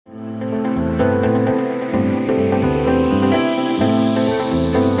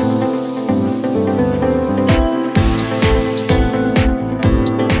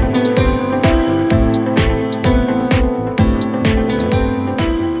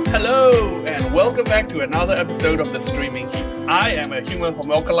To another episode of The Streaming Heap. I am a human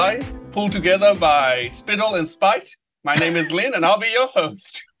homunculus pulled together by spittle and spite. My name is Lynn, and I'll be your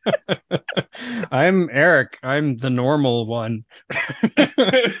host. I'm Eric. I'm the normal one.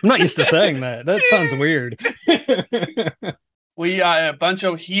 I'm not used to saying that. That sounds weird. We are a bunch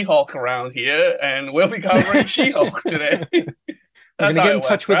of He-Hulk around here, and we'll be covering She-Hulk today. We're gonna get in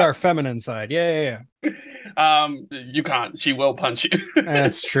touch with our feminine side. Yeah. You can't. She will punch you.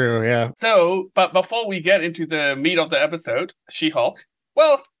 That's true, yeah. So, but before we get into the meat of the episode, She-Hulk,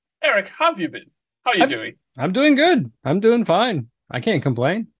 well, Eric, how have you been? How are you doing? I'm doing good. I'm doing fine. I can't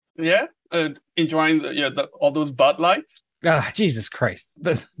complain. Yeah? Enjoying all those Bud Lights? Ah, Jesus Christ.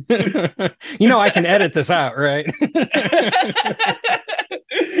 You know I can edit this out, right?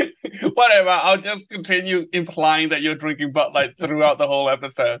 Whatever, I'll just continue implying that you're drinking Bud Light throughout the whole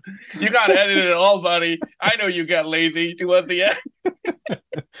episode. You can't edit it at all, buddy. I know you get lazy towards the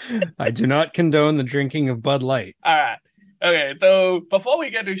end. I do not condone the drinking of Bud Light. All right. Okay, so before we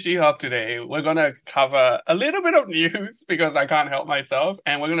get to She-Hulk today, we're going to cover a little bit of news because I can't help myself,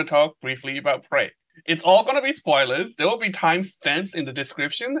 and we're going to talk briefly about Prey. It's all going to be spoilers. There will be timestamps in the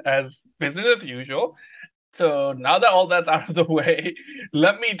description as business as usual. So now that all that's out of the way,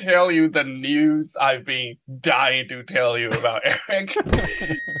 let me tell you the news I've been dying to tell you about, Eric.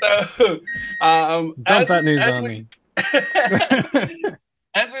 Dump that news on me.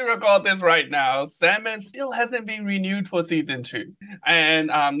 As we record this right now, Sandman still hasn't been renewed for season 2. And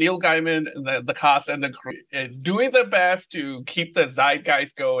Neil Gaiman, the cast and the crew, is doing their best to keep the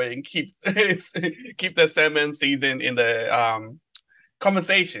zeitgeist going, keep the Sandman season in the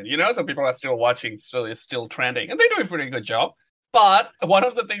conversation, so people are still watching, still trending, and they do a pretty good job. But one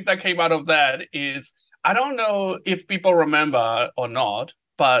of the things that came out of that is, I don't know if people remember or not,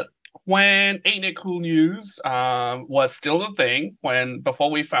 but when Ain't It Cool News was still the thing, before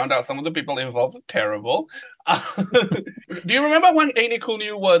we found out some of the people involved were terrible. Do you remember when Ain't It Cool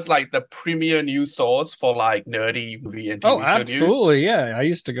News was like the premier news source for like nerdy movie and TV show news? Oh, absolutely, yeah. I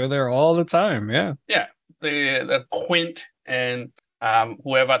used to go there all the time, yeah. Yeah, the Quint and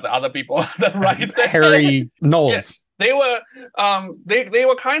whoever the other people that write there. Harry Knowles. Yeah, they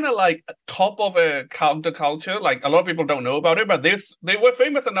were kind of like top of a counterculture. Like a lot of people don't know about it, but they were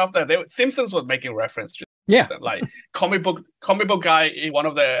famous enough that Simpsons was making reference to them. Like comic book guy in one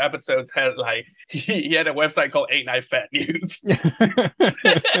of the episodes had like he had a website called 8 Night Fat News.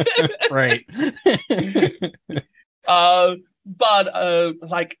 Right. But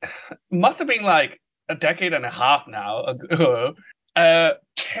like must have been like a decade and a half now ago. A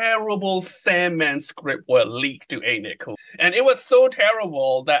terrible Sandman script were leaked to Ain't It Cool. And it was so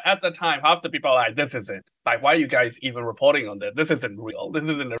terrible that at the time, half the people are like, this isn't. Like, why are you guys even reporting on this? This isn't real. This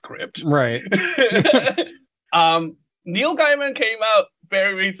isn't a script. Right. Neil Gaiman came out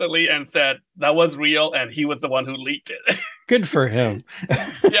very recently and said that was real and he was the one who leaked it. Good for him.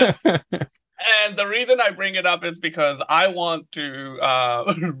 Yes. And the reason I bring it up is because I want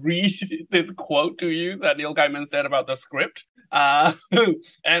to read this quote to you that Neil Gaiman said about the script. And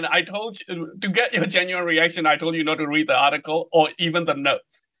I told you, to get your genuine reaction, I told you not to read the article or even the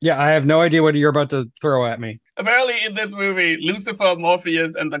notes. Yeah, I have no idea what you're about to throw at me. Apparently in this movie, Lucifer,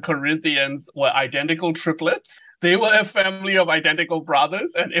 Morpheus, and the Corinthians were identical triplets. They were a family of identical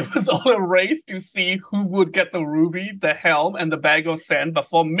brothers, and it was all a race to see who would get the ruby, the helm, and the bag of sand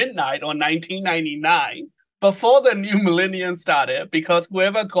before midnight on 1999, before the new millennium started, because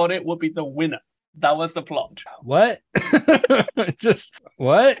whoever got it would be the winner. That was the plot. What? Just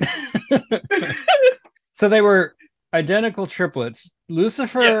what? So they were identical triplets.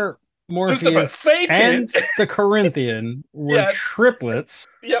 Lucifer, yes. Morpheus, and the Corinthian were triplets.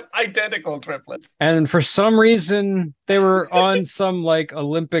 Yep, identical triplets. And for some reason, they were on some like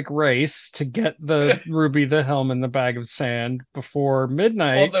Olympic race to get the ruby, the helm, and the bag of sand before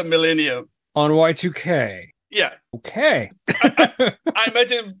midnight. Or the millennium. On Y2K. Yeah. Okay. I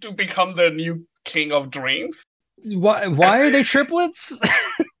imagine to become the new king of dreams. Why are they triplets?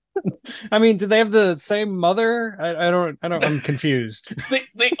 I mean, do they have the same mother? I don't. I'm confused.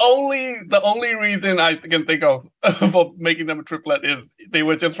 The only reason I can think of for making them a triplet is they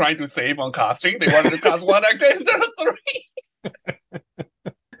were just trying to save on casting. They wanted to cast one actor instead of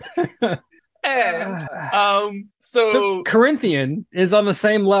 3. And so Corinthian is on the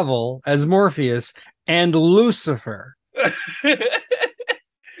same level as Morpheus and Lucifer.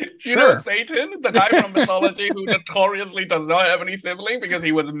 You know Sure. Satan, the guy from mythology who notoriously does not have any sibling because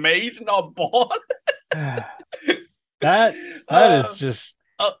he was made, not born. That is Uh, just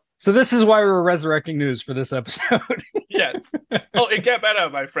uh, so this is why we're resurrecting news for this episode. yes. Oh, it get better,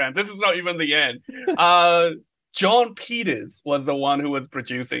 my friend. This is not even the end. John Peters was the one who was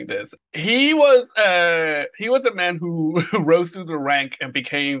producing this. He was a man who rose through the rank and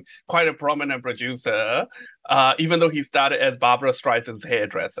became quite a prominent producer. Even though he started as Barbara Streisand's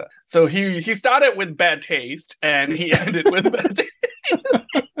hairdresser, so he started with bad taste and he ended with bad taste.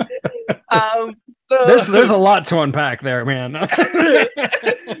 Um, There's a lot to unpack there, man.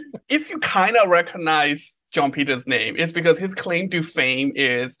 If you kind of recognize John Peters' name, it's because his claim to fame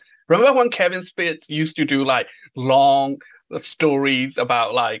is, remember when Kevin Smith used to do like long stories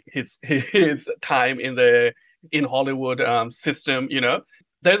about like his time in Hollywood system, you know?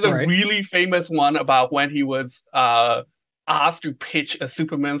 There's a Right. really famous one about when he was asked to pitch a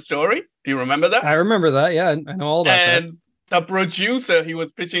Superman story. Do you remember that? I remember that. Yeah, I know all about that. And the producer he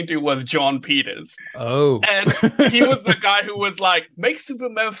was pitching to was John Peters. Oh. And he was the guy who was like, make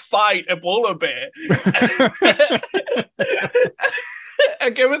Superman fight a polar bear.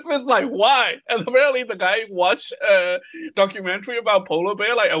 And Kevin Smith's like, why? And apparently the guy watched a documentary about polar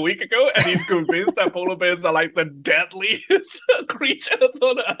bear like a week ago, and he's convinced that polar bears are like the deadliest creatures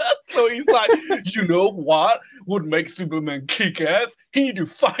on Earth. So he's like, you know what would make Superman kick ass? He need to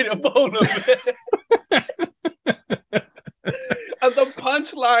fight a polar bear. And the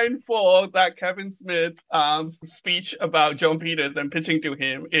punchline for that Kevin Smith speech about John Peters and pitching to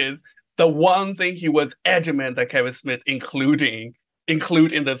him is the one thing he was adamant that Kevin Smith include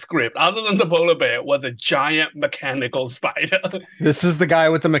in the script, other than the polar bear, was a giant mechanical spider. This is the guy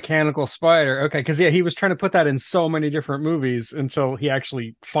with the mechanical spider. Okay, because yeah, he was trying to put that in so many different movies until he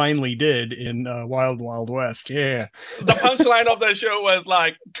actually finally did in Wild Wild West. Yeah. The punchline of the show was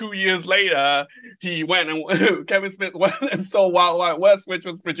like 2 years later, he went and Kevin Smith went and saw Wild Wild West, which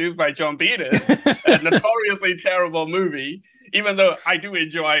was produced by John Peters, a notoriously terrible movie. Even though I do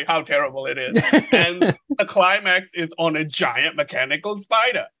enjoy how terrible it is. And the climax is on a giant mechanical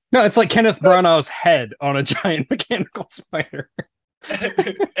spider. No, it's like Kenneth Branagh's head on a giant mechanical spider.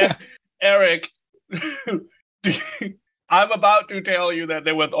 Eric, I'm about to tell you that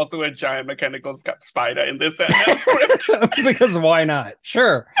there was also a giant mechanical spider in this script. Because why not?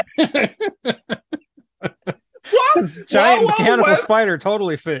 Sure. What? This giant mechanical West, spider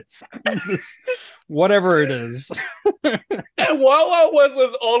totally fits. This, whatever it is. And Wild Wild West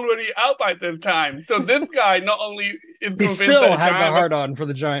was already out by this time. So this guy not only is He convinced still that had the hard on for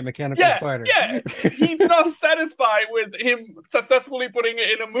the giant mechanical spider. Yeah, he's not satisfied with him successfully putting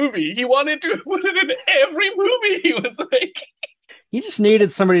it in a movie. He wanted to put it in every movie he was making. He just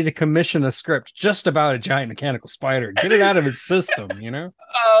needed somebody to commission a script just about a giant mechanical spider. Get it out of his system, you know?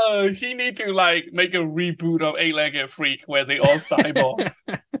 He need to like make a reboot of Eight-Legged Freak where they all cyborgs.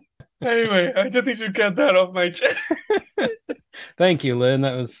 Anyway, I just need to get that off my chest. Thank you, Lynn.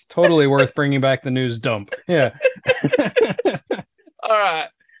 That was totally worth bringing back the news dump. Yeah. All right.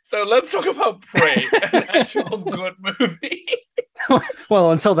 So let's talk about Prey, an actual good movie.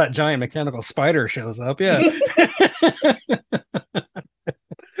 Well, until that giant mechanical spider shows up, yeah.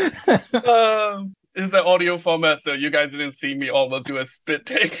 It's an audio format, so you guys didn't see me almost do a spit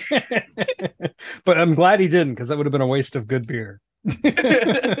take. But I'm glad he didn't, because that would have been a waste of good beer.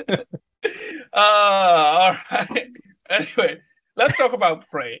 All right. Anyway, let's talk about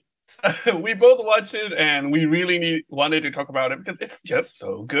Prey. We both watched it, and we really wanted to talk about it because it's just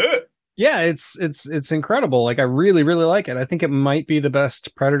so good. Yeah, it's incredible. Like I really like it. I think it might be the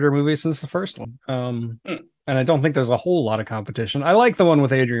best Predator movie since the first one. And I don't think there's a whole lot of competition. I like the one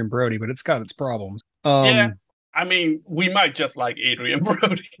with Adrian Brody, but it's got its problems. Yeah, I mean, we might just like Adrian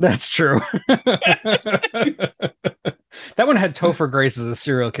Brody. That's true. That one had Topher Grace as a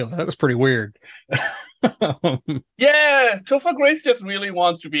serial killer. That was pretty weird. Yeah, Topher Grace just really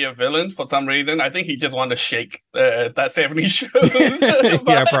wants to be a villain for some reason. I think he just wanted to shake that 70s show.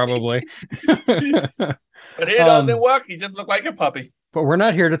 Yeah, probably. But it doesn't work. He just looked like a puppy. But we're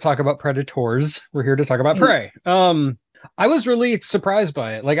not here to talk about Predators. We're here to talk about Prey. I was really surprised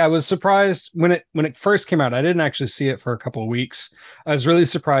by it. Like I was surprised when it first came out. I didn't actually see it for a couple of weeks. I was really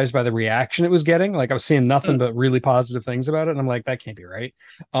surprised by the reaction it was getting. Like I was seeing nothing but really positive things about it. And I'm like, that can't be right.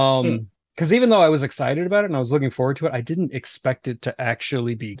 Because even though I was excited about it and I was looking forward to it, I didn't expect it to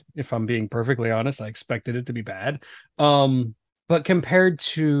actually be, if I'm being perfectly honest, I expected it to be bad. But compared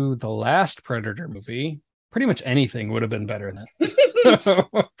to the last Predator movie, pretty much anything would have been better than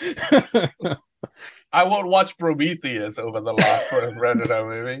that. I won't watch Prometheus over the last Predator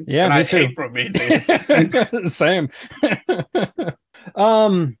movie. Yeah, and me I too. hate Prometheus. Same.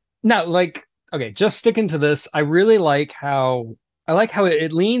 No, like, okay, just sticking to this. I really like how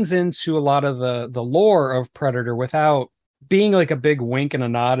it leans into a lot of the lore of Predator without being like a big wink and a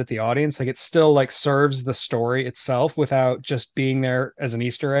nod at the audience. Like it still like serves the story itself without just being there as an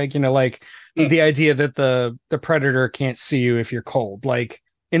Easter egg. Like Mm. the idea that the Predator can't see you if you're cold. Like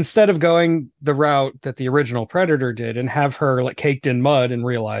instead of going the route that the original Predator did and have her like caked in mud and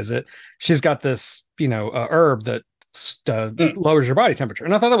realize it, she's got this, herb that Mm. lowers your body temperature.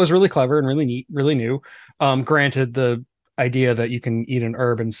 And I thought that was really clever and really neat, really new. Granted, the idea that you can eat an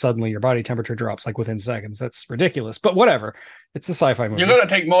herb and suddenly your body temperature drops like within seconds, that's ridiculous, but whatever. It's a sci-fi movie. You're gonna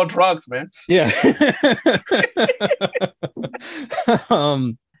take more drugs, man. Yeah.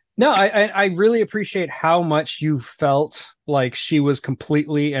 No, I really appreciate how much you felt like she was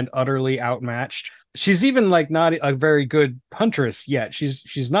completely and utterly outmatched. She's even like not a very good huntress yet.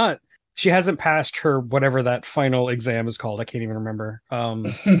 She's not. She hasn't passed her whatever that final exam is called. I can't even remember.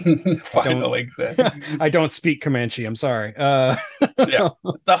 Final exam. I don't speak Comanche. I'm sorry. Yeah,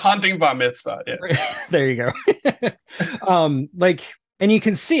 the hunting bar mitzvah. Yeah, there you go. Like, and you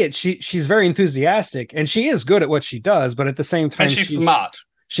can see it. She's very enthusiastic, and she is good at what she does. But at the same time, and she's smart.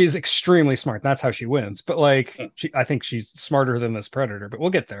 She's extremely smart. That's how she wins. But like, Mm. I think she's smarter than this Predator. But we'll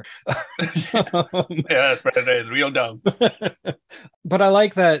get there. Yeah, Predator is real dumb. But I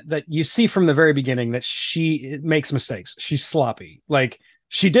like that you see from the very beginning that she makes mistakes. She's sloppy. Like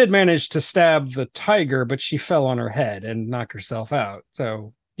she did manage to stab the tiger, but she fell on her head and knocked herself out.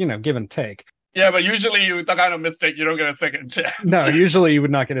 So, give and take. Yeah, but usually the kind of mistake you don't get a second chance. No, usually you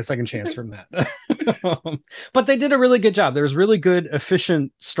would not get a second chance from that. But they did a really good job. There was really good,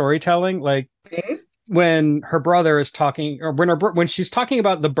 efficient storytelling. Like Mhm. when her brother is talking, or when she's talking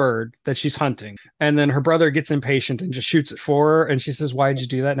about the bird that she's hunting, and then her brother gets impatient and just shoots it for her, and she says, "Why did you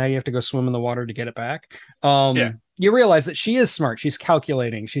do that? Now you have to go swim in the water to get it back." Yeah. You realize that she is smart. She's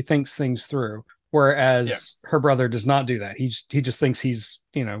calculating. She thinks things through. Whereas her brother does not do that. He just thinks he's,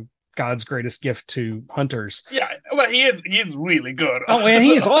 God's greatest gift to hunters. Yeah, but he's really good. Oh, and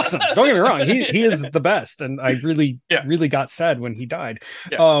he is awesome. Don't get me wrong. He is the best. And I really, Yeah. really got sad when he died.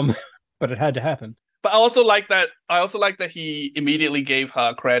 Yeah. But it had to happen. But I also like that he immediately gave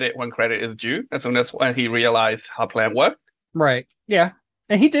her credit when credit is due, as soon as when he realized her plan worked. Right. Yeah.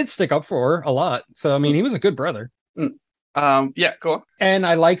 And he did stick up for her a lot. So I mean, he was a good brother. Yeah, go on. And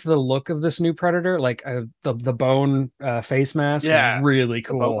I like the look of this new Predator, like the bone face mask. Yeah. Is really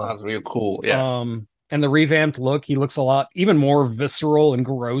cool. That's real cool. Yeah. And the revamped look, he looks a lot even more visceral and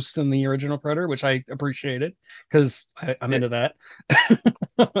gross than the original Predator, which I appreciated because I'm into that.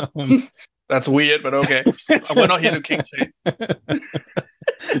 That's weird, but okay. We're not here to king shame.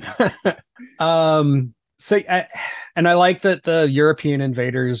 And I like that the European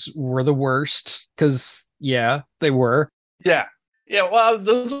invaders were the worst because they were. Yeah. Well,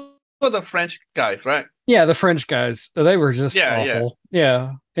 those were the French guys, right? Yeah, the French guys. They were just awful.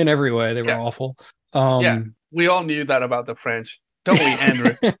 Yeah, in every way they were awful. We all knew that about the French, don't we,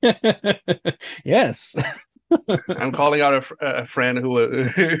 Andrew? Yes. I'm calling out a friend who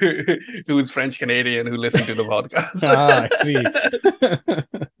is French Canadian who listened to the podcast. I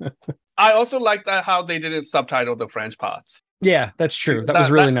see. I also like that how they didn't subtitle the French parts. Yeah, that's true. That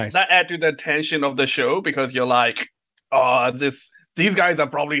was really nice. That added to the tension of the show because you're like, oh, these guys are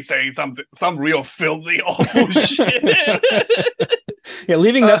probably saying some real filthy awful shit. Yeah,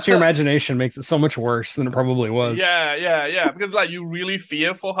 leaving that to your imagination makes it so much worse than it probably was. Yeah. Because like you really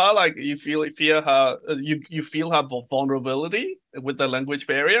fear for her, like you fear her, you feel her vulnerability with the language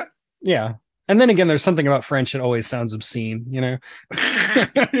barrier. Yeah, and then again, there's something about French that always sounds obscene,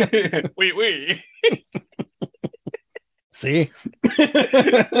 Oui. See?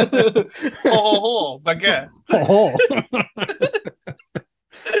 Baguette. Oh.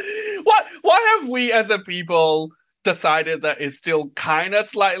 Why have we as a people decided that it's still kind of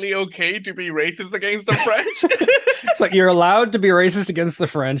slightly okay to be racist against the French? It's like you're allowed to be racist against the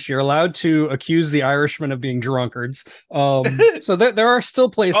French. You're allowed to accuse the Irishmen of being drunkards. So there are still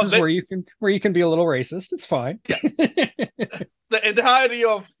places where you can be a little racist. It's fine. Yeah. The entirety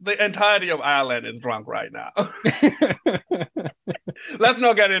of Ireland is drunk right now. Let's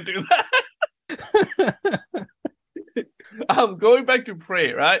not get into that. Going back to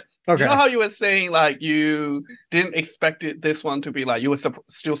Prey, right? Okay. You know how you were saying like you didn't expect this one to be like you were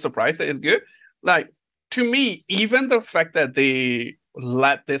still surprised that it's good. Like to me, even the fact that they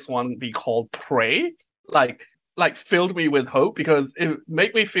let this one be called Prey, like filled me with hope because it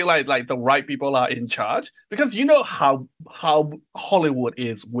made me feel like the right people are in charge. Because you know how Hollywood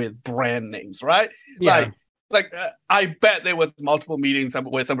is with brand names, right? Yeah. I bet there was multiple meetings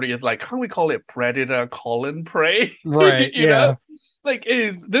where somebody is like, can't we call it Predator, Prey? Right. you know?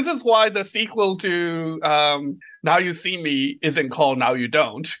 This is why the sequel to Now You See Me isn't called Now You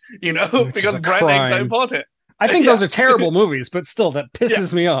Don't, Which because is a branding's so crime. important. I think Yeah. those are terrible movies, but still, that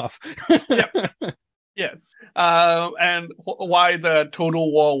pisses me off. Yes. And why the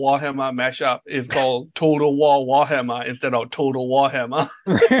Total War Warhammer mashup is called Total War Warhammer instead of Total Warhammer.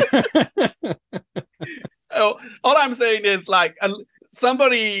 Oh, all I'm saying is like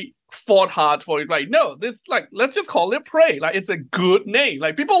somebody fought hard for it. Like, no, let's just call it Prey. Like, it's a good name.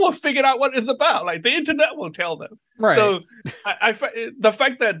 Like, people will figure out what it's about. Like, the internet will tell them. Right. So, the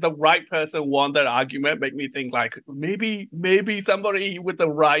fact that the right person won that argument make me think like maybe somebody with the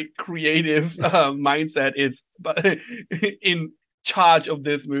right creative mindset is in charge of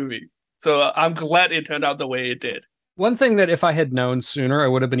this movie. So I'm glad it turned out the way it did. One thing that if I had known sooner, I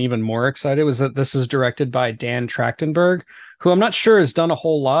would have been even more excited was that this is directed by Dan Trachtenberg, who I'm not sure has done a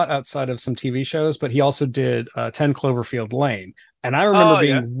whole lot outside of some TV shows, but he also did 10 Cloverfield Lane. And I remember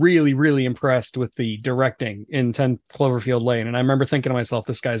being really, really impressed with the directing in 10 Cloverfield Lane. And I remember thinking to myself,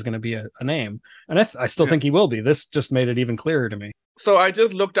 this guy's going to be a name. And I still think he will be. This just made it even clearer to me. So I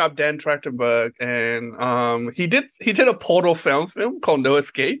just looked up Dan Trachtenberg, and he did a Portal film called No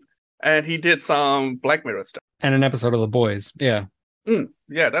Escape, and he did some Black Mirror stuff. And an episode of The Boys. Yeah.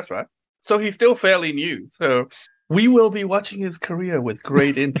 Yeah, that's right. So he's still fairly new. So we will be watching his career with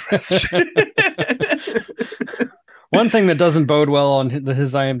great interest. One thing that doesn't bode well on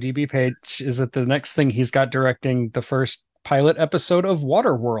his IMDb page is that the next thing he's got directing the first pilot episode of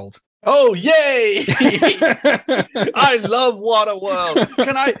Waterworld. Oh, yay! I love Waterworld.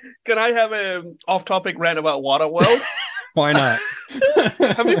 Can I have an off-topic rant about Waterworld? Why not?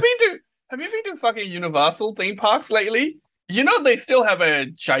 Have you been to fucking Universal theme parks lately? They still have a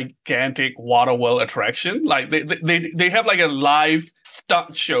gigantic Waterworld attraction. Like they have like a live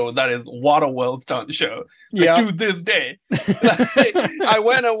stunt show that is Waterworld stunt show. Like, to this day. I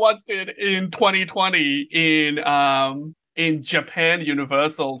went and watched it in 2020 in Japan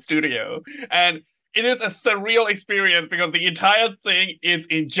Universal Studio, and it is a surreal experience because the entire thing is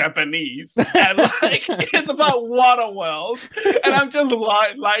in Japanese, and like it's about Waterworld, and I'm just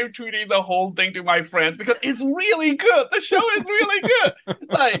live tweeting the whole thing to my friends because it's really good. The show is really good.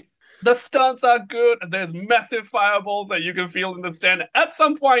 Like, the stunts are good. There's massive fireballs that you can feel in the stand. At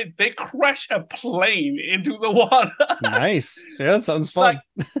some point, they crash a plane into the water. Nice. Yeah, that sounds fun.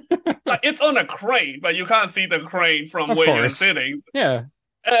 Like it's on a crane, but you can't see the crane from where you're sitting. Yeah.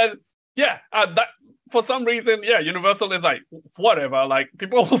 And that for some reason, Universal is like, whatever, like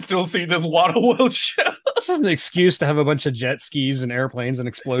people will still see this Waterworld show. It's just an excuse to have a bunch of jet skis and airplanes and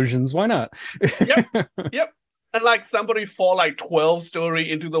explosions. Why not? Yep. And like somebody fall like 12-story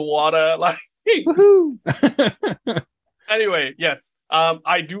into the water. Like, woohoo! Anyway, yes.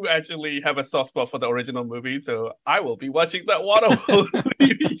 I do actually have a soft spot for the original movie, so I will be watching that Waterworld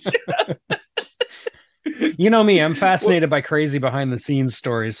TV show. You know me, I'm fascinated by crazy behind the scenes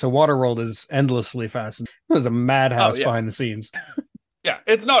stories, so Waterworld is endlessly fascinating. It was a madhouse behind the scenes. Yeah,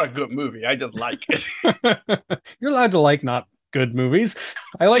 it's not a good movie. I just like it. You're allowed to like not good movies.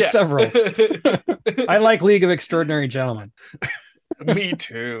 I like several. I like League of Extraordinary Gentlemen. Me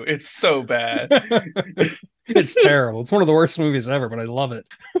too. It's so bad. It's terrible. It's one of the worst movies ever, but I love it.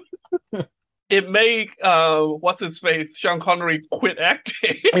 It made what's his face, Sean Connery, quit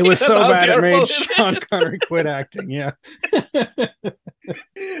acting. It was so bad it made Sean Connery quit acting. Yeah.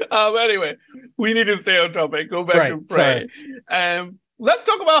 Anyway, we need to stay on topic. Go back to Prey. Let's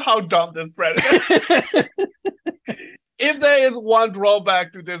talk about how dumb this Predator is. If there is one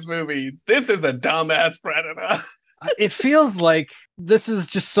drawback to this movie, this is a dumbass Predator. It feels like this is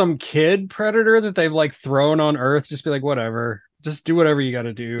just some kid Predator that they've like thrown on Earth. Just be like, whatever. Just do whatever you got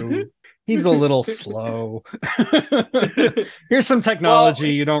to do. He's a little slow. Here's some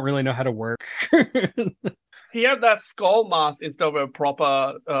technology you don't really know how to work. He had that skull mask instead of a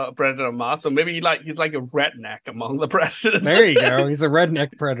proper predator mask, so maybe he's like a redneck among the predators. There you go. He's a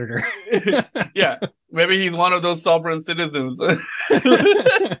redneck predator. Yeah, maybe he's one of those sovereign citizens.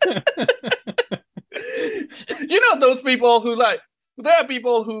 Those people who there are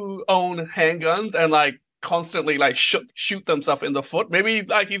people who own handguns and constantly shoot themselves in the foot. Maybe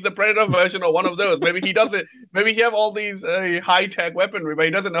he's the predator version of one of those. Maybe he doesn't. Maybe he have all these high-tech weaponry, but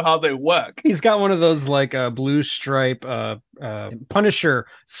he doesn't know how they work. He's got one of those blue stripe Punisher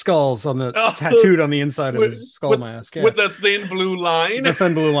skulls on the tattooed on the inside of his skull mask. Yeah. With the thin blue line. The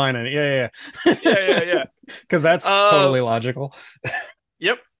thin blue line in it. Yeah. Because that's totally logical.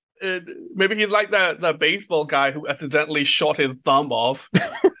 Yep. Maybe he's like the baseball guy who accidentally shot his thumb off.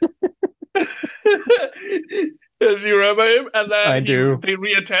 Do you remember him? And then I do. They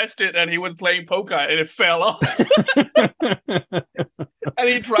reattached it, and he was playing poker, and it fell off. And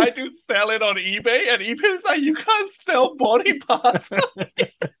he tried to sell it on eBay, and eBay's like, you can't sell body parts.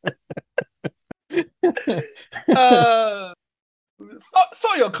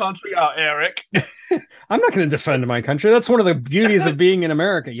 Sort your country out, Eric. I'm not going to defend my country. That's one of the beauties of being in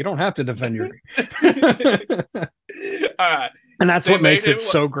America. You don't have to defend your. All right. And that's what makes it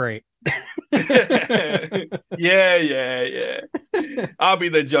so great. Yeah. I'll be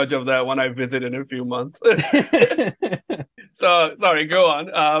the judge of that when I visit in a few months. So, sorry, go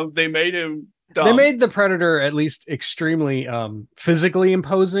on. They made him dumb. They made the Predator at least extremely physically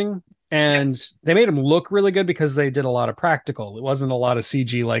imposing. And they made him look really good because they did a lot of practical. It wasn't a lot of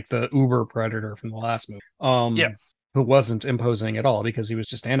CG like the Uber Predator from the last movie. Who wasn't imposing at all because he was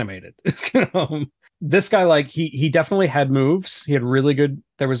just animated. This guy, like, he definitely had moves. He had really good.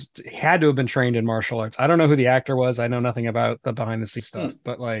 He had to have been trained in martial arts. I don't know who the actor was. I know nothing about the behind the scenes stuff,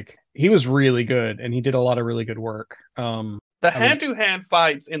 but like he was really good and he did a lot of really good work. The hand-to-hand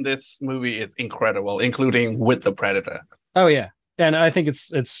fights in this movie is incredible, including with the Predator. Oh yeah. And I think it's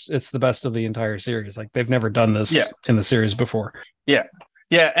the best of the entire series. Like they've never done this in the series before. Yeah.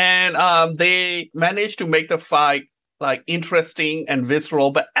 And they managed to make the fight like interesting and visceral,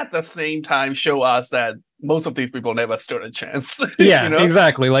 but at the same time show us that most of these people never stood a chance. Yeah,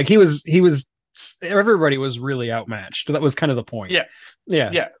 exactly. Like he was. Everybody was really outmatched. That was kind of the point. Yeah.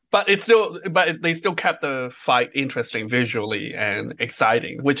 But they still kept the fight interesting visually and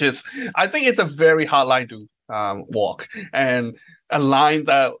exciting, which is, I think, it's a very hard line to walk, and a line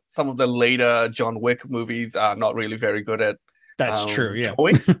that some of the later John Wick movies are not really very good at. That's true. Yeah.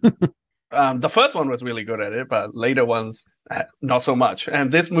 The first one was really good at it, but later ones not so much.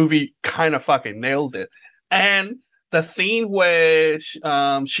 And this movie kind of fucking nails it. And the scene where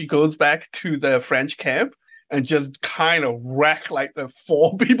she goes back to the French camp and just kind of wreck like the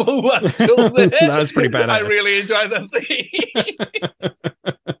 4 people who are still there. That's pretty badass. I really enjoyed that scene.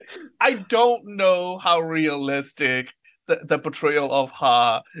 I don't know how realistic the portrayal of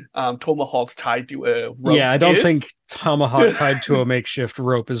her tomahawks tied to a rope. Yeah, I don't think tomahawk tied to a makeshift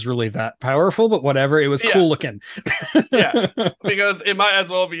rope is really that powerful, but whatever. It was cool looking. Yeah, because it might as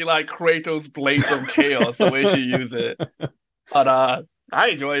well be like Kratos' Blades of Chaos the way she used it. But I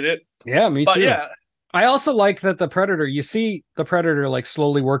enjoyed it. Yeah, me too. Yeah, I also like that the Predator. You see the Predator like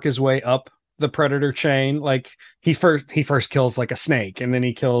slowly work his way up the Predator chain. Like he first kills like a snake, and then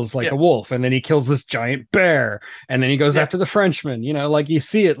he kills like a wolf, and then he kills this giant bear, and then he goes after the Frenchman. Like you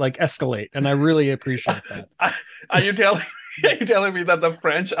see it like escalate, and I really appreciate that. Are you telling me that the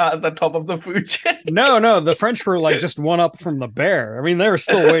French are at the top of the food chain? No, the French were like just one up from the bear. I mean, there were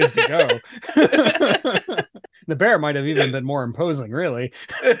still ways to go. The bear might have even been more imposing, really.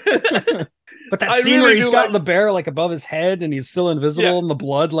 But that scene really where he's got the bear like above his head and he's still invisible and the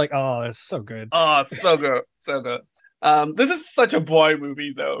blood, like, oh, it's so good. Oh, so good. This is such a boy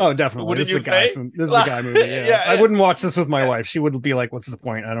movie, though. Oh, definitely. This is a guy movie. Yeah. I wouldn't watch this with my wife. She would be like, "What's the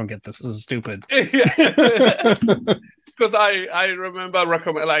point? I don't get this. This is stupid." Because I remember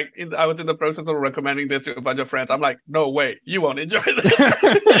I was in the process of recommending this to a bunch of friends. I'm like, "No way, you won't enjoy this."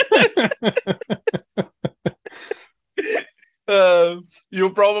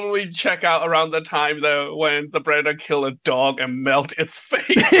 You'll probably check out around the time though when the Predator kill a dog and melt its face.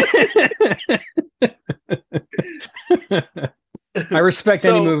 I respect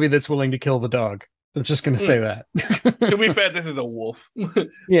any movie that's willing to kill the dog. I'm just going to say that. To be fair, this is a wolf.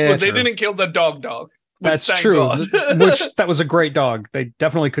 Yeah, but they didn't kill the dog. That's true. That was a great dog. They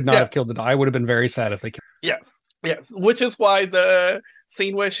definitely could not have killed the dog. I would have been very sad if they killed. Yes. Which is why the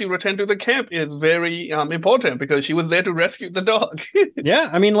scene where she returned to the camp is very important, because she was there to rescue the dog. Yeah,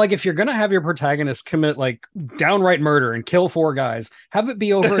 I mean, like if you're gonna have your protagonist commit like downright murder and kill 4 guys, have it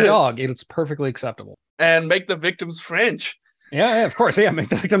be over a dog. It's perfectly acceptable. And make the victims French. Yeah, of course. Yeah, make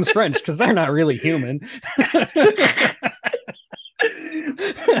the victims French because they're not really human.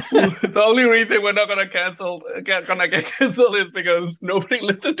 The only reason we're not gonna get canceled is because nobody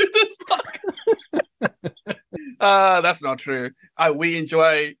listened to this podcast. That's not true. We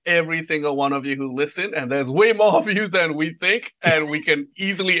enjoy every single one of you who listen, and there's way more of you than we think, and we can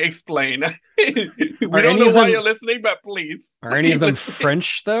easily explain. We don't know why you're listening, but please. Are any of them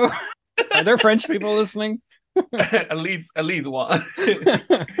French though? Are there French people listening? At least one.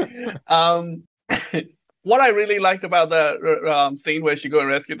 What I really liked about the scene where she go and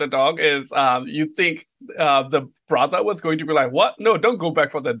rescue the dog is you think the brother was going to be like, what? No, don't go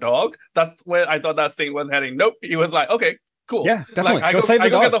back for the dog. That's where I thought that scene was heading. Nope. He was like, okay, cool. Yeah, definitely. Like, I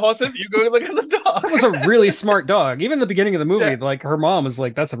go get the horses, you go look at the dog. That was a really smart dog. Even in the beginning of the movie, like her mom was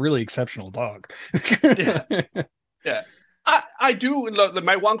like, that's a really exceptional dog. Yeah. I do. Look,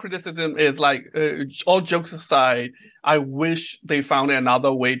 my one criticism is like, all jokes aside, I wish they found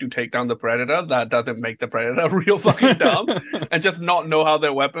another way to take down the Predator that doesn't make the Predator real fucking dumb and just not know how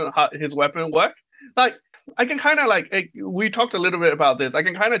his weapon work. Like, I can kind of like, we talked a little bit about this. I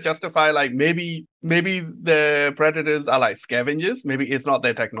can kind of justify like maybe the Predators are like scavengers. Maybe it's not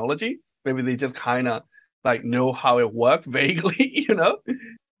their technology. Maybe they just kind of like know how it works vaguely, you know.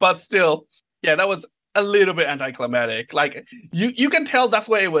 But still, yeah, that was a little bit anticlimactic. Like you can tell that's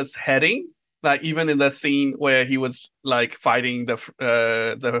where it was heading. Like even in the scene where he was like fighting the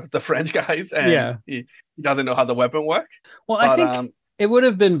French guys, and he doesn't know how the weapon works. Well, I think it would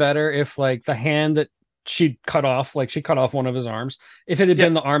have been better if like the hand that she cut off one of his arms, if it had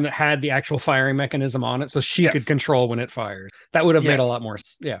been the arm that had the actual firing mechanism on it, so she could control when it fires. That would have made a lot more.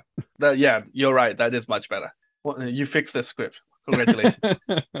 Yeah. You're right. That is much better. Well, you fixed the script. Congratulations.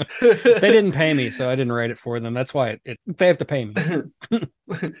 They didn't pay me, so I didn't write it for them. That's why they have to pay me.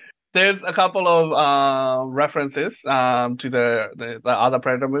 There's a couple of references to the other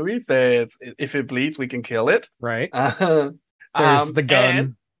Predator movies. There's If It Bleeds, We Can Kill It. Right. There's the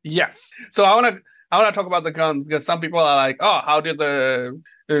gun. Yes. So I want to talk about the gun, because some people are like, oh, how did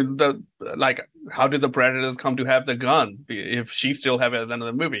how did the Predators come to have the gun if she still have it at the end of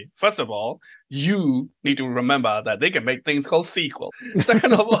the movie? First of all, you need to remember that they can make things called sequels.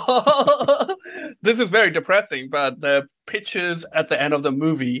 Second of all, this is very depressing, but the pictures at the end of the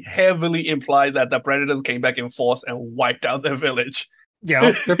movie heavily imply that the Predators came back in force and wiped out their village.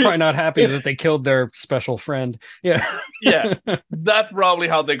 Yeah, they're probably not happy that they killed their special friend. Yeah. Yeah, that's probably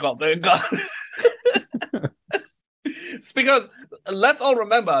how they got their gun. It's because let's all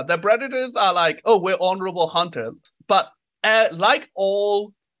remember, the Predators are like, oh, we're honorable hunters. But like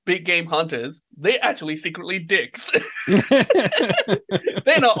all big game hunters, they actually secretly dicks.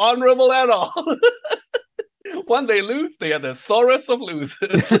 They're not honorable at all. When they lose, they are the sorest of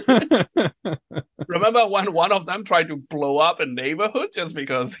losers. Remember when one of them tried to blow up a neighborhood just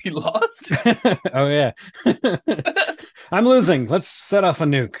because he lost? Oh, yeah. I'm losing. Let's set off a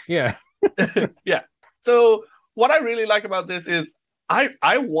nuke. Yeah. Yeah. So what I really like about this is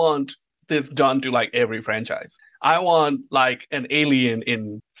I want this done to like every franchise. I want like an alien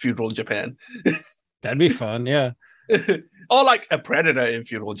in feudal Japan. That'd be fun, yeah. Or like a Predator in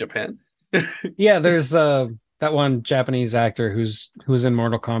feudal Japan. Yeah, there's that one Japanese actor who's in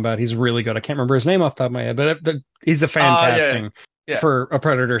Mortal Kombat. He's really good. I can't remember his name off the top of my head, but he's a fantastic for a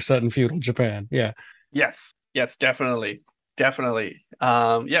Predator set in feudal Japan. Yeah. Yes, definitely.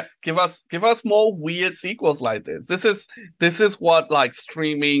 Yes, give us more weird sequels like this. This is what like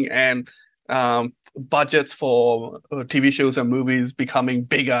streaming and budgets for TV shows and movies becoming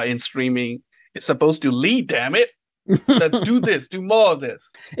bigger in streaming is supposed to lead. Damn it. Do more of this.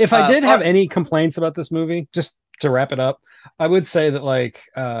 If I did have any complaints about this movie, just to wrap it up, I would say that like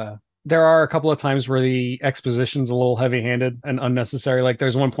there are a couple of times where the exposition's a little heavy-handed and unnecessary. Like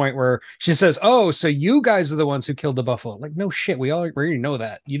there's one point where she says, "Oh, so you guys are the ones who killed the buffalo." Like, no shit, we already know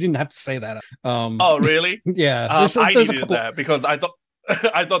that. You didn't have to say that. Oh, really? Yeah. I needed that because I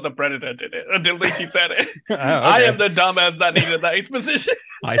thought the Predator did it until she said it. Oh, okay. I am the dumbass that needed that exposition.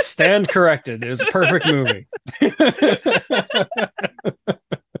 I stand corrected. It was a perfect movie.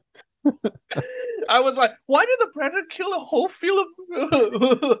 I was like, why did the Predator kill a whole field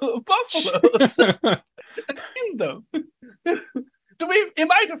of buffaloes? Though. To be, in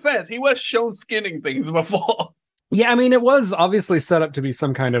my defense, he was shown skinning things before. Yeah, I mean, it was obviously set up to be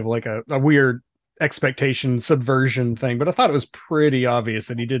some kind of like a weird expectation subversion thing, but I thought it was pretty obvious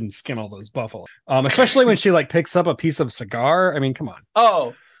that he didn't skin all those buffalo. Especially when she like picks up a piece of cigar. I mean, come on.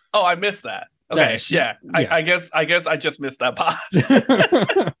 Oh, I missed that. Okay, yeah. I guess I just missed that part.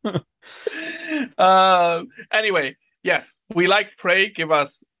 Anyway, yes, we like Prey. Give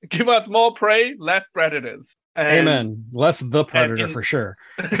us more Prey, less Predators. Amen. Less the Predator for sure.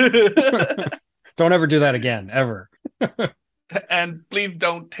 Don't ever do that again, ever. And please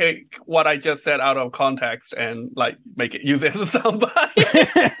don't take what I just said out of context and like use it as a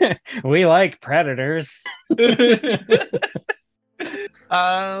soundbite. We like Predators.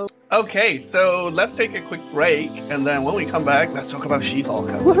 Okay, so let's take a quick break, and then when we come back, let's talk about She-Hulk.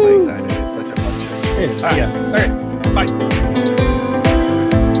 I'm super excited. Such a fun show. It is, yeah. All right, bye.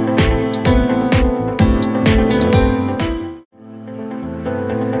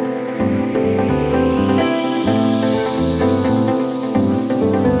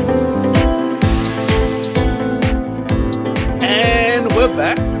 And we're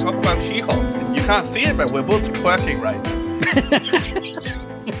back to talk about She-Hulk. You can't see it, but we're both twerking right now.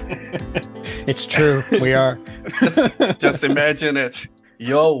 It's true, we are. Just imagine it.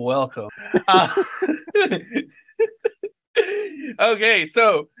 You're welcome. Okay,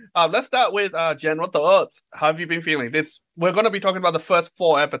 so let's start with general thoughts. How have you been feeling? We're going to be talking about the first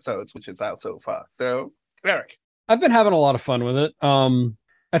 4 episodes, which is out so far. So, Eric. I've been having a lot of fun with it.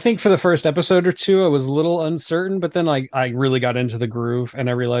 I think for the first episode or two, I was a little uncertain, but then I really got into the groove and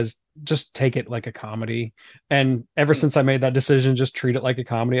I realized just take it like a comedy. And ever since I made that decision, just treat it like a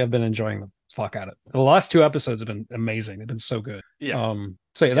comedy, I've been enjoying the fuck out of it. The last 2 episodes have been amazing. They've been so good. Yeah.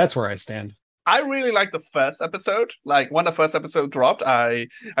 So yeah, that's where I stand. I really liked the first episode. Like when the first episode dropped, I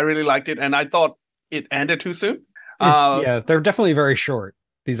really liked it, and I thought it ended too soon. Yeah, they're definitely very short,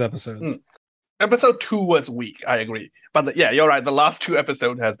 these episodes. Episode 2 was weak, I agree. But yeah, you're right. The last 2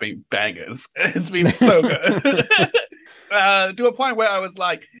 episodes has been bangers. It's been so good. To a point where I was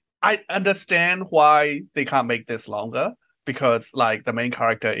like, I understand why they can't make this longer. Because like the main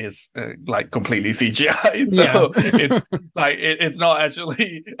character is like completely CGI, so it's like it's not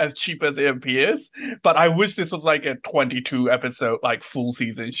actually as cheap as it appears. But I wish this was like a 22 episode like full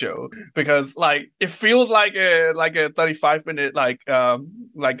season show, because like it feels like a 35-minute like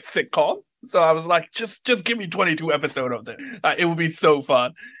sitcom. So I was like, just give me 22 episodes of this. It would be so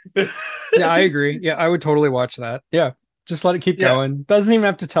fun. Yeah, I agree. Yeah, I would totally watch that. Yeah. Just let it keep going. Doesn't even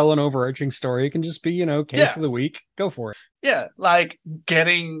have to tell an overarching story. It can just be, case of the week. Go for it. Yeah, like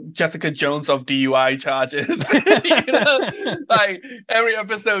getting Jessica Jones of DUI charges. Like every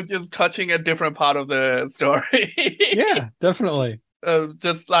episode just touching a different part of the story. Yeah, definitely.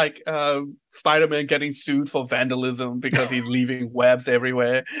 Just like Spider-Man getting sued for vandalism because he's leaving webs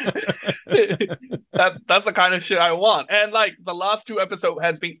everywhere. That's the kind of shit I want. And like the last 2 episodes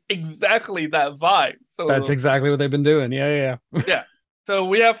has been exactly that vibe. So that's exactly what they've been doing. Yeah. Yeah. So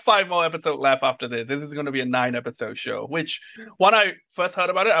we have 5 more episodes left after this. This is going to be a 9-episode show, which when I first heard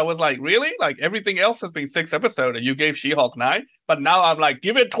about it, I was like, really? Like everything else has been 6 episodes and you gave She-Hulk 9? But now I'm like,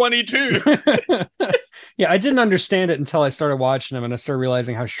 give it 22. Yeah, I didn't understand it until I started watching them and I started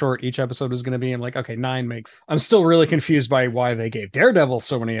realizing how short each episode was going to be. I'm like, okay, 9 make. I'm still really confused by why they gave Daredevil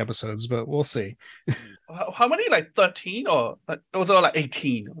so many episodes, but we'll see. How many? Like 13 or it was all like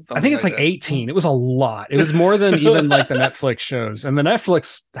 18? I think it's like 18. It was a lot. It was more than even like the Netflix shows. And the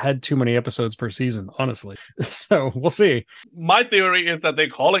Netflix had too many episodes per season, honestly. So we'll see. My theory is that they're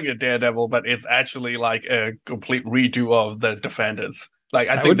calling it Daredevil, but it's actually like a complete redo of the Defenders. Like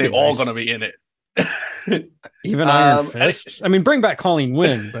I think they're all going to be in it. Even Iron Fist. I mean, bring back Colleen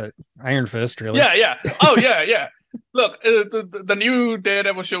Wing, but Iron Fist, really? Yeah. Oh, yeah. Look, the new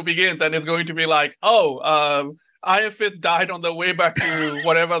Daredevil show begins, and it's going to be like, Iron Fist died on the way back to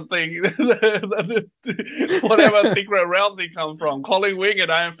whatever thing, whatever secret realm they come from. Colleen Wing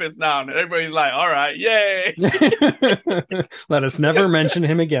and Iron Fist now, and everybody's like, all right, yay! Let us never mention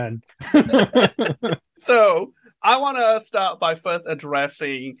him again. So I want to start by first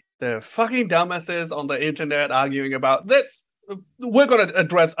addressing the fucking dumbasses on the internet arguing about this. We're going to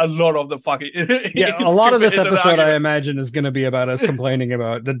address a lot of the fucking a lot of this episode I imagine is going to be about us complaining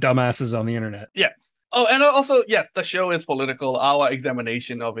about the dumbasses on the internet. Yes. Oh, and also, yes, the show is political. Our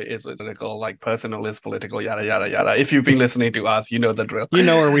examination of it is political, like personal is political, yada, yada, yada. If you've been listening to us, you know the drill. You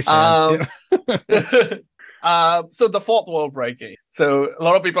know where we stand. So the fourth wall breaking. So a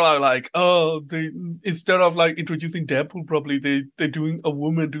lot of people are like, oh, they instead of like introducing Deadpool, probably they're doing a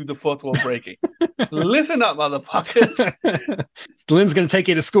woman do the fourth wall breaking. Listen up, motherfuckers. Lynn's gonna take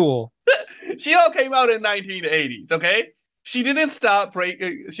you to school. She all came out in 1980s, okay? She didn't start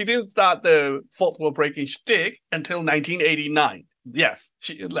the fourth wall breaking shtick until 1989. Yes,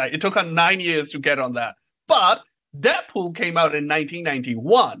 it took her 9 years to get on that. But Deadpool came out in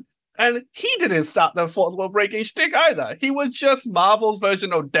 1991. And he didn't start the fourth wall breaking shtick either. He was just Marvel's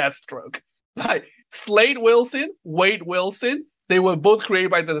version of Deathstroke. Like Slade Wilson, Wade Wilson, they were both created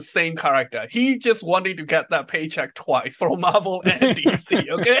by the same character. He just wanted to get that paycheck twice from Marvel and DC,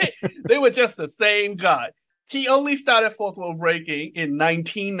 okay? They were just the same guy. He only started fourth wall breaking in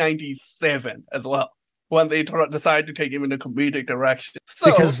 1997 as well, when they decided to take him in a comedic direction.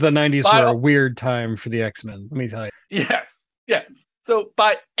 So, because the 90s were a weird time for the X-Men, let me tell you. Yes. So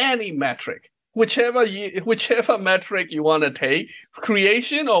by any metric, whichever metric you want to take,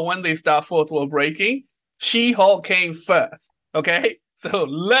 creation or when they start fourth wall breaking, She-Hulk came first. Okay? So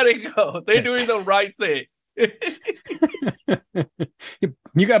let it go. They're doing the right thing.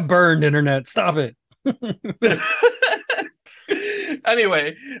 You got burned, internet. Stop it.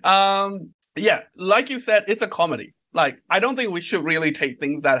 Anyway, like you said, it's a comedy. Like, I don't think we should really take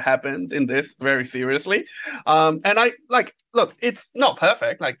things that happens in this very seriously. And look, it's not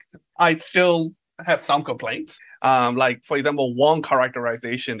perfect. Like, I still have some complaints. Like, for example, Wong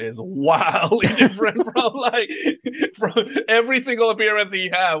characterization is wildly different from every single appearance he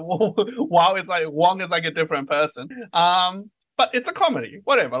had. Wow, it's like Wong is like a different person. But but it's a comedy,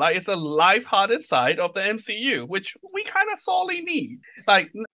 whatever. Like it's a light-hearted side of the MCU, which we kind of sorely need.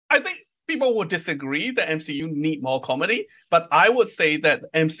 Like I think people would disagree that MCU need more comedy, but I would say that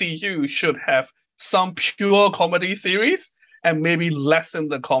MCU should have some pure comedy series and maybe lessen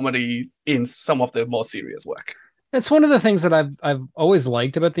the comedy in some of the more serious work. It's one of the things that I've always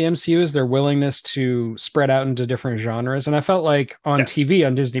liked about the MCU is their willingness to spread out into different genres. And I felt like on TV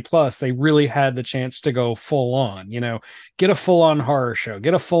on Disney Plus, they really had the chance to go full on, get a full on horror show,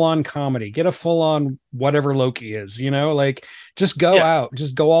 get a full on comedy, get a full on whatever Loki is, like just go out,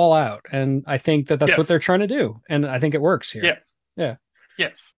 just go all out. And I think that that's what they're trying to do. And I think it works here. Yes. Yeah.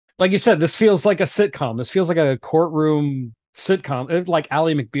 Yes. Like you said, this feels like a sitcom. This feels like a courtroom sitcom, like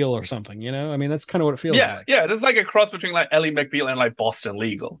Ally McBeal or something, I mean, that's kind of what it feels like. Yeah, there's like a cross between like Ally McBeal and like Boston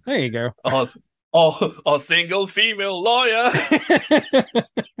Legal. There you go. Or single female lawyer.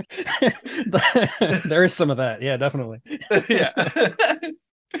 There is some of that, yeah, definitely. Yeah.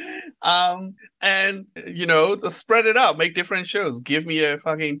 And to spread it out, make different shows. Give me a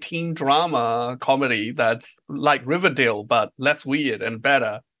fucking teen drama comedy that's like Riverdale, but less weird and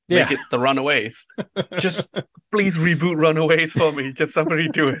better. Make it The Runaways. Just please reboot Runaways for me. Just somebody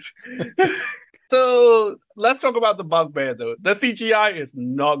do it. So let's talk about the bugbear, though. The CGI is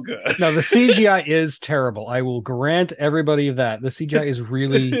not good. No, the CGI is terrible. I will grant everybody that. The CGI is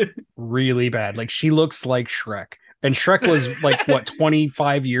really, really bad. Like, she looks like Shrek. And Shrek was like,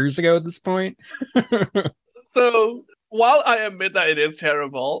 25 years ago at this point? So while I admit that it is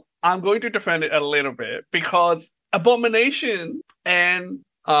terrible, I'm going to defend it a little bit because Abomination and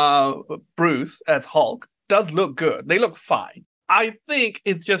Bruce as Hulk does look good. They look fine. I think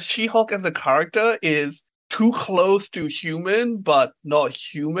it's just She-Hulk as a character is too close to human, but not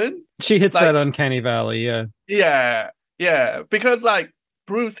human. She hits that uncanny valley, yeah. Yeah, because like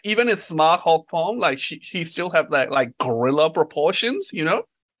Bruce, even in smart Hulk form, like he still has that like gorilla proportions,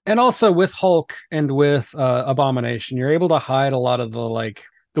 And also with Hulk and with Abomination, you're able to hide a lot of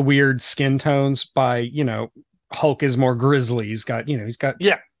the weird skin tones by, Hulk is more grizzly. He's got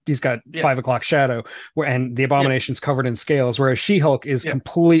 5 o'clock shadow, and the Abomination's covered in scales, whereas She-Hulk is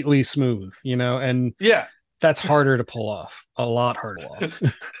completely smooth, and that's harder to pull off, a lot harder to pull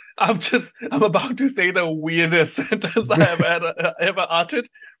off. I'm about to say the weirdest sentence I have ever uttered.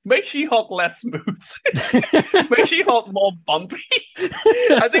 Make She-Hulk less smooth. Make She-Hulk more bumpy.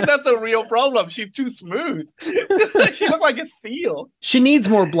 I think that's a real problem. She's too smooth. She looks like a seal. She needs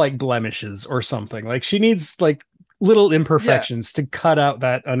more like blemishes or something. Like she needs like little imperfections to cut out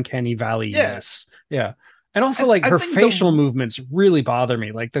that uncanny valley-ness. Yeah. And also like her facial movements really bother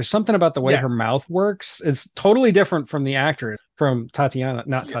me. Like there's something about the way her mouth works. It's totally different from the actress, from Tatiana,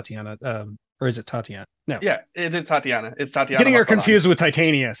 Tatiana. Or is it Tatiana? No. Yeah, it is Tatiana. It's Tatiana. Getting her confused with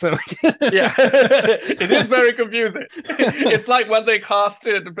Titania. So yeah, it is very confusing. It's like when they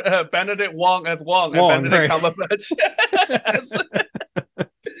casted Benedict Wong as Wong and Benedict Cumberbatch.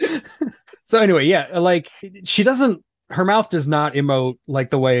 So anyway, like she doesn't. Her mouth does not emote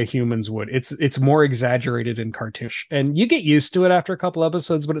like the way a human's would. It's more exaggerated and cartoonish, and you get used to it after a couple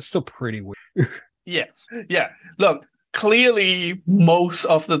episodes, but it's still pretty weird. Yes. Yeah. Look. Clearly, most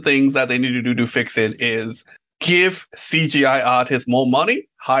of the things that they need to do to fix it is give CGI artists more money,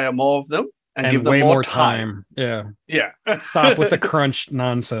 hire more of them, and give them way more time. Yeah. Stop with the crunch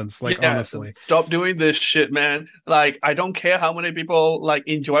nonsense. Like, honestly. Stop doing this shit, man. Like, I don't care how many people like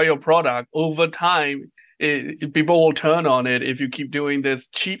enjoy your product. Over time, people will turn on it if you keep doing this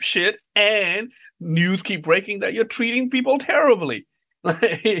cheap shit, and news keep breaking that you're treating people terribly.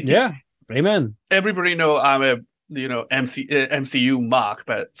 Yeah. Amen. Everybody know I'm a MCU mark,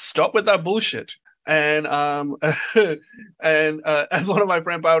 but stop with that bullshit. And as one of my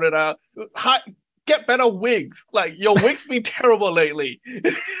friends pointed out, get better wigs. Like your wigs been terrible lately.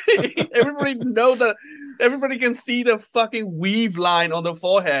 Everybody can see the fucking weave line on the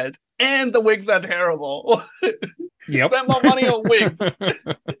forehead, and the wigs are terrible. Yep. Spend more money on wigs.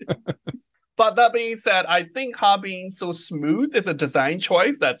 But that being said, I think her being so smooth is a design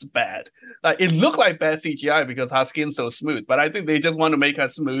choice that's bad. Like it looked like bad CGI because her skin's so smooth, but I think they just want to make her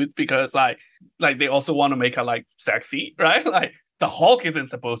smooth because like they also want to make her like sexy, right? Like the Hulk isn't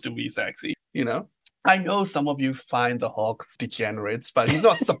supposed to be sexy, I know some of you find the Hulk degenerates, but he's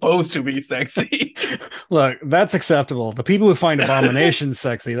not supposed to be sexy. Look, that's acceptable. The people who find Abomination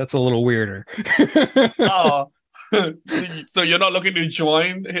sexy, that's a little weirder. Oh. So you're not looking to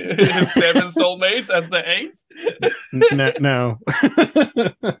join his 7 soulmates as the 8? No.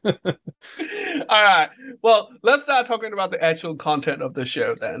 All right. Well, let's start talking about the actual content of the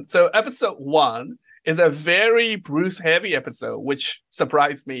show then. So episode 1 is a very Bruce heavy episode, which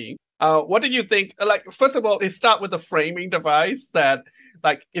surprised me. What did you think? Like, first of all, it start with the framing device that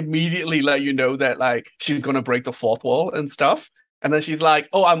like immediately let you know that like she's gonna break the fourth wall and stuff. And then she's like,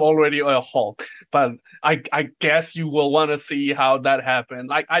 "Oh, I'm already a Hulk, but I guess you will want to see how that happened."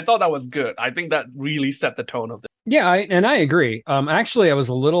 Like, I thought that was good. I think that really set the tone of the. Yeah, I agree. Actually, I was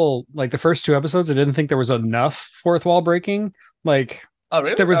a little like the first two episodes. I didn't think there was enough fourth wall breaking. Like, Oh,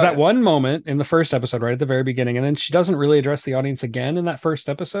 really? there was Oh, that yeah. one moment in the first episode, right at the very beginning, and then she doesn't really address the audience again in that first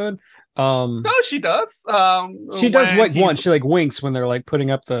episode. No, she does. She does When like he's once. She like winks when they're like putting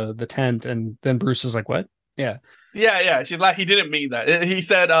up the tent, and then Bruce is like, "What?" Yeah, yeah. She's like, he didn't mean that. He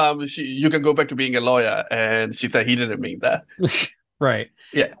said, you can go back to being a lawyer, and she said he didn't mean that. right.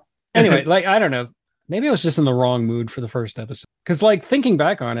 Yeah. Anyway, like I don't know. Maybe I was just in the wrong mood for the first episode. Because like thinking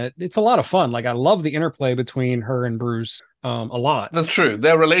back on it, it's a lot of fun. Like I love the interplay between her and Bruce a lot. That's true.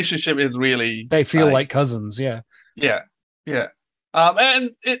 Their relationship is really They feel like cousins, yeah. yeah, yeah.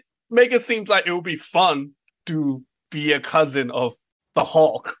 And it make it seems like it would be fun to be a cousin of the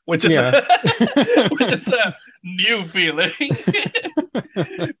Hulk, which is Yeah. which is a new feeling.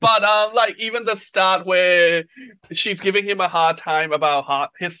 But like even the start where she's giving him a hard time about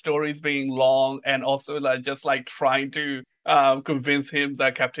his stories being long, and also like just like trying to convince him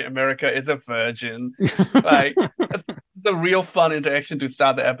that Captain America is a virgin. Like it's the real fun interaction to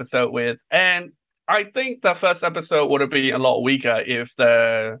start the episode with. And I think the first episode would have been a lot weaker if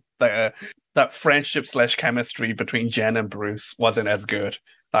the that friendship slash chemistry between Jen and Bruce wasn't as good.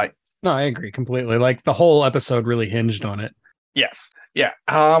 Like, No, I agree completely. Like the whole episode really hinged on it. yes, yeah.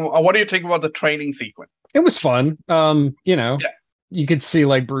 What do you think about the training sequence? It was fun. Yeah. You could see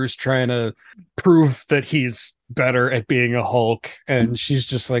like Bruce trying to prove that he's better at being a Hulk, and she's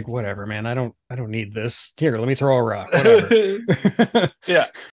just like, whatever, man. I don't need this. Here, let me throw a rock. Whatever. Yeah.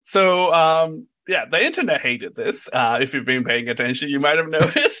 So, yeah, the internet hated this. If you've been paying attention, you might have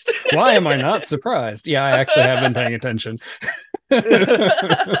noticed. Why am I not surprised? Yeah, I actually have been paying attention.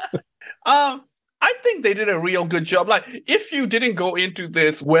 I think they did a real good job. Like, if you didn't go into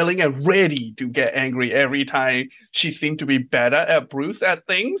this willing and ready to get angry every time she seemed to be better at Bruce at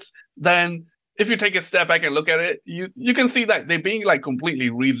things, then if you take a step back and look at it, you can see that they're being like completely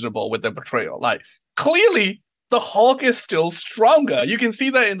reasonable with the portrayal. Like, clearly the Hulk is still stronger. You can see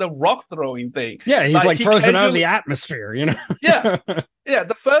that in the rock throwing thing. Yeah, he like he throws it out of the atmosphere, you know? Yeah. Yeah,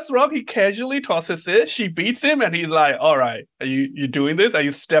 the first rock he casually tosses it. She beats him, and he's like, "All right, are you doing this? Are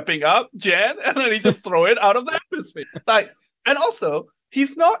you stepping up, Jen?" And then he just throw it out of the atmosphere. Like, and also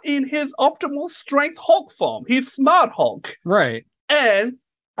he's not in his optimal strength Hulk form. He's smart Hulk, Right. and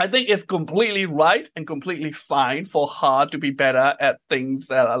I think it's completely right and completely fine for her to be better at things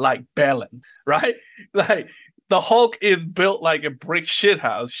that are like balance, right? Like the Hulk is built like a brick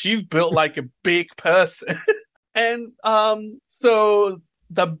shithouse. She's built like a big person. And so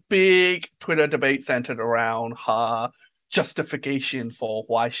the big Twitter debate centered around her justification for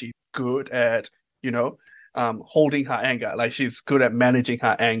why she's good at, holding her anger. Like she's good at managing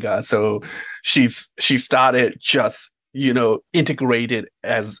her anger. So she started just, integrated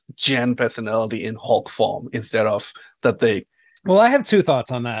as Jen personality in Hulk form instead of the thing. Well, I have two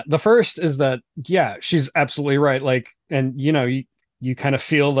thoughts on that. The first is that, yeah, she's absolutely right. Like, and you kind of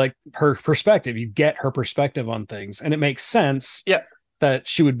feel like her perspective, you get her perspective on things, and it makes sense that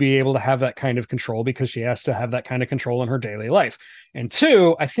she would be able to have that kind of control because she has to have that kind of control in her daily life. And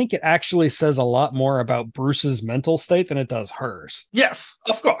two, I think it actually says a lot more about Bruce's mental state than it does hers. Yes,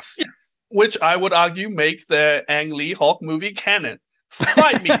 of course, yes. Which I would argue makes the Ang Lee Hulk movie canon.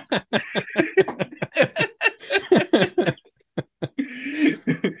 Fight me.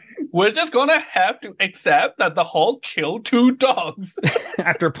 We're just gonna have to accept that the Hulk killed 2 dogs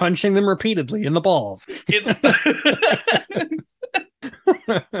after punching them repeatedly in the balls.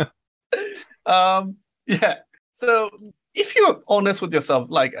 Yeah. So if you're honest with yourself,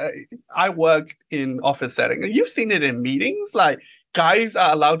 like I work in office setting, and you've seen it in meetings, like guys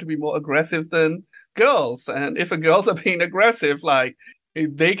are allowed to be more aggressive than girls, and if a girls are being aggressive, like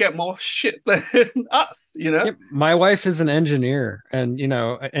they get more shit than us, Yeah, my wife is an engineer, and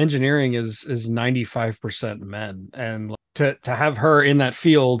engineering is 95% men, and to have her in that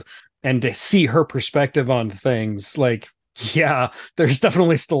field and to see her perspective on things, like, yeah, there's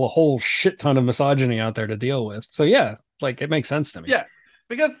definitely still a whole shit ton of misogyny out there to deal with. So yeah, like it makes sense to me. Yeah,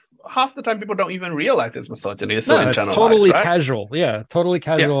 because half the time people don't even realize it's misogyny. It's so internalized, it's totally right? casual. Yeah, totally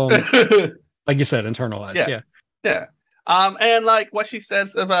casual. Yeah. Like you said, internalized. Yeah. Yeah. And like what she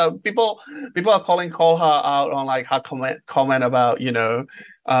says about people are call her out on like her comment about,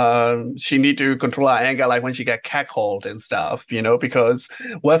 she need to control her anger like when she get catcalled and stuff, because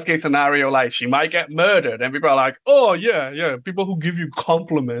worst case scenario, like she might get murdered, and people are like, oh yeah, people who give you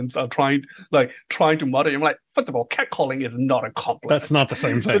compliments are trying to murder you. I'm like, first of all, catcalling is not a compliment. That's not the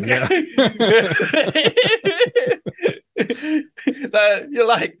same thing. Okay? You're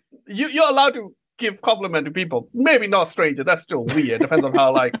like you're allowed to give compliment to people, maybe not strangers. That's still weird. Depends on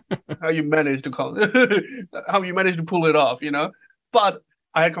how you manage to how you manage to pull it off, But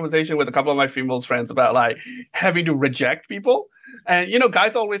I had a conversation with a couple of my female friends about like having to reject people, and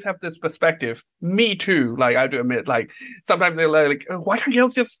guys always have this perspective. Me too. Like I have to admit, like sometimes they're like, why can't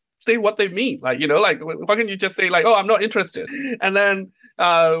girls just say what they mean? Like like why can't you just say like, oh, I'm not interested? And then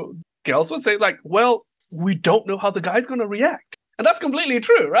girls would say like, well, we don't know how the guy's gonna react. And that's completely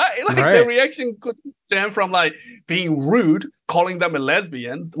true, right? Like the reaction could stem from like being rude, calling them a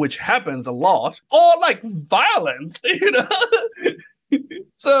lesbian, which happens a lot, or like violence,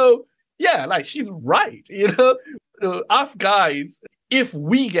 So yeah, like she's right, us guys, if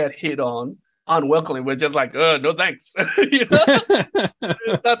we get hit on unwelcomely, we're just like, no thanks,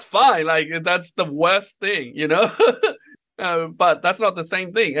 That's fine. Like that's the worst thing, But that's not the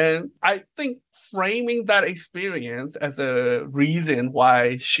same thing. And I think framing that experience as a reason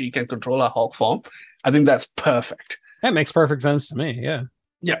why she can control her Hulk form, I think that's perfect. That makes perfect sense to me. Yeah.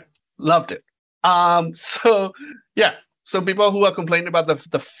 Yeah. Loved it. So yeah. So people who are complaining about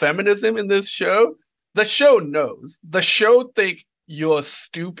the feminism in this show, the show knows. The show think you're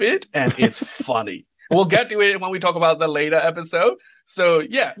stupid and it's funny. We'll get to it when we talk about the later episode. So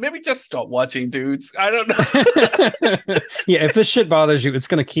yeah, maybe just stop watching, dudes. I don't know. Yeah, if this shit bothers you, it's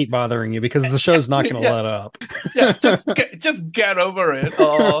going to keep bothering you because the show's not going to let up. Yeah, just get over it,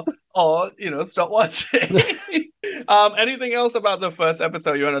 or stop watching. Anything else about the first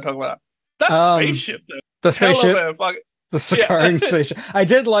episode you want to talk about? That spaceship, though. The spaceship. The Sakaarian spaceship. I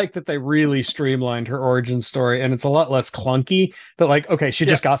did like that they really streamlined her origin story, and it's a lot less clunky. That like, okay, she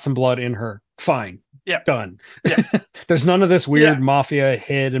just got some blood in her. Fine. Yeah. Done. Yeah. There's none of this weird mafia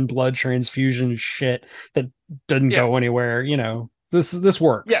hid and blood transfusion shit that didn't go anywhere. This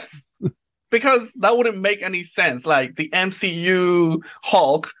works. Yes. Because that wouldn't make any sense. Like the MCU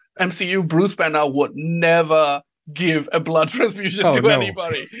Hulk, MCU Bruce Banner would never give a blood transfusion to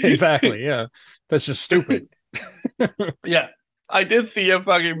anybody. Exactly. Yeah. That's just stupid. Yeah. I did see a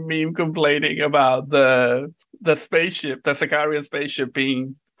fucking meme complaining about the spaceship, the Sakaarian spaceship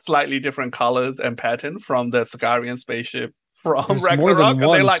being slightly different colors and pattern from the Sakaarian spaceship from Ragnarok. More than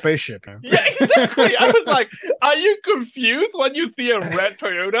one spaceship. Yeah, exactly. I was like, are you confused when you see a red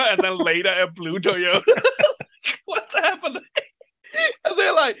Toyota and then later a blue Toyota? What's happening? And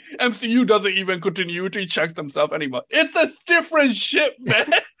they're like, MCU doesn't even continue to check themselves anymore. It's a different ship,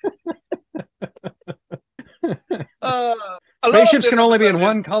 man. Spaceships can only be in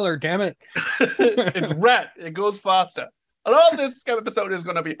one color, damn it. It's red. It goes faster. A lot of this episode is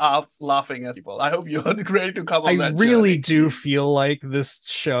going to be us laughing at people. I hope you're ready to come on that. I really do feel like this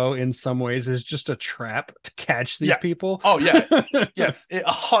show, in some ways, is just a trap to catch these people. Oh, yeah. Yes, it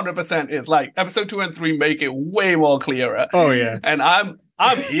 100% is. Like, episode 2 and 3 make it way more clearer. Oh, yeah. And I'm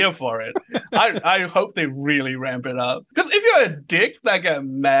here for it. I hope they really ramp it up. Because if you're a dick that get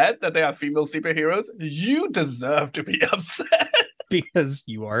mad that they are female superheroes, you deserve to be upset. Because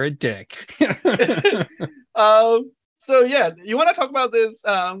you are a dick. So yeah, you want to talk about this?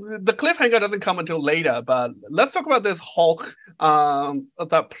 The cliffhanger doesn't come until later, but let's talk about this Hulk,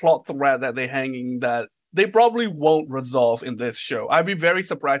 that plot thread that they're hanging that they probably won't resolve in this show. I'd be very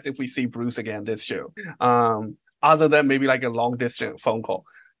surprised if we see Bruce again this show, other than maybe like a long distance phone call.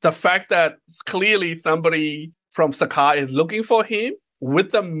 The fact that clearly somebody from Sakaar is looking for him with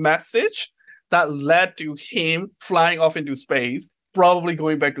the message that led to him flying off into space, probably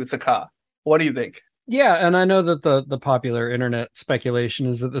going back to Sakaar. What do you think? Yeah, and I know that the popular internet speculation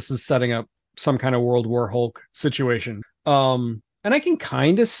is that this is setting up some kind of World War Hulk situation. And I can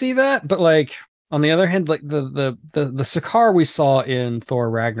kind of see that, but like on the other hand, like the Sakaar we saw in Thor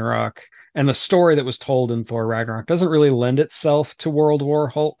Ragnarok and the story that was told in Thor Ragnarok doesn't really lend itself to World War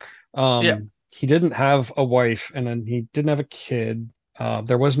Hulk. He didn't have a wife, and then he didn't have a kid.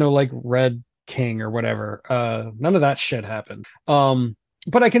 There was no like Red King or whatever. None of that shit happened.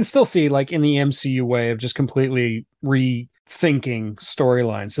 But I can still see, like, in the MCU way of just completely rethinking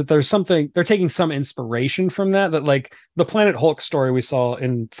storylines, that there's something, they're taking some inspiration from that, like, the Planet Hulk story we saw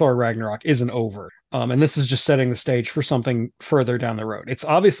in Thor Ragnarok isn't over. And this is just setting the stage for something further down the road. It's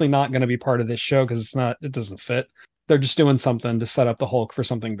obviously not going to be part of this show because it doesn't fit. They're just doing something to set up the Hulk for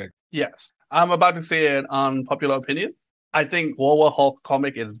something big. Yes. I'm about to say an unpopular opinion. I think World War Hulk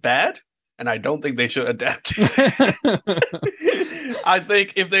comic is bad, and I don't think they should adapt it. I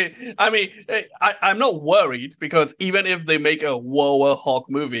think if they, I mean, I'm not worried because even if they make a World War Hulk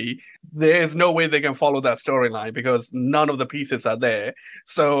movie, there's no way they can follow that storyline because none of the pieces are there.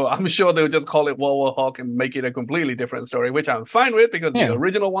 So I'm sure they'll just call it World War Hulk and make it a completely different story, which I'm fine with because the Yeah.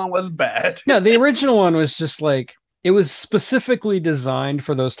 original one was bad. No, the original one was just like it was specifically designed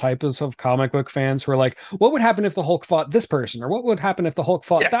for those types of comic book fans who are like, what would happen if the Hulk fought this person, or what would happen if the Hulk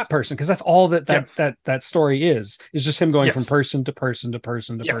fought Yes. that person? Because that's all that Yes. that story is just him going from Yes. person to person to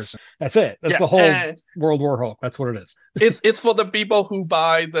person to Yes. person. That's it. That's Yeah, the whole and World War Hulk. That's what it is. it's for the people who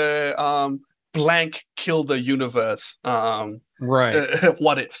buy the blank kill the universe Right.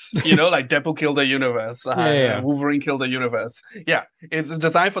 what ifs, you know, like Deadpool kill the universe, Yeah. Wolverine kill the universe. Yeah, it's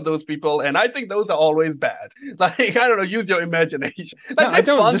designed for those people, and I think those are always bad. Like, I don't know, use your imagination. Like, No, I they're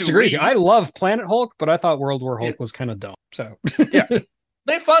don't fun to disagree. read. I love Planet Hulk, but I thought World War Hulk Yeah. was kind of dumb. So Yeah,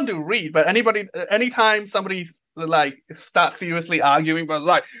 they're fun to read, but anytime somebody like starts seriously arguing, but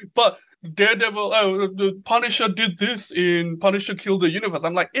Daredevil, the Punisher did this in Punisher Kill the Universe.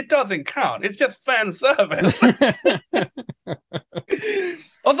 I'm like, it doesn't count. It's just fan service.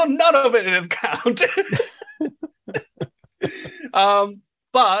 Also, none of it is count.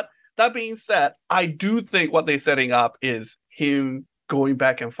 But that being said, I do think what they're setting up is him going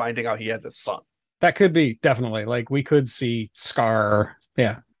back and finding out he has a son. That could be definitely like we could see Scar.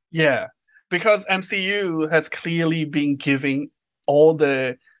 Yeah. Yeah, because MCU has clearly been giving all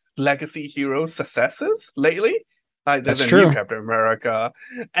the legacy heroes successes lately. Like there's That's a new true. Captain America,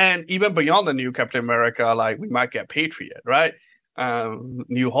 and even beyond the new Captain America, like we might get Patriot, right?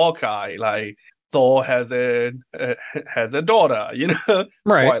 New Hawkeye, like Thor has a daughter, you know.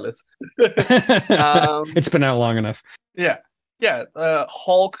 Right. Spoilers. It's been out long enough. Yeah, yeah.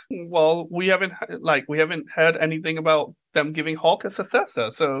 Hulk. Well, we haven't heard anything about them giving Hulk a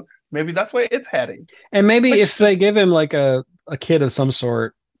successor, so maybe that's where it's heading. And maybe Which- if they give him like a kid of some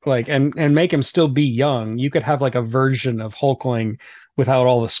sort, like and make him still be young, you could have like a version of Hulkling without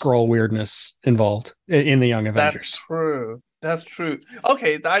all the scroll weirdness involved in the Young Avengers. That's true. That's true.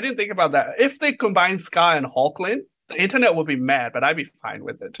 Okay, I didn't think about that. If they combine Sky and Hulkling, the internet would be mad, but I'd be fine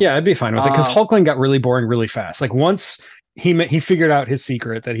with it. Yeah, I'd be fine with it because Um, Hulkling got really boring really fast. Like once he figured out his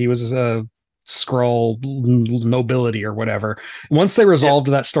secret that he was a scroll nobility or whatever. Once they resolved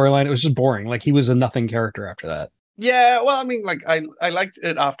that storyline, it was just boring. Like he was a nothing character after that. Yeah, well, I mean, like I liked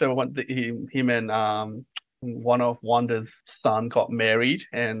it after when him and one of Wanda's son got married,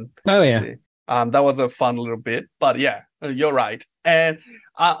 and Oh yeah. that was a fun little bit. But yeah, you're right, and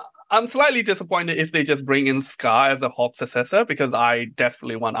I'm slightly disappointed if they just bring in Scar as a Hulk successor because I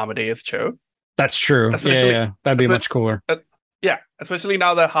desperately want Amadeus Cho. That's true. Especially- yeah. That'd be especially- much cooler. Yeah, especially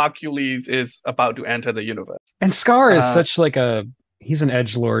now that Hercules is about to enter the universe. And Scar is Uh, such like he's an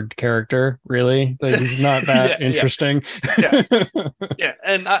edgelord character, really. Like, he's not that Yeah, yeah. interesting. Yeah. Yeah,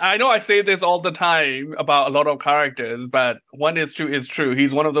 and I know I say this all the time about a lot of characters, but one is true is true.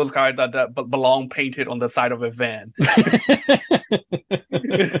 He's one of those characters that belong painted on the side of a van.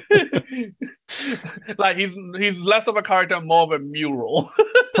 Like he's less of a character, more of a mural.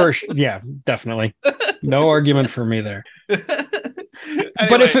 Yeah, definitely. No argument for me there. But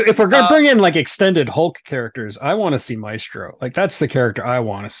Anyway, if we're gonna bring in like extended Hulk characters, I want to see Maestro. Like that's the character I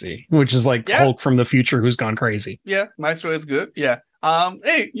want to see, which is like Yeah. Hulk from the future who's gone crazy. yeah, Maestro is good. Yeah.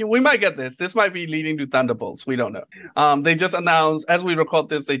 Hey, we might get this. This might be leading to Thunderbolts. We don't know. They just announced, as we record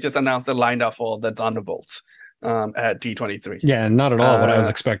this, they just announced the lineup for the Thunderbolts at D23. Yeah, not at all what I was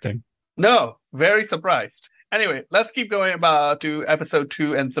Uh, expecting. No, very surprised. Anyway, let's keep going about to episode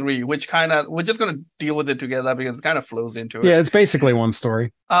 2 and 3, which we're just gonna deal with it together because it kind of flows into it. Yeah, it's basically one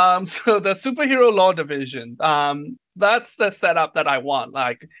story. So the superhero law division, that's the setup that I want,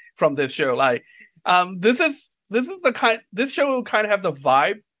 like from this show. Like, this show will kind of have the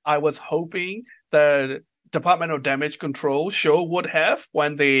vibe I was hoping the Department of Damage Control show would have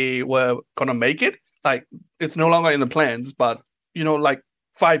when they were gonna make it. Like, it's no longer in the plans, but like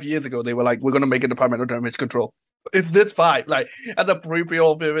 5 years ago, they were like, we're gonna make a Department of Damage Control. It's this vibe, like at the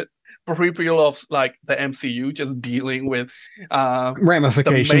peripheral of like the MCU just dealing with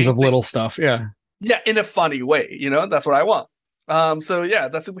Ramifications main of little stuff. Yeah. yeah, in a funny way, that's what I want. So yeah,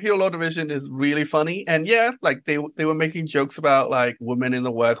 the superhero law division is really funny, and yeah, like they were making jokes about like women in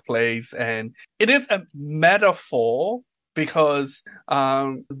the workplace, and it is a metaphor because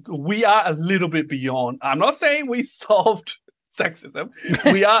we are a little bit beyond. I'm not saying we solved sexism.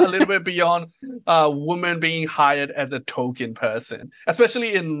 We are a little bit beyond women being hired as a token person,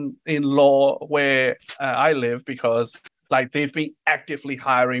 especially in law where I live, because like they've been actively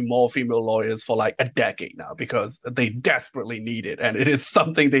hiring more female lawyers for like a decade now because they desperately need it, and it is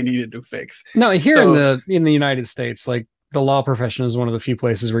something they needed to fix. No, here So in the United States, like the law profession is one of the few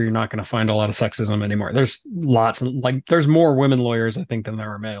places where you're not going to find a lot of sexism anymore. There's lots, like there's more women lawyers, I think, than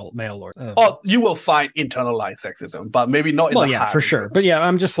there are male lawyers. oh, you will find internalized sexism, but maybe not in Well, the yeah, hiring for sure. process. But yeah,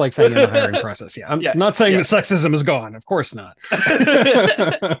 I'm just like saying in the hiring process. Yeah, I'm Yeah, not saying yeah. that sexism is gone. Of course not.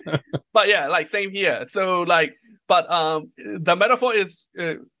 But yeah, like same here. So like, but the metaphor is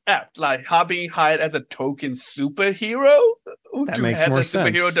apt. Like her being hired as a token superhero That to makes head more the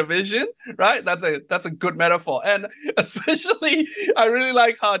superhero sense. division, right? That's a good metaphor, and especially I really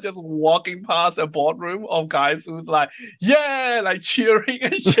like her just walking past a boardroom of guys who's like, yeah, like cheering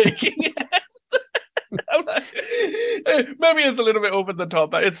and shaking. I'm like, maybe it's a little bit over the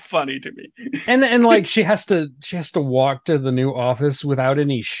top, but it's funny to me. And like she has to walk to the new office without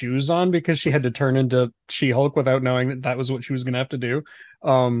any shoes on because she had to turn into She-Hulk without knowing that that was what she was going to have to do.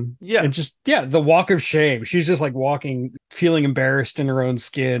 Yeah. And just the walk of shame. She's just like walking, feeling embarrassed in her own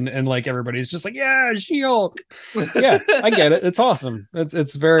skin, and like everybody's just like, yeah, She-Hulk. Yeah, I get it. It's awesome.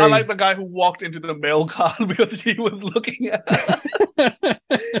 It's very. I like the guy who walked into the mail cart because he was looking at.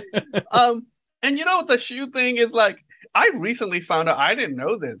 And you know the shoe thing is like I recently found out, I didn't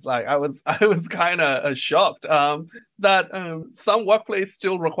know this. Like I was kind of shocked that some workplace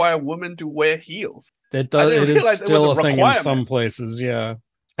still require women to wear heels. It I does. didn't It is realize it was still a a thing in requirement. some places. Yeah,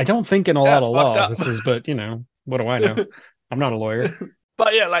 I don't think in a Yeah, lot it's of law fucked up. offices, but you know, what do I know? I'm not a lawyer.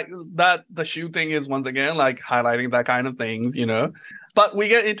 But yeah, like that the shoe thing is once again like highlighting that kind of things, you know. But we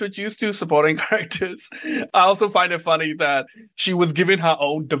get introduced to supporting characters. I also find it funny that she was given her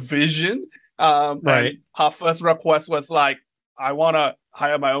own division. Right. And her first request was like, I want to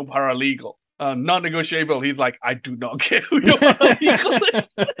hire my own paralegal. Non-negotiable. He's like, I do not care who your paralegal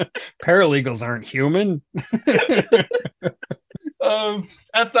is. Paralegals aren't human.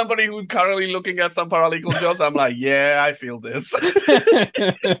 As somebody who's currently looking at some paralegal jobs, I'm like, yeah, I feel this.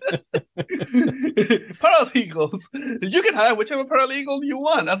 Paralegals, you can hire whichever paralegal you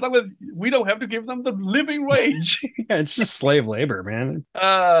want, as long as we don't have to give them the living wage. Yeah, it's just slave labor, man.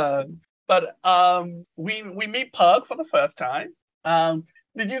 But we meet Pug for the first time.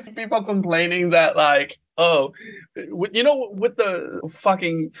 Did you see people complaining that like, oh, you know, with the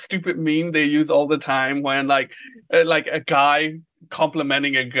fucking stupid meme they use all the time when like a guy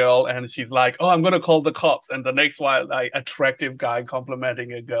complimenting a girl and she's like, oh, I'm gonna call the cops, and the next one like attractive guy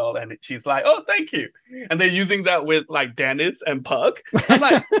complimenting a girl and she's like, oh, thank you, and they're using that with like Dennis and Pug. I'm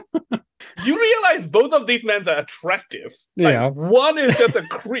like, you realize both of these men are attractive. Like, Yeah. one is just a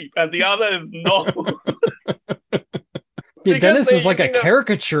creep and the other is not. Yeah, Because Dennis they're is like a using them-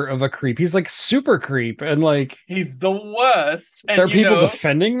 caricature of a creep. He's like super creep, and like He's the worst. And there are you people know,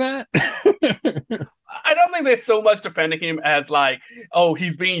 defending that. I don't think there's so much defending him as like, oh,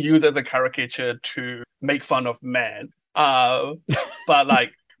 he's being used as a caricature to make fun of men. But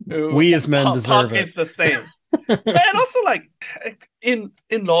like, We as men deserve it. It's the same. And also like in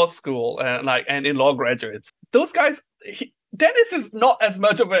law school and in law graduates, those guys. Dennis is not as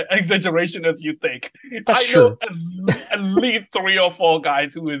much of an exaggeration as you think. That's I know true. at least 3 or 4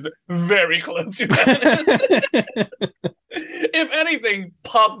 guys who is very close to Dennis. If anything,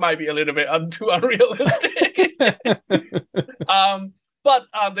 Pug might be a little bit too unrealistic. But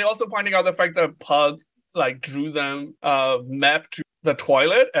they're also pointing out the fact that Pug like drew them map to the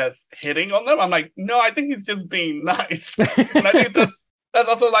toilet as hitting on them. I'm like, no, I think he's just being nice. And I think that's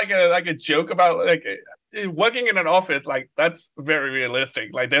also like a joke about like working in an office. Like that's very realistic.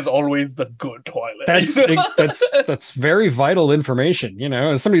 Like there's always the good toilet. That's very vital information. You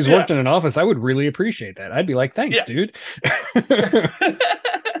know, as somebody who's Yeah. worked in an office, I would really appreciate that. I'd be like, thanks, Yeah. dude.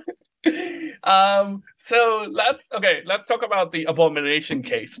 So let's talk about the abomination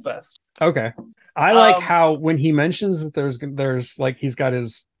case first. Okay. I like Um, how when he mentions that there's like he's got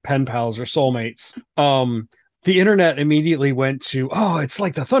his pen pals or soulmates, the internet immediately went to, oh, it's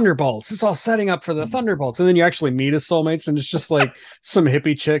like the Thunderbolts. It's all setting up for the Thunderbolts. And then you actually meet his soulmates, and it's just like some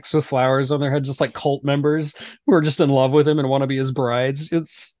hippie chicks with flowers on their head, just like cult members who are just in love with him and want to be his brides.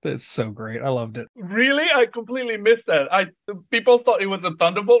 It's so great. I loved it. Really? I completely missed that. People thought it was a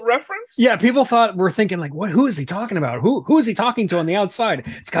Thunderbolt reference? Yeah, people we're thinking like, what? Who is he talking about? Who is he talking to on the outside?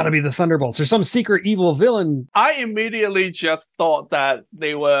 It's got to be the Thunderbolts or some secret evil villain. I immediately just thought that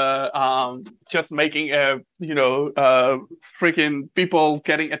they were just making freaking people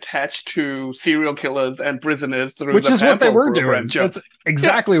getting attached to serial killers and prisoners through Which the is what they Pamphlet were program doing. joke. That's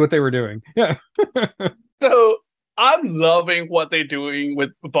exactly what they were doing. Yeah. So I'm loving what they're doing with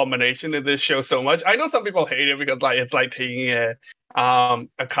Abomination in this show so much. I know some people hate it because like it's like taking a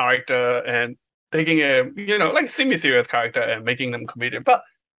character and taking a like semi-serious character and making them comedic. But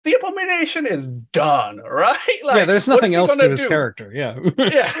the Abomination is done, right? Yeah, Like, there's what is nothing he else to gonna his do? character. Yeah.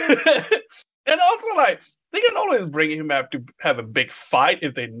 Yeah. And also, like, they can always bring him up to have a big fight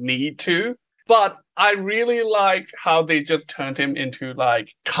if they need to. But I really liked how they just turned him into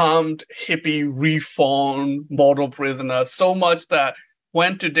like calmed, hippie, reformed model prisoner so much that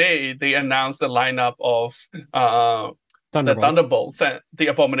when today they announced the lineup of the Thunderbolts. Thunderbolts and the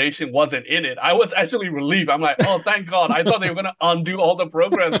Abomination wasn't in it, I was actually relieved. I'm like, oh, thank God. I thought they were going to undo all the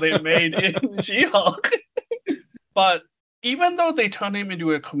progress they made in She-Hulk. But even though they turn him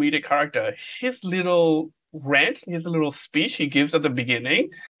into a comedic character, his little rant, his little speech he gives at the beginning,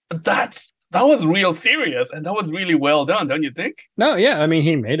 that was real serious and that was really well done, don't you think? No, yeah, I mean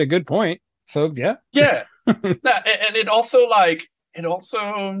he made a good point. So yeah. Yeah. And it also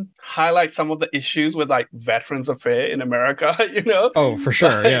highlights some of the issues with like Veterans Affairs in America, Oh, for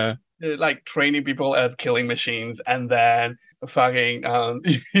sure, like, yeah. like training people as killing machines and then fucking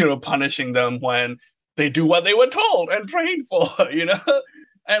punishing them when they do what they were told and trained for,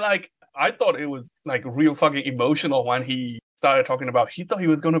 and like I thought it was like real fucking emotional when he started talking about he thought he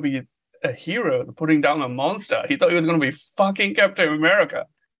was going to be a hero putting down a monster. He thought he was going to be fucking Captain America.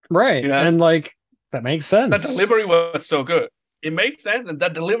 Right. And like that makes That sense. delivery was so good. It made sense, and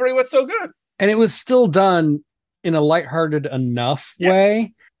that delivery was so good. And it was still done in a lighthearted enough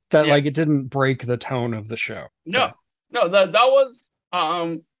way that like it didn't break the tone of the show. No, no, that was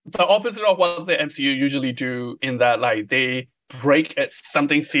the opposite of what the MCU usually do in that like they break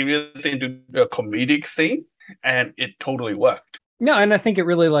something serious into a comedic thing, and it totally worked. No, and I think it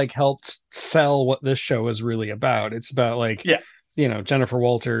really like helped sell what this show is really about. It's about like Jennifer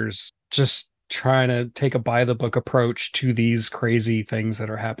Walters just trying to take a by the book approach to these crazy things that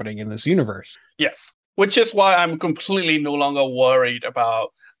are happening in this universe. Yes, which is why I'm completely no longer worried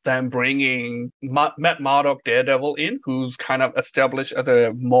about them bringing Matt Murdock Daredevil in, who's kind of established as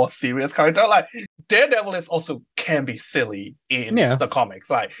a more serious character. Like Daredevil is also can be silly in the comics.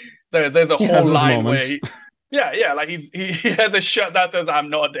 Like there's a whole line where like he has a shirt that says "I'm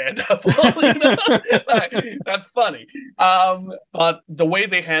not Daredevil." Like, that's funny. But the way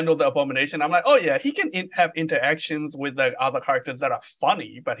they handle the Abomination, I'm like, oh yeah, he can have interactions with the other characters that are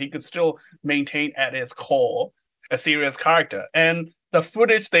funny, but he could still maintain at his core a serious character. And the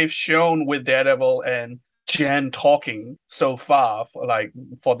footage they've shown with Daredevil and Jen talking so far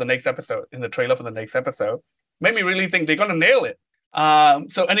for the next episode, in the trailer for the next episode, made me really think they're gonna nail it.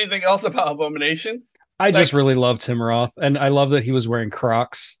 So anything else about Abomination? I just really love Tim Roth, and I love that he was wearing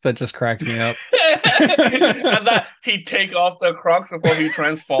Crocs. That just cracked me up. And that he'd take off the Crocs before he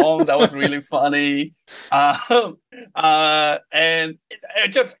transformed. That was really funny. And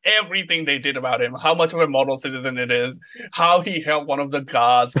just everything they did about him, how much of a model citizen it is, how he helped one of the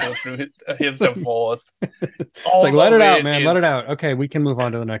guards go through his divorce. It's like, let it out, man. Let it out. Okay, we can move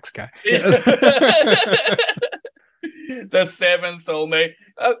on to the next guy. The Seven Soulmate.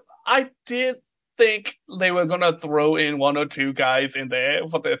 I did think they were gonna throw in one or two guys in there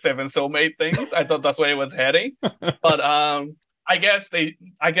for the Seven Soulmate things. I thought that's where it was heading, but I guess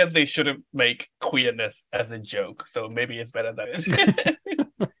they shouldn't make queerness as a joke, so maybe it's better than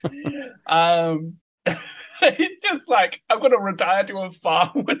it's just like I'm gonna retire to a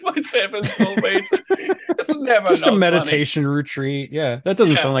farm with my Seven Soulmates. It's never just a meditation retreat. Yeah, that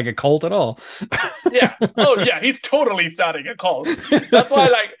doesn't sound like a cult at all. Yeah. Oh yeah, he's totally starting a cult. That's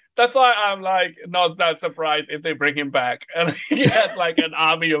why I'm like not that surprised if they bring him back and he has like an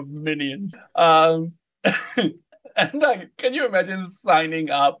army of minions. And like, can you imagine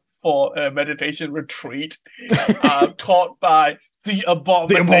signing up for a meditation retreat taught by the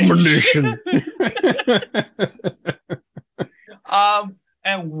Abomination?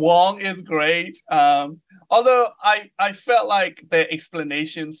 And Wong is great. Although I felt like the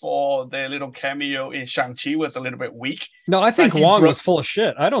explanation for their little cameo in Shang-Chi was a little bit weak. No, I think Wong was full of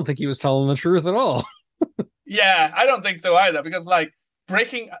shit. I don't think he was telling the truth at all. Yeah, I don't think so either. Because like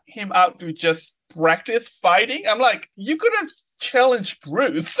breaking him out to just practice fighting, I'm like, you could have challenged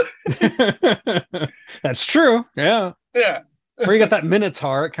Bruce. That's true. Yeah. Yeah. Where you got that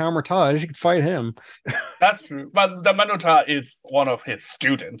Minotaur at Kamar-Taj, you could fight him. That's true. But the Minotaur is one of his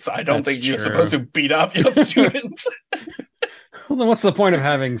students. I don't think you're supposed to beat up your students. Well, then what's the point of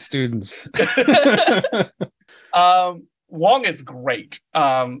having students? Wong is great.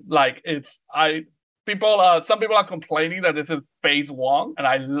 Some people are complaining that this is Phase Wong, and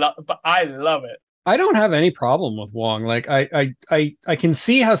I love it. I don't have any problem with Wong. Like I can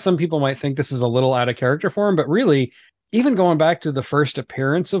see how some people might think this is a little out of character for him, but really even going back to the first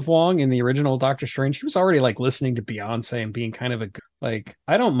appearance of Wong in the original Doctor Strange, he was already like listening to Beyonce and being kind of like,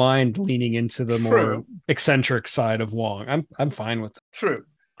 I don't mind leaning into the more eccentric side of Wong. I'm fine with it. True.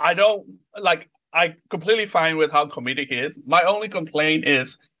 I don't like. I completely fine with how comedic he is. My only complaint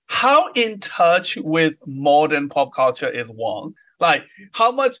is how in touch with modern pop culture is Wong. Like,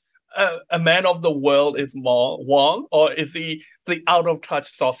 how much a man of the world is more Wong, or is he the out of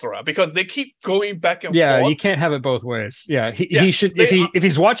touch sorcerer? Because they keep going back and forth. Yeah, you can't have it both ways. Yeah, he should. If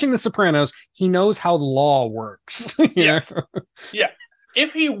he's watching The Sopranos, he knows how law works. Yes. Yeah.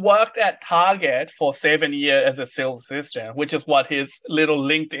 If he worked at Target for 7 years as a sales assistant, which is what his little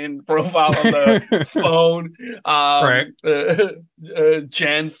LinkedIn profile on the phone,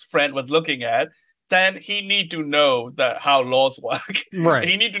 Jen's friend was looking at, then he need to know how laws work. Right.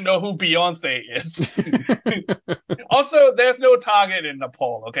 He need to know who Beyonce is. Also, there's no Target in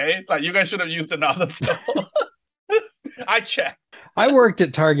Nepal, okay? Like, you guys should have used another store. I checked. I worked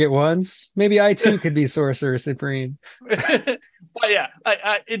at Target once. Maybe I too could be Sorcerer Supreme. But yeah,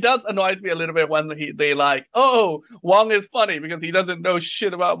 it does annoy me a little bit when they like, oh, Wong is funny because he doesn't know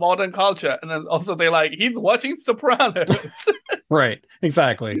shit about modern culture, and then also they like he's watching Sopranos. Right,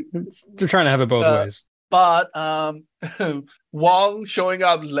 exactly. They're trying to have it both ways. But Wong showing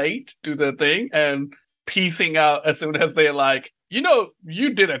up late to the thing and piecing out as soon as they're like,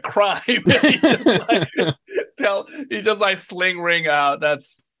 you did a crime. He just like sling ring out.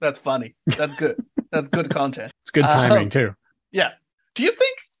 That's funny. That's good. That's good content. It's good timing too. Yeah. Do you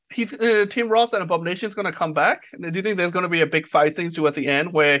think Tim Roth and Abomination is going to come back? Do you think there's going to be a big fight scene towards the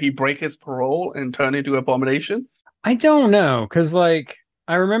end where he break his parole and turn into Abomination? I don't know, because like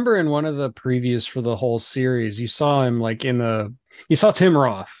I remember in one of the previews for the whole series, you saw him like you saw Tim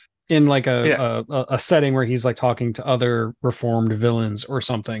Roth in like a setting where he's like talking to other reformed villains or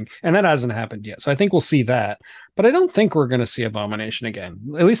something, and that hasn't happened yet. So I think we'll see that, but I don't think we're going to see Abomination again,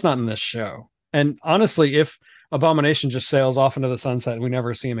 at least not in this show. And honestly, if Abomination just sails off into the sunset and we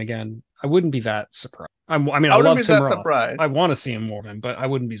never see him again, I wouldn't be that surprised. I love Tim Roth. I want to see him more of him, but I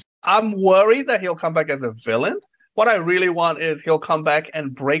wouldn't be. I'm worried that he'll come back as a villain. What I really want is he'll come back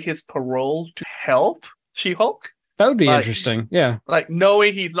and break his parole to help She-Hulk. That would be interesting. Yeah. Like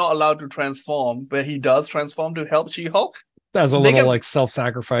knowing he's not allowed to transform, but he does transform to help She-Hulk. As a little like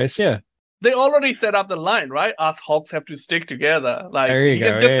self-sacrifice. Yeah. They already set up the line, right? Us Hulks have to stick together. Like, there you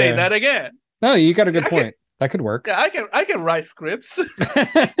go. Can just say that again. No, you got a good point. That could work. Yeah, I can write scripts.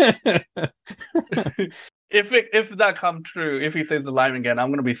 If that comes true, if he says the line again,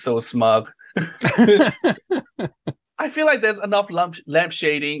 I'm gonna be so smug. I feel like there's enough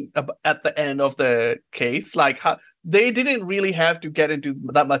lampshading at the end of the case. Like they didn't really have to get into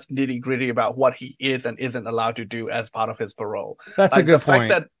that much nitty gritty about what he is and isn't allowed to do as part of his parole. That's a good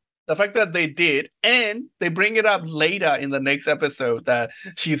point. The fact that they did, and they bring it up later in the next episode that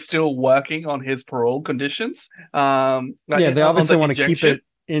she's still working on his parole conditions. They obviously want to keep it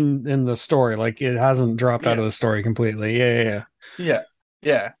in the story, like it hasn't dropped out of the story completely. Yeah.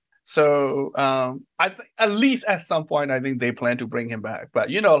 So I think at least at some point, I think they plan to bring him back. But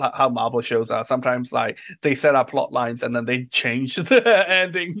you know how Marvel shows are. Sometimes like they set up plot lines and then they change the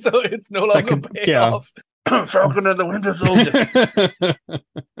ending, so it's no longer pay off. Falcon and the Winter Soldier.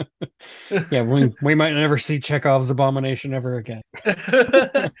 Yeah, we might never see Chekhov's Abomination ever again.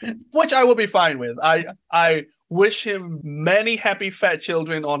 Which I will be fine with. I wish him many happy fat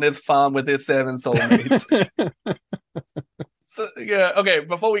children on his farm with his 7 soulmates. So yeah, okay,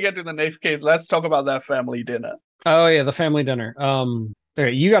 before we get to the next case, let's talk about that family dinner. Oh yeah, the family dinner.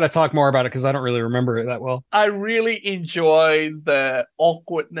 You got to talk more about it because I don't really remember it that well. I really enjoyed the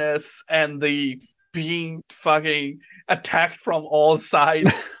awkwardness and the being fucking attacked from all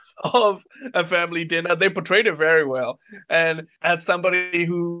sides of a family dinner. They portrayed it very well. And as somebody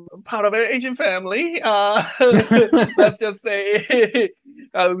who part of an Asian family, let's just say,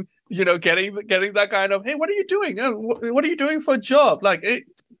 getting that kind of, hey, what are you doing? What are you doing for a job? Like, hey,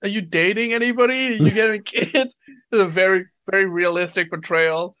 are you dating anybody? Are you getting kids? It's a very, very realistic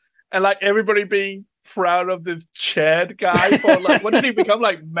portrayal. And like everybody being proud of this Chad guy for like, what did he become,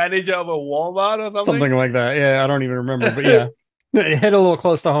 like manager of a Walmart or something? Something like that. Yeah, I don't even remember, but yeah. It hit a little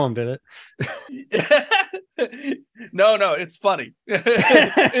close to home, did it? No, it's funny.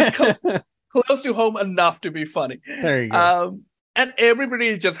 It's close to home enough to be funny. There you go. And everybody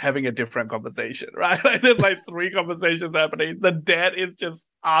is just having a different conversation, right? Like there's like 3 conversations happening. The dad is just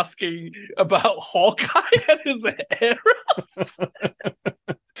asking about Hawkeye and his arrows.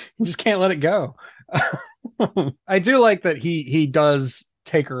 You just can't let it go. I do like that he does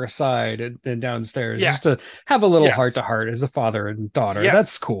take her aside and downstairs just Yes. to have a little Yes. heart to heart as a father and daughter. Yes.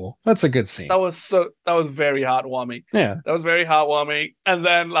 That's cool. That's a good scene. That was very heartwarming. Yeah. That was very heartwarming. And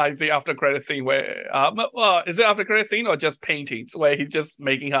then like the after credit scene where well, is it after credit scene or just paintings where he's just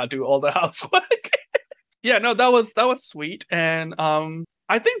making her do all the housework? Yeah, no, that was sweet. And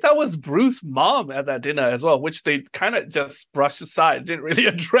I think that was Bruce's mom at that dinner as well, which they kind of just brushed aside, didn't really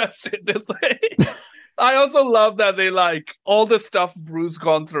address it, did they? I also love that they like all the stuff Bruce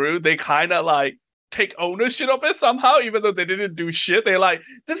gone through, they kind of like take ownership of it somehow, even though they didn't do shit. They're like,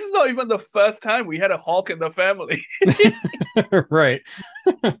 this is not even the first time we had a Hulk in the family. Right.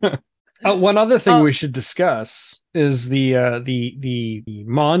 One other thing we should discuss is the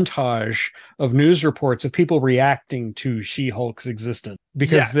montage of news reports of people reacting to She-Hulk's existence,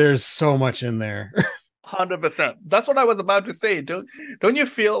 because there's so much in there. 100%. That's what I was about to say. Don't you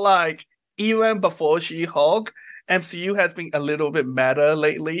feel like even before She-Hulk, MCU has been a little bit meta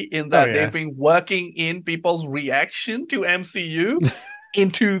lately in that they've been working in people's reaction to MCU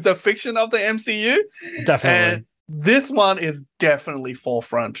into the fiction of the MCU? Definitely. And this one is definitely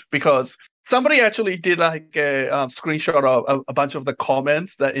forefront because somebody actually did like a screenshot of a bunch of the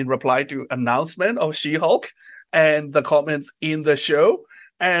comments that in reply to announcement of She-Hulk and the comments in the show.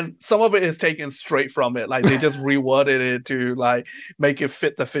 And some of it is taken straight from it. Like they just reworded it to like make it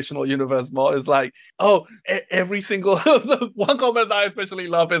fit the fictional universe more. It's like, oh, every single the one comment that I especially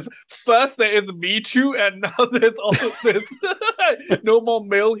love is first there is Me Too, and now there's also this no more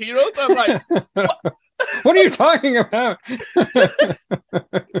male heroes. I'm like, what are you talking about? It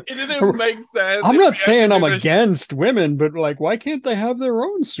didn't make sense. I'm not saying I'm against women, but like, why can't they have their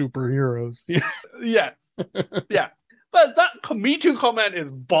own superheroes? Yes. Yeah. But that Me Too comment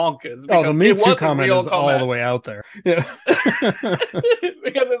is bonkers. Oh, the Me Too comment is all the way out there. Yeah.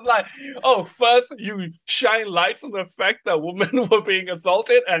 Because it's like, oh, first you shine lights on the fact that women were being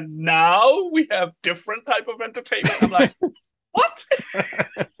assaulted, and now we have different type of entertainment. I'm like, what?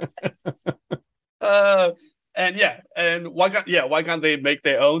 And why can't they make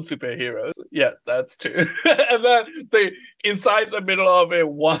their own superheroes? Yeah, that's true. And then they inside the middle of it,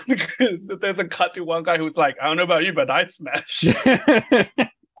 there's a cut to one guy who's like, I don't know about you, but I smash.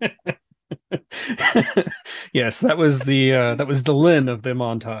 Yes, that was the Lynn of the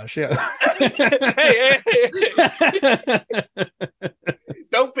montage. Yeah. Hey.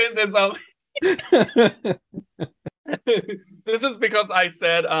 Don't pin this on me. This is because I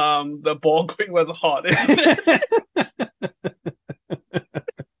said the ball queen was hot.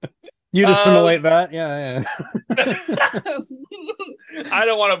 You'd assimilate that? Yeah. I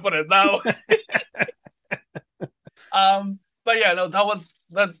don't want to put it that way. But yeah, no, that's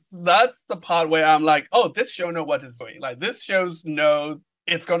the part where I'm like, oh, this show know what it's doing. Like this shows know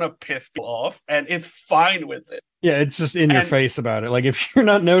it's gonna piss people off, and it's fine with it. Yeah, it's just in your face about it. Like if you're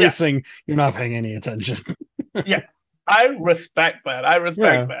not noticing, you're not paying any attention. Yeah. I respect that. I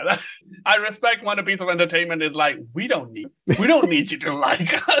respect when a piece of entertainment is like, we don't need you to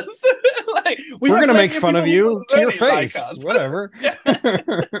like us. Like we're gonna make fun of you to your face. Like whatever.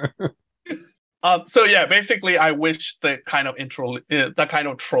 So yeah, basically, I wish that kind of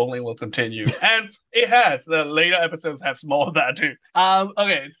trolling will continue, and it has. The later episodes have more of that too.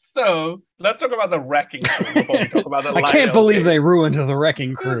 Okay, so let's talk about the Wrecking Crew before we talk about the. I can't believe they ruined the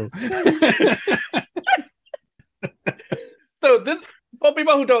Wrecking Crew. So this, for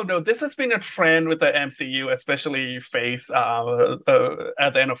people who don't know, this has been a trend with the MCU, especially at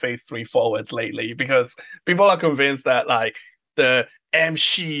the end of Phase 3 forwards lately, because people are convinced that like the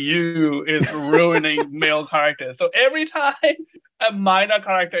MCU is ruining male characters. So every time a minor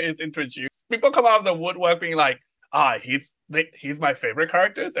character is introduced, people come out of the woodwork being like, he's my favorite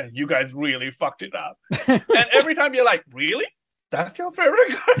characters, and you guys really fucked it up. And every time you're like, really? That's your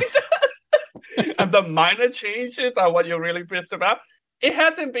favorite character? And the minor changes are what you're really pissed about. It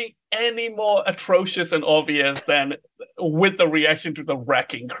hasn't been any more atrocious and obvious than with the reaction to the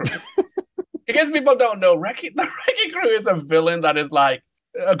Wrecking Crew. In case people don't know, the Wrecking Crew is a villain that is like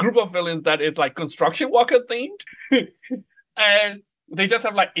a group of villains that is like construction worker themed, and they just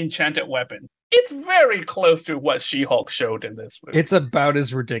have like enchanted weapons. It's very close to what She-Hulk showed in this movie. It's about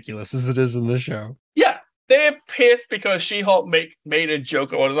as ridiculous as it is in the show. Yeah. They're pissed because She-Hulk made a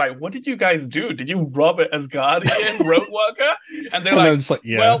joke or was like, what did you guys do? Did you rob an Asgardian road worker? And they're like,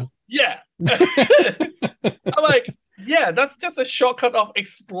 yeah. Well, yeah. I'm like, yeah, that's just a shortcut of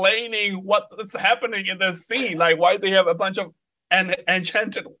explaining what's happening in the scene. Like, why they have a bunch of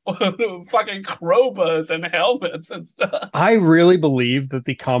enchanted fucking crowbars and helmets and stuff. I really believe that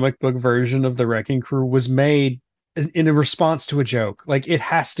the comic book version of the Wrecking Crew was made in a response to a joke. Like it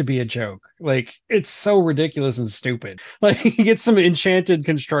has to be a joke. Like it's so ridiculous and stupid. Like he gets some enchanted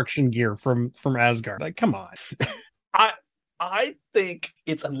construction gear from Asgard. Like come on. I I think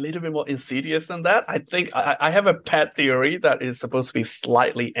it's a little bit more insidious than that. I think I have a pet theory that is supposed to be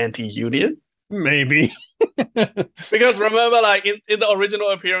slightly anti-union. Maybe. Because remember, like in the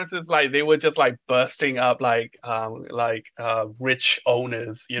original appearances, like they were just like bursting up rich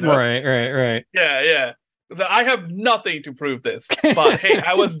owners, you know? Right. Yeah, yeah. So I have nothing to prove this, but hey,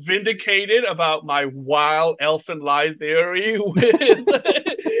 I was vindicated about my wild elfin lie theory with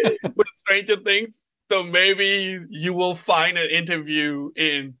Stranger Things. So maybe you will find an interview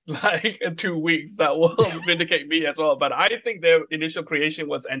in like 2 weeks that will vindicate me as well. But I think their initial creation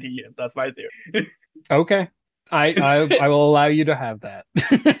was anti-yin. That's my theory. Okay. I will allow you to have that.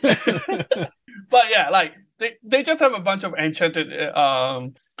 But yeah, like they just have a bunch of enchanted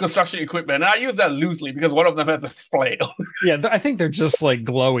construction equipment, and I use that loosely because one of them has a flail. Yeah, I think they're just like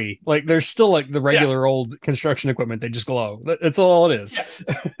glowy. Like they're still like the regular old construction equipment. They just glow. That's all it is. Yeah.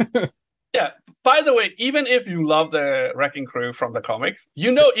 Yeah. By the way, even if you love the Wrecking Crew from the comics,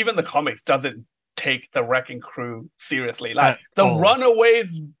 you know even the comics doesn't take the Wrecking Crew seriously. Like the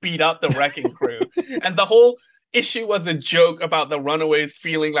Runaways beat up the Wrecking Crew, and the whole issue was a joke about the Runaways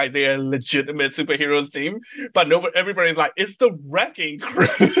feeling like they're a legitimate superheroes team, but everybody's like, it's the Wrecking Crew,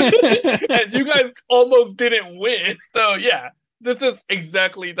 and you guys almost didn't win. So yeah, this is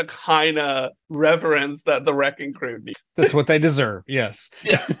exactly the kind of reverence that the Wrecking Crew needs. That's what they deserve. Yes.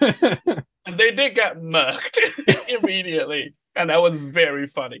 Yeah, and they did get murked immediately, and that was very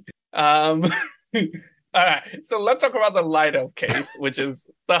funny. All right, so let's talk about the Light Elf case, which is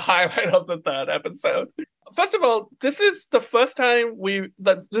the highlight of the third episode. First of all, this is the first time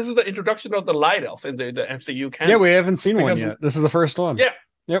this is the introduction of the Light Elf in the MCU canon. Yeah, we haven't seen one yet. This is the first one. Yeah.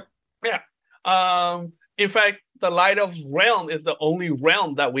 Yep. Yeah. In fact, the Light Elf's realm is the only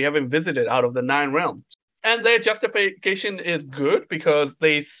realm that we haven't visited out of the 9 realms. And their justification is good because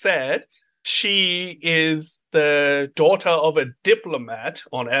they said she is the daughter of a diplomat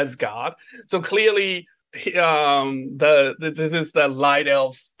on Asgard. So clearly, this is the Light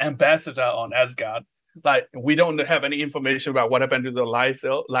Elf's ambassador on Asgard. Like, we don't have any information about what happened to the Light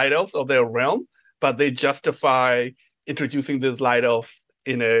Elves of their realm, but they justify introducing this Light Elf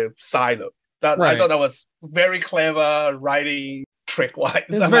in a silo. I thought that was very clever writing trick-wise.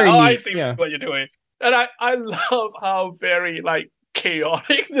 It's very neat. I see what you're doing. And I love how very, like,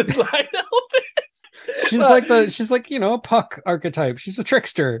 chaotic this Light Elf is. She's like, a Puck archetype. She's a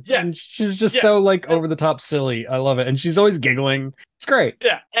trickster. Yeah. And she's just so like over the top silly. I love it. And she's always giggling. It's great.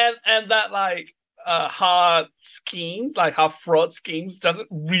 Yeah. And that like hard schemes, like how fraud schemes doesn't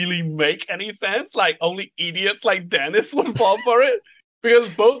really make any sense. Like only idiots like Dennis would fall for it. Because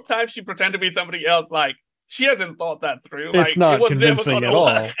both times she pretended to be somebody else, like she hasn't thought that through. It's not convincing at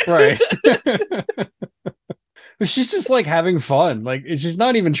all. Right. She's just like having fun. Like she's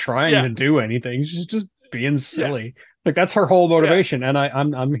not even trying to do anything. She's just being silly. Yeah. Like that's her whole motivation, and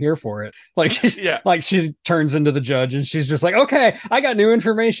I'm here for it. Like she turns into the judge, and she's just like, okay, I got new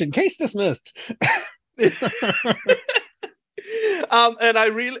information. Case dismissed. And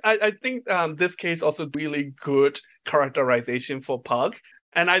I think this case also really good characterization for Pug.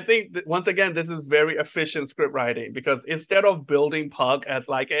 And I think that, once again, this is very efficient script writing because instead of building Pug as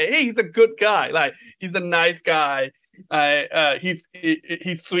like, hey, he's a good guy, like he's a nice guy, he's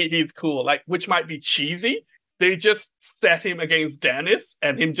sweet, he's cool, like which might be cheesy. They just set him against Dennis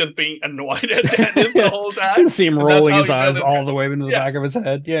and him just being annoyed at Dennis the whole time. You see him rolling his eyes all the way into the back of his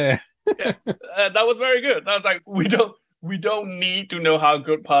head. Yeah. That was very good. That was like, we don't need to know how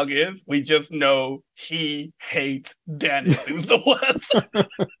good Pug is. We just know he hates Dennis, who's the worst.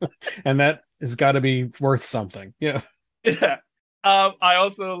 And that has got to be worth something. Yeah. Yeah. I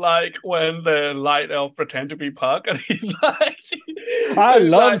also like when the Light Elf pretend to be Pug, and he's like, I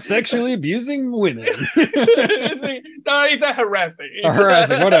love sexually abusing women. No, he's a harassing.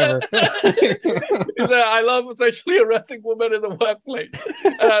 Harassing, whatever. I love sexually harassing women in the workplace.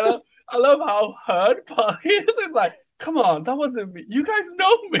 And I love how hurt Pug is. It's like, come on, that wasn't me. You guys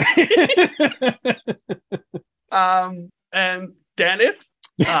know me. And Dennis,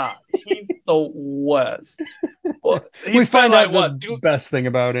 he's the worst. Well, we find out the best thing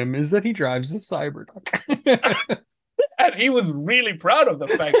about him is that he drives a Cybertruck. And he was really proud of the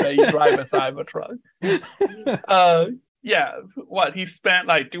fact that he drives a Cybertruck. He spent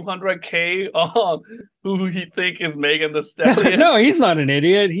like $200K on who he think is Megan Thee Stallion. No, he's not an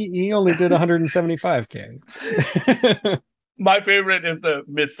idiot. He only did $175K. My favorite is the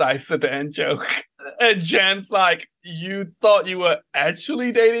mid-sized sedan joke. And Jen's like, you thought you were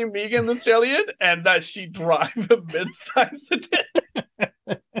actually dating Megan Thee Stallion and that she drive a mid-sized sedan?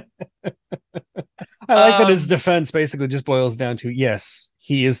 I like that his defense basically just boils down to, yes,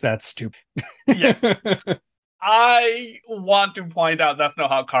 he is that stupid. Yes. I want to point out that's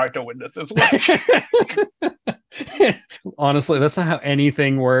not how character witnesses work. Honestly, that's not how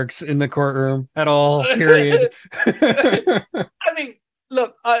anything works in the courtroom at all, period. I mean,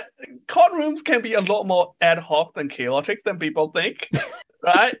 look, courtrooms can be a lot more ad hoc than chaotic than people think,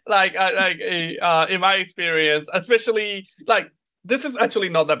 right? In my experience, especially like this is actually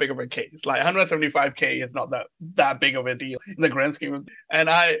not that big of a case. Like 175K is not that big of a deal in the grand scheme of, and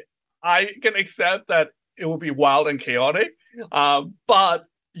I can accept that it will be wild and chaotic, but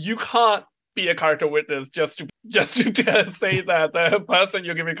you can't be a character witness just to say that the person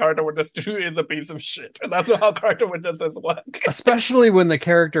you're giving character witness to is a piece of shit. And that's not how character witnesses work. Especially when the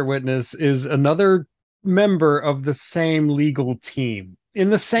character witness is another member of the same legal team in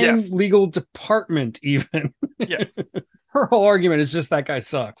the same legal department, even. Yes. Her whole argument is just that guy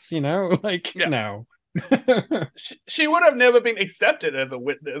sucks, Like, no. She would have never been accepted as a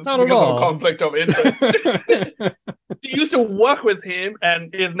witness Not because at of all. a conflict of interest. She used to work with him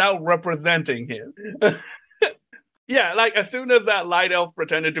and is now representing him. Yeah, like as soon as that light elf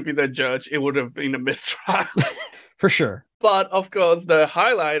pretended to be the judge, it would have been a mistrial. For sure. But of course, the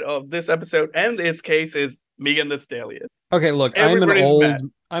highlight of this episode and its case is Megan Thee Stallion. Okay, look, Everybody's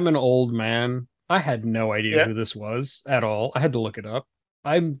I'm an old man. I had no idea who this was at all. I had to look it up.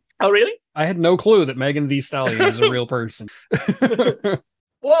 Oh, really? I had no clue that Megan Thee Stallion is a real person.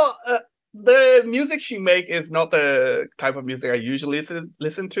 Well, the music she make is not the type of music I usually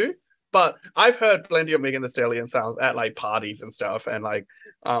listen to, but I've heard plenty of Megan Thee Stallion sounds at like parties and stuff, and like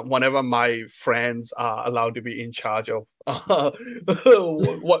whenever my friends are allowed to be in charge of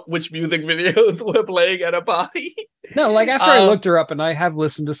which music videos we're playing at a party. No, like after I looked her up and I have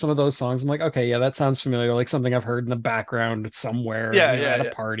listened to some of those songs, I'm like, okay, yeah, that sounds familiar, like something I've heard in the background somewhere, at a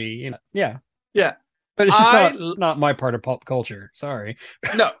party. Yeah. But it's just not my part of pop culture. Sorry.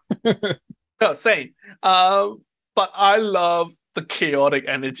 No, same. But I love the chaotic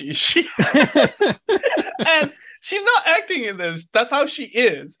energy she has. And she's not acting in this. That's how she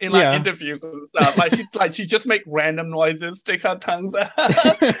is in interviews and stuff. Like she just make random noises, stick her tongues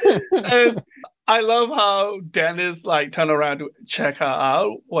out. And I love how Dennis like turn around to check her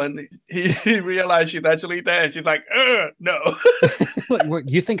out when he realized she's actually there. And she's like, no. Like, what,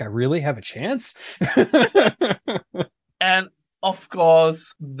 you think I really have a chance? And of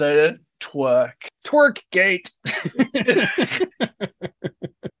course, the twerk gate.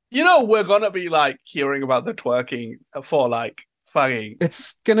 We're gonna be like hearing about the twerking for like fucking.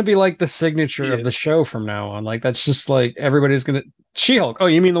 It's gonna be like the signature of the show from now on. Like that's just like everybody's gonna She-Hulk. Oh,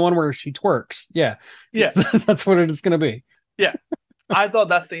 you mean the one where she twerks? Yeah. That's what it is gonna be. Yeah. I thought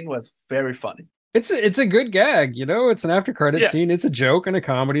that scene was very funny. It's a good gag, it's an after credit scene. It's a joke in a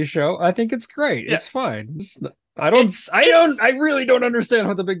comedy show. I think it's great. It's fine. I really don't understand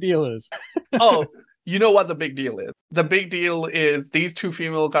what the big deal is. Oh, you know what the big deal is? The big deal is these two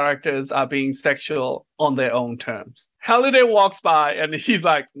female characters are being sexual on their own terms. Halliday walks by and he's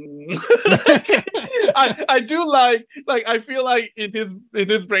like, I do like I feel like in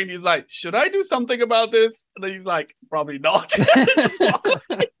his brain he's like, should I do something about this? And then he's like, probably not.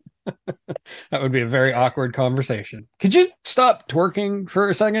 That would be a very awkward conversation. Could you stop twerking for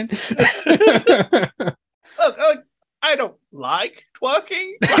a second? Look, I don't like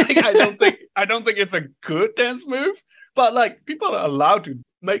twerking. Like, I don't think it's a good dance move. But like, people are allowed to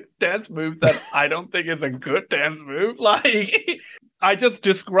make dance moves that I don't think is a good dance move. Like, I just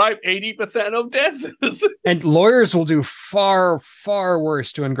describe 80% of dances. And lawyers will do far, far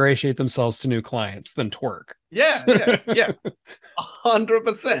worse to ingratiate themselves to new clients than twerk. Yeah.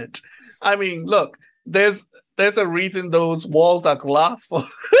 100%. I mean, look, there's a reason those walls are glass for.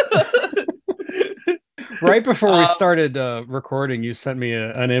 Right before we started recording, you sent me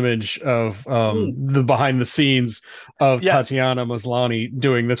an image of the behind the scenes of Tatiana Maslany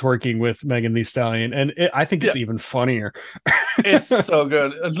doing the twerking with Megan Thee Stallion, and I think it's even funnier. It's so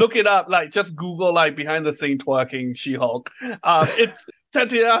good. Look it up. Like, just Google like behind the scene twerking She-Hulk. It's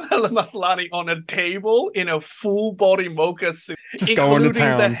Tatiana Maslany on a table in a full body mocha suit, just going to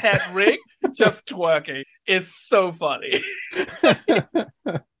town. The head rig, just twerking. It's so funny.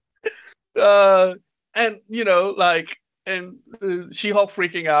 And She-Hulk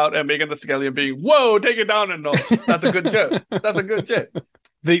freaking out and Megan Thee Stallion being, whoa, take it down a notch. That's a good joke.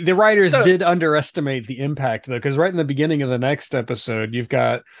 The writers So did underestimate the impact though, because right in the beginning of the next episode, you've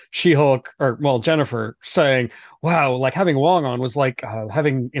got She-Hulk, or well, Jennifer saying, "Wow, like having Wong on was like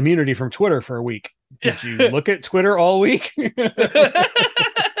having immunity from Twitter for a week." Did you look at Twitter all week?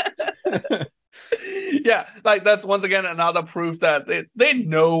 yeah, like that's once again another proof that they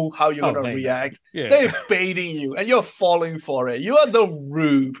know how you're Oh, gonna they know. react. Yeah. They're baiting you and you're falling for it. You are the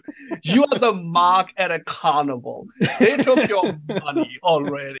rube. You are the mark at a carnival. They took your money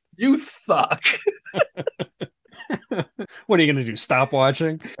already. You suck. What are you gonna do? Stop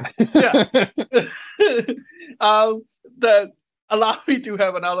watching? Yeah. That allow me to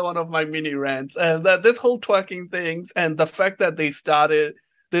have another one of my mini rants, and that this whole twerking things and the fact that they started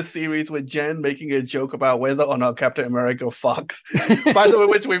this series with Jen making a joke about whether or not Captain America fucks, by the way,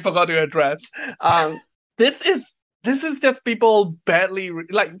 which we forgot to address. This is just people badly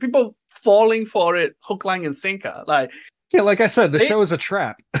like people falling for it hook, line, and sinker. Like yeah, like I said, the show is a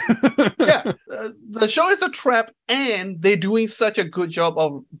trap. yeah, the show is a trap, and they're doing such a good job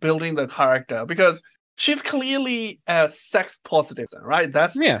of building the character because she's clearly a sex positive, right?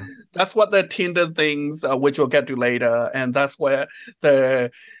 That's what the Tinder things, which we'll get to later, and that's where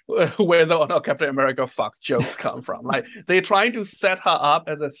the whether or not Captain America fuck jokes come from. Like they're trying to set her up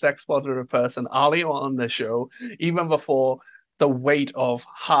as a sex positive person early on the show, even before the weight of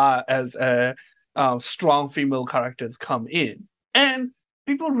her as a strong female characters come in, and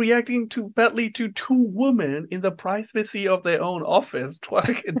people reacting too badly to two women in the privacy of their own office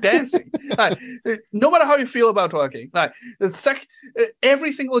dancing. Like, no matter how you feel about twerking, like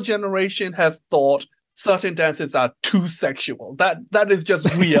every single generation has thought certain dances are too sexual. That is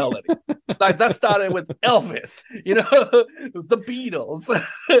just reality. Like that started with Elvis, the Beatles,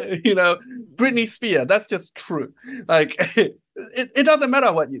 Britney Spears. That's just true. Like it doesn't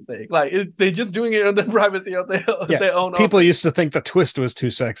matter what you think. Like they're just doing it in the privacy of their own. People office. used to think the twist was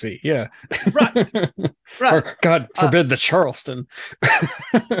too sexy. Yeah, right. Or God forbid the Charleston.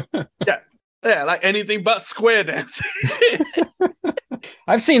 Yeah, like anything but square dancing.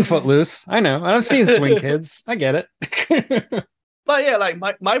 I've seen Footloose. I know. I've seen Swing Kids. I get it. But yeah, like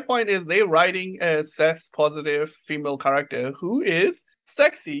my point is they're writing a sex positive female character who is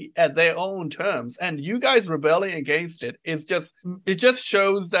sexy at their own terms, and you guys rebelling against it just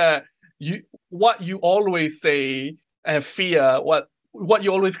shows that what you always say and fear, what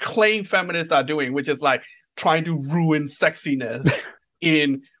you always claim feminists are doing, which is like trying to ruin sexiness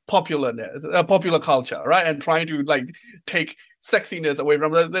in popular culture, right? And trying to like take sexiness away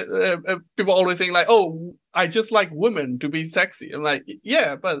from people always saying like, oh, I just like women to be sexy. I'm like,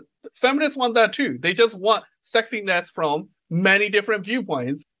 yeah, but feminists want that too. They just want sexiness from many different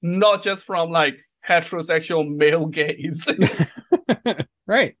viewpoints, not just from like heterosexual male gaze.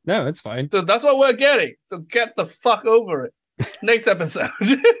 Right. No, it's fine. So that's what we're getting. So get the fuck over it. Next episode.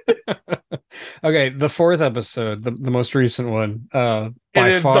 Okay, the fourth episode, the most recent one,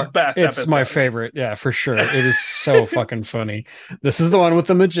 by far the best it's episode. My favorite. Yeah, for sure. It is so fucking funny. This is the one with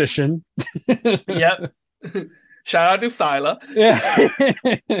the magician. Yep. Shout out to Sila. Yeah.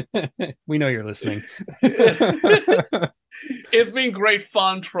 We know you're listening. It's been great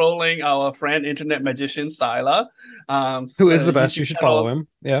fun trolling our friend internet magician Sila. Who is the best? YouTube you should follow him.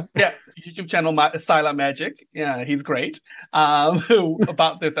 Yeah. Yeah. YouTube channel Sila Magic. Yeah, he's great.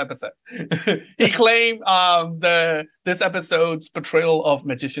 About this episode. He claimed this episode's portrayal of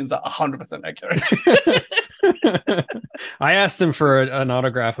magicians are 100% accurate. I asked him for an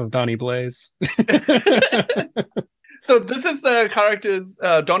autograph of Donnie Blaze. So this is the characters.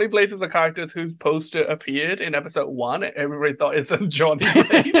 Donnie Blaze is the characters whose poster appeared in episode 1. Everybody thought it says Johnny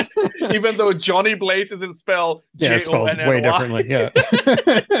Blaze, even though Johnny Blaze isn't spelled spelled way differently. Yeah.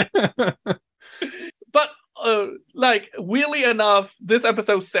 But like weirdly enough, this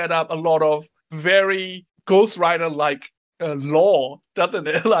episode set up a lot of very Ghost Rider like lore, doesn't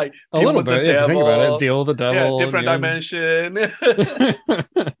it? Like a little bit. If you think about it, deal with the devil, different dimension.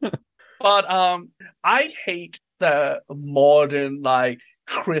 But I hate the modern like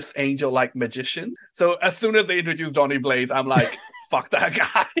Chris Angel like magician. So as soon as they introduced Donnie Blaze, I'm like, fuck that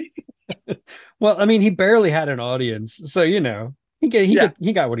guy. Well, I mean, he barely had an audience, so he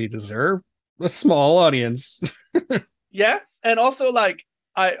got what he deserved. A small audience. Yes, and also like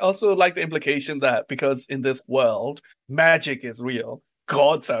I also like the implication that because in this world, magic is real.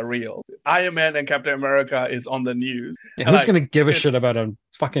 Gods are real. Iron Man and Captain America is on the news. Yeah, who's gonna give a shit about a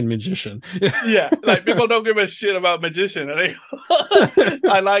fucking magician? Yeah, like people don't give a shit about magician.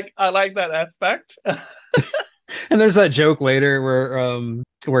 I like that aspect. And there's that joke later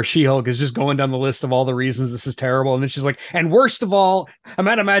where She-Hulk is just going down the list of all the reasons this is terrible, and then she's like, "And worst of all, I'm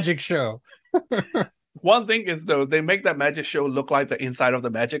at a magic show." one thing is though, they make that magic show look like the inside of the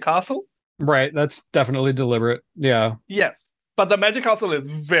magic castle. Right. That's definitely deliberate. Yeah. Yes. But the Magic Castle is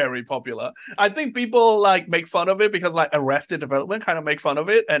very popular. I think people like make fun of it because like Arrested Development kind of make fun of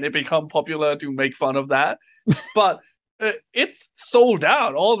it, and it become popular to make fun of that. But it's sold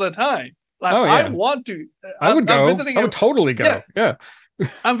out all the time. Like Oh, yeah. I want to. I would go. visiting I would totally go. Yeah.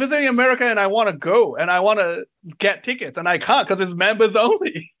 I'm visiting America and I want to go and I want to get tickets and I can't because it's members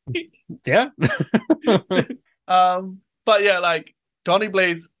only. Yeah. But yeah, like Donny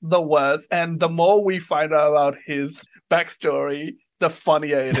Blaze the worst, and the more we find out about his backstory, the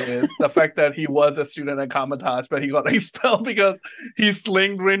funnier it is. The fact that he was a student at Kamar-Taj, but he got expelled because he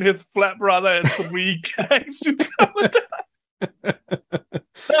slinged in his flat brother and 3 gangs to Kamar-Taj.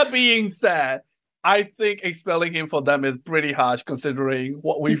 That being said, I think expelling him for them is pretty harsh considering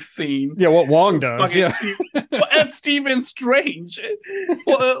what we've seen. Yeah, what Wong does. Yeah. And Stephen Strange.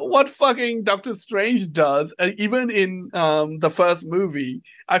 What fucking Doctor Strange does, even in the first movie,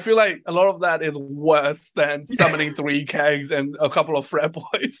 I feel like a lot of that is worse than summoning 3 kegs and a couple of frat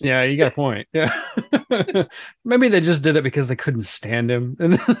boys. Yeah, you got a point. Yeah. Maybe they just did it because they couldn't stand him.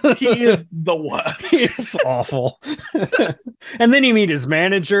 He is the worst. He is awful. And then you meet his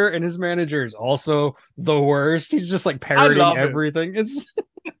manager, and his manager is also the worst. He's just like parodying everything.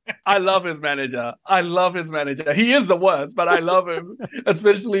 I love his manager. He is the worst, but I love him.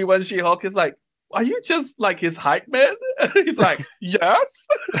 Especially when She-Hulk is like, are you just like his hype man? And he's like, yes.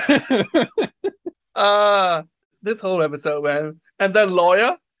 This whole episode, man. And then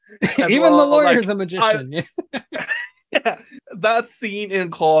Lawyer. Even the lawyer is a magician. Yeah, that scene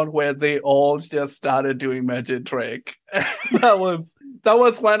in court where they all just started doing magic trick. that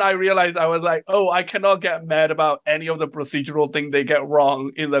was when I realized I was like, oh, I cannot get mad about any of the procedural thing they get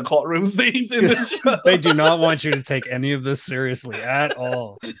wrong in the courtroom scenes in the show. They do not want you to take any of this seriously at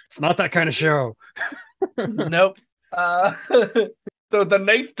all. It's not that kind of show. Nope. So the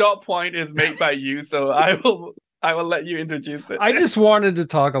next dot point is made by you, so I will let you introduce it. I just wanted to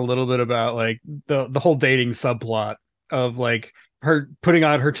talk a little bit about like the whole dating subplot of like her putting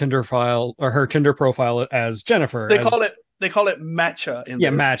out her Tinder file or her Tinder profile as Jennifer. They call it Matcher in this,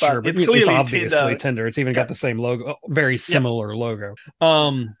 Matcher, but it's obviously Tinder. It's even got the same logo, very similar logo.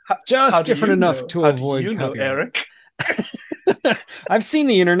 Just different enough to avoid Eric. I've seen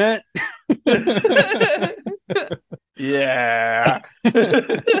the internet. Yeah.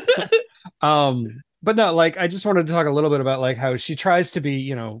 But no, like I just wanted to talk a little bit about like how she tries to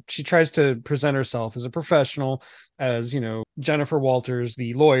be, she tries to present herself as a professional, as Jennifer Walters,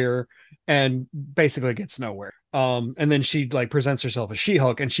 the lawyer, and basically gets nowhere. And then she like presents herself as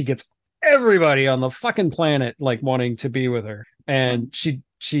She-Hulk, and she gets everybody on the fucking planet like wanting to be with her. And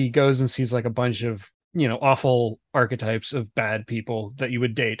she goes and sees like a bunch of awful archetypes of bad people that you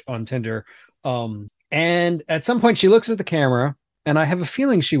would date on Tinder. And at some point she looks at the camera, and I have a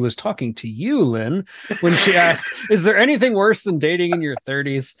feeling she was talking to you, Lynn, when she asked, is there anything worse than dating in your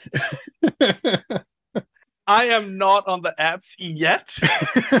 30s? I am not on the apps yet.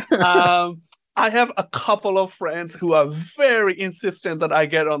 I have a couple of friends who are very insistent that I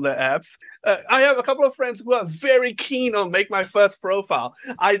get on the apps. I have a couple of friends who are very keen on make my first profile.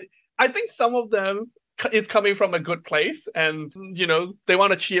 I think some of them is coming from a good place, and they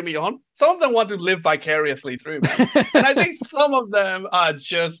want to cheer me on. Some of them want to live vicariously through me, and I think some of them are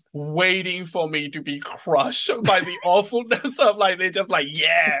just waiting for me to be crushed by the awfulness of like they just like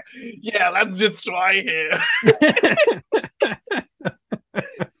yeah, let's just try here.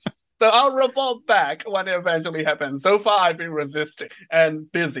 So I'll report back when it eventually happens. So far, I've been resisting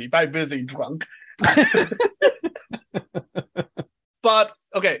and busy. By busy, drunk. But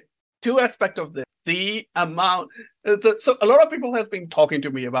okay. 2 aspects of this. The amount. So a lot of people have been talking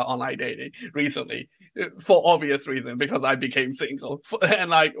to me about online dating recently, for obvious reasons, because I became single. And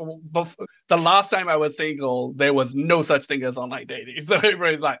like the last time I was single, there was no such thing as online dating. So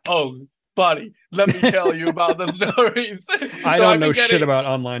everybody's like, "Oh, buddy, let me tell you about the stories." I don't know shit about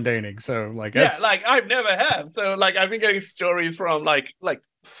online dating, so like that's... like I've never have. So like I've been getting stories from like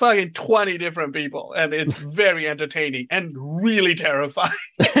fucking 20 different people, and it's very entertaining and really terrifying.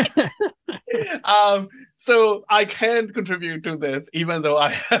 So I can contribute to this, even though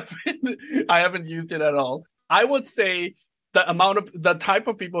I haven't used it at all. I would say the type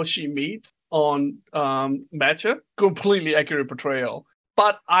of people she meets on Matcher, completely accurate portrayal.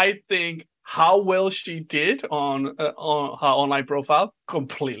 But I think how well she did on her online profile,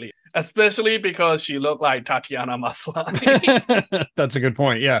 completely. Especially because she looked like Tatiana Maslany. That's a good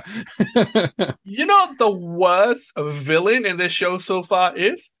point, yeah. The worst villain in this show so far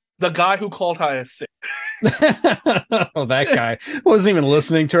is the guy who called her a sick. Oh, that guy wasn't even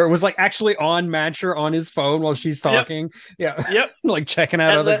listening to her. Was like actually on Matcher on his phone while she's Yep, talking. Yeah. yep. Like checking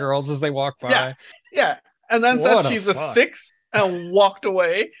out And other then girls as they walk yeah, by. yeah. And then says What a she's a fuck. six and walked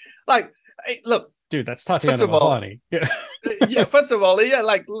away. Like, hey, look, Dude, that's first Tatiana of all, Maslany. Yeah. yeah, first of all, yeah,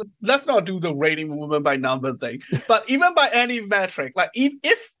 like let's not do the rating woman by number thing. But even by any metric, like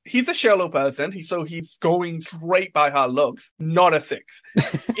if he's a shallow person, so he's going straight by her looks, not a six.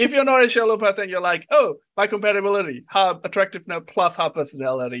 If you're not a shallow person, you're like, oh, by compatibility, her attractiveness plus her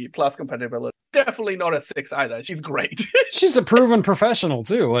personality plus compatibility. Definitely not a six either. She's great. She's a proven professional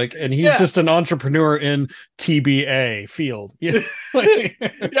too. Like, and he's Yeah. just an entrepreneur in TBA field. Yeah. Like,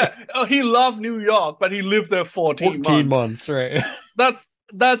 Yeah. Oh, he loved New York, but he lived there 14 14 months. months, right?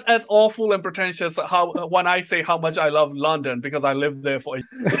 That's as awful and pretentious how when I say how much I love London because I lived there for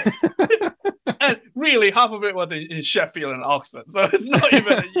and really half of it was in Sheffield and Oxford, so it's not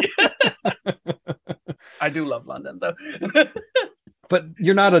even a year. I do love London though. But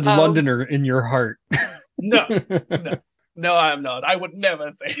you're not a Londoner in your heart. No, no, I'm not. I would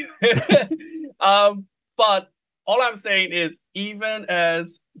never say. But all I'm saying is, even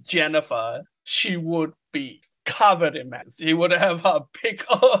as Jennifer, she would be covered in matches. She would have a pick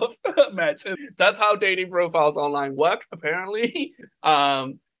of matches. That's how dating profiles online work, apparently.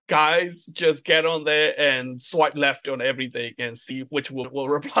 Guys just get on there and swipe left on everything and see which will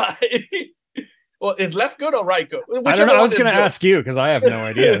reply. Well, is left good or right good? I don't know. I was going to ask you because I have no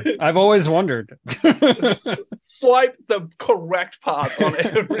idea. I've always wondered. Swipe the correct path on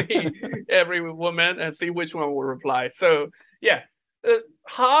every woman and see which one will reply. So yeah,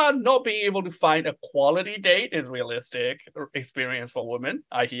 her not being able to find a quality date is realistic experience for women,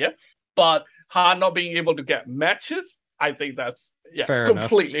 I hear. But her not being able to get matches, I think that's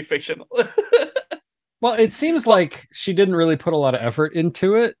completely fictional. Well, it seems like she didn't really put a lot of effort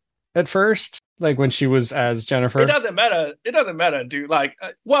into it at first, like when she was as Jennifer. It doesn't matter, dude. Like,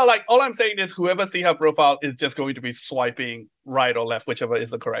 like all I'm saying is whoever see her profile is just going to be swiping right or left, whichever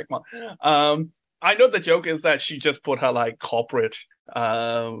is the correct one. I know the joke is that she just put her like corporate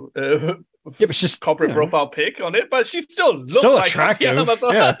but she's corporate profile pic on it, but she still looks still like attractive.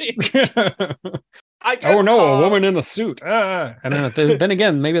 Yeah. I guess, oh no, a woman in a suit. I don't know. Then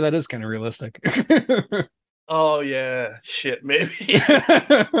again, maybe that is kind of realistic. Oh yeah, shit, maybe.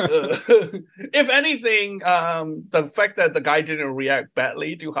 If anything, the fact that the guy didn't react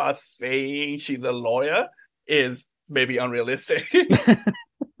badly to her saying she's a lawyer is maybe unrealistic.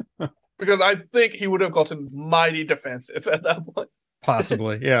 Because I think he would have gotten mighty defensive at that point.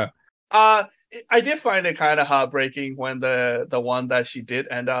 Possibly, yeah. I did find it kind of heartbreaking when the one that she did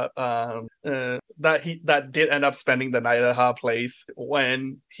end up that did end up spending the night at her place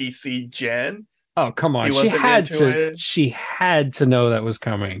when he see Jen. Oh, come on. She had to know that was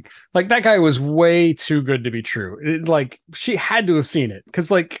coming. Like that guy was way too good to be true. She had to have seen it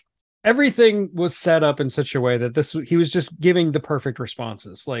because like everything was set up in such a way that he was just giving the perfect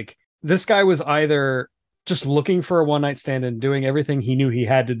responses. Like this guy was either just looking for a one night stand and doing everything he knew he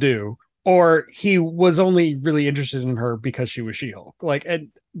had to do, or he was only really interested in her because she was She-Hulk. Like, and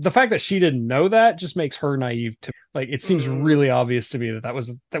the fact that she didn't know that just makes her naive to like. It seems really obvious to me that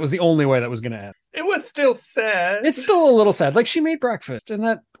was the only way that was going to end. It was still sad. It's still a little sad. Like she made breakfast and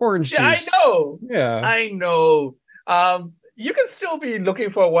that orange juice. I know. Yeah, I know. You can still be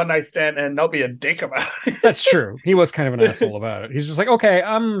looking for a one night stand and not be a dick about it. That's true. He was kind of an asshole about it. He's just like, okay,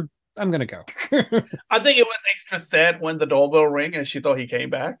 I'm gonna go. I think it was extra sad when the doorbell rang and she thought he came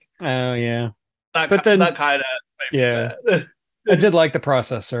back. Oh yeah, that kind of yeah. I did like the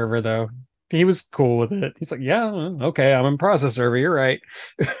process server though. He was cool with it. He's like, yeah, okay, I'm a process server. You're right.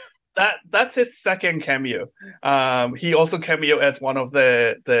 That's his second cameo. He also cameo as one of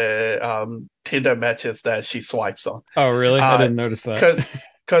the Tinder matches that she swipes on. Oh really? I didn't notice that.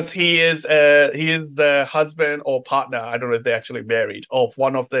 Because he is the husband or partner, I don't know if they're actually married, of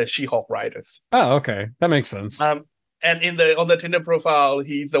one of the She-Hulk writers. Oh, okay. That makes sense. And on the Tinder profile,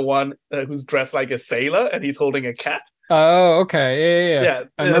 he's the one who's dressed like a sailor and he's holding a cat. Oh, okay. Yeah.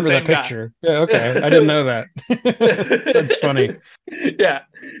 I remember that picture. Guy. Yeah, okay. I didn't know that. That's funny. Yeah.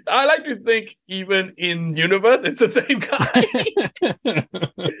 I like to think even in universe, it's the same guy.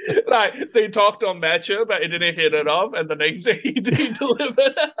 Like, they talked on Matcher, but it didn't hit it off, and the next day he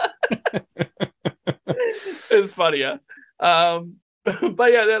delivered. It's funnier.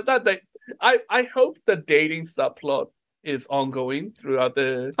 But yeah, I hope the dating subplot is ongoing throughout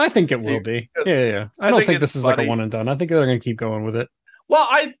the. I think it will be. Yeah. I don't think this is funny. Like a one and done. I think they're going to keep going with it. Well,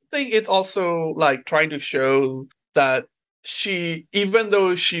 I think it's also like trying to show that she, even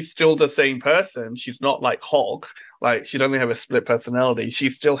though she's still the same person, she's not like Hulk Like, she doesn't have a split personality.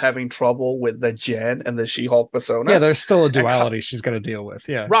 She's still having trouble with the Jen and the She-Hulk persona. Yeah, there's still a duality she's got to deal with.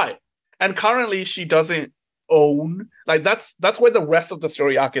 Yeah. Right. And currently she doesn't own, like, that's where the rest of the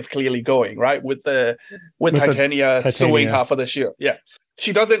story arc is clearly going, right? With Titania suing her for the shield. Yeah.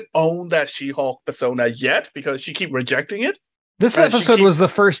 She doesn't own that She-Hulk persona yet because she keep rejecting it. This episode was the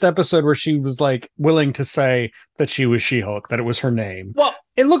first episode where she was like willing to say that she was She-Hulk, that it was her name. Well,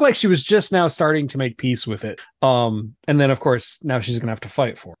 it looked like she was just now starting to make peace with it. And then of course now she's gonna have to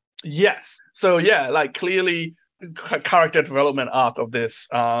fight for it. Yes. So yeah, like clearly character development arc of this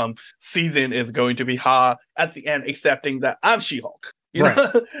season is going to be her at the end accepting that I'm She-Hulk. You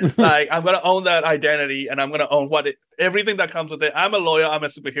know, like, I'm gonna own that identity, and I'm gonna own everything that comes with it. I'm a lawyer, I'm a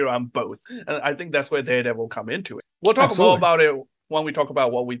superhero, I'm both, and I think that's where Daredevil come into it. We'll talk more about it when we talk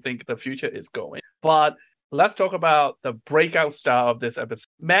about what we think the future is going. But let's talk about the breakout star of this episode,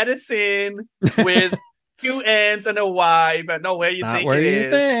 Madison, with 2 N's and a Y, but not where you think it is.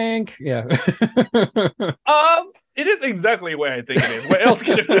 Think, yeah. It is exactly where I think it is. Where else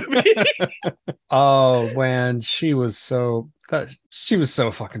can it be? Oh man, she was so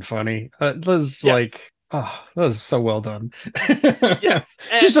fucking funny. That was like, oh, that was so well done. Yes,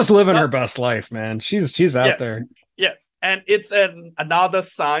 she's just living her best life, man. She's out there. Yes, and it's another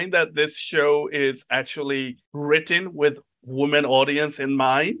sign that this show is actually written with women audience in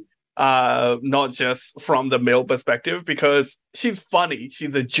mind. Not just from the male perspective, because she's funny,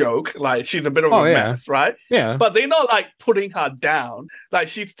 she's a joke, like she's a bit of a mess, right? Yeah, but they're not like putting her down. Like,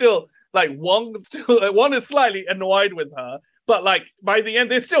 she's still like one is slightly annoyed with her, but like by the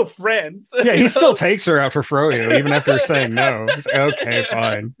end they're still friends. Yeah, he still takes her out for froyo even after saying no. It's like, okay,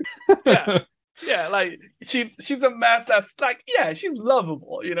 fine. Yeah, like she's a mess that's like, yeah, she's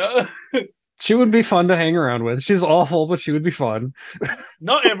lovable, you know. She would be fun to hang around with. She's awful, but she would be fun.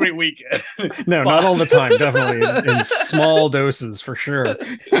 Not every weekend. No, not all the time. Definitely in small doses, for sure.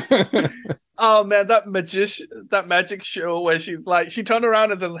 Oh man, that magic show where she's like, she turned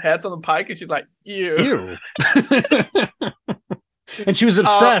around and there's heads on the pike, and she's like, ew. And she was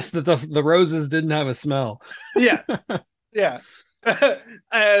obsessed that the roses didn't have a smell. Yes. Yeah.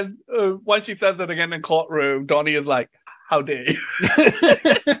 And when she says it again in courtroom, Donnie is like, how dare you?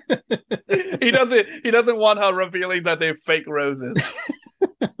 He doesn't want her revealing that they're fake roses.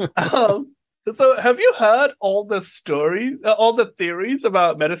 So have you heard all the stories, all the theories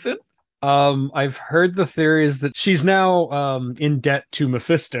about Madison? I've heard the theories that she's now in debt to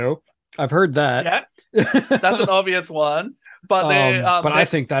Mephisto. I've heard that. Yeah, that's an obvious one. But I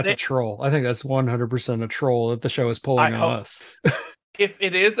think that's a troll. I think that's 100% a troll that the show is pulling on us. If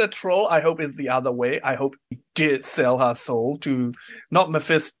it is a troll, I hope it's the other way. I hope he did sell her soul to not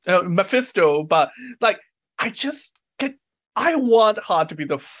Mephisto, but like, I want her to be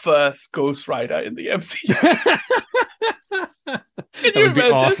the first Ghost Rider in the MCU. Can you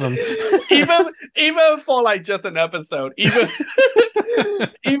imagine? Awesome. even for like just an episode, even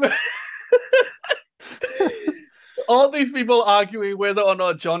all these people arguing whether or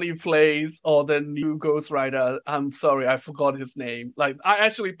not Johnny plays or the new Ghost Rider. I'm sorry, I forgot his name. Like, I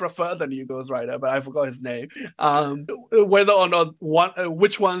actually prefer the new Ghost Rider, but I forgot his name. Whether or not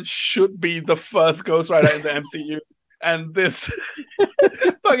which one should be the first Ghost Rider in the MCU. And this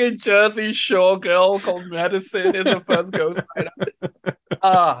fucking Jersey Shore girl called Madison is the first Ghost Rider.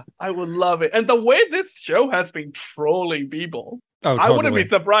 I would love it. And the way this show has been trolling people, I wouldn't be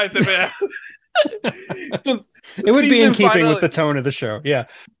surprised if it it would be in keeping with the tone of the show. Yeah.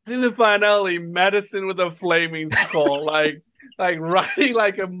 Season finale, Madison with a flaming skull, like riding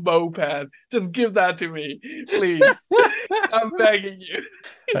like a moped. Just give that to me, please. I'm begging you.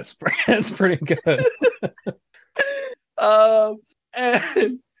 That's pretty good. And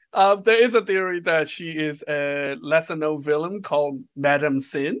there is a theory that she is a lesser known villain called Madam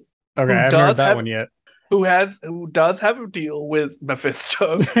Sin. Okay, I haven't heard that one yet. Who does have a deal with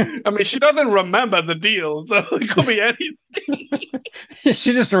Mephisto. I mean, she doesn't remember the deal, so it could be anything.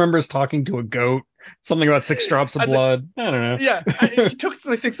 She just remembers talking to a goat. Something about 6 drops of blood. I don't know. Yeah, she took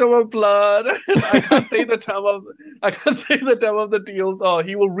 6 drops of blood. I can't say the term of the deals. Oh,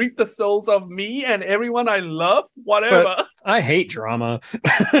 he will reap the souls of me and everyone I love. Whatever. But I hate drama.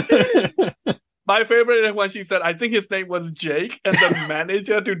 My favorite is when she said, I think his name was Jake, and the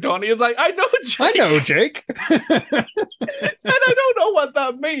manager to Donnie is like, I know Jake. And I don't know what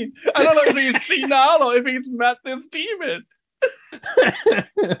that means. I don't know if he's senile or if he's met this demon.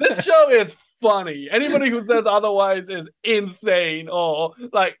 This show is funny. Anybody who says otherwise is insane, or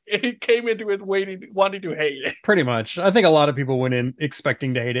like it came into it wanting to hate it. Pretty much. I think a lot of people went in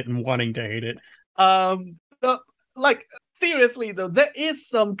expecting to hate it and wanting to hate it. seriously though, there is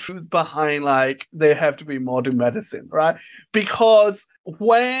some truth behind like there have to be modern medicine, right? Because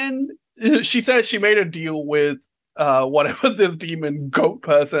when she said she made a deal with whatever this demon goat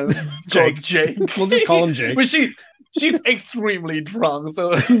person Jake. called Jake. We'll just call him Jake. But she's extremely drunk,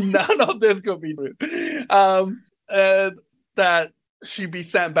 so none of this could be true. That she be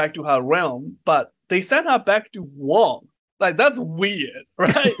sent back to her realm, but they sent her back to Wong. Like, that's weird,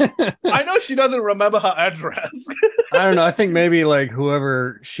 right? I know she doesn't remember her address. I don't know. I think maybe like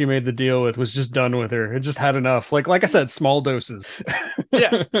whoever she made the deal with was just done with her. It just had enough. Like I said, small doses.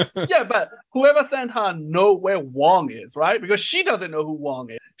 Yeah, but whoever sent her know where Wong is, right? Because she doesn't know who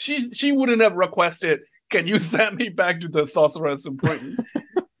Wong is. She wouldn't have requested, "Can you send me back to the Sorcerer Supreme?"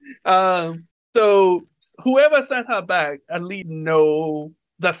 So whoever sent her back at least know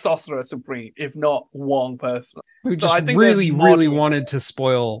the Sorcerer Supreme, if not Wong personally. Who just I think really there's wanted to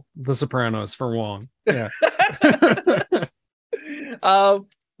spoil The Sopranos for Wong. Yeah.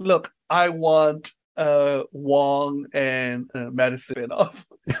 Look, I want Wong and Medicine spin-off.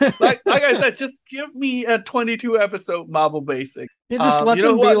 like I said, just give me a 22 episode Marvel Basic. You just let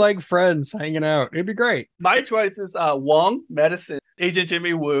them be like friends hanging out. It'd be great. My choices are Wong, Medicine, Agent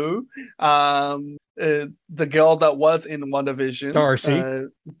Jimmy Woo, the girl that was in WandaVision,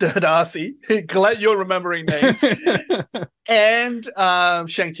 Darcy. Glad you're remembering names. And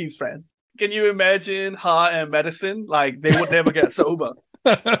Shang-Chi's friend. Can you imagine her and Medicine? Like, they would never get sober.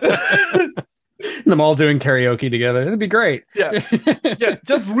 Them all doing karaoke together. That'd be great. Yeah.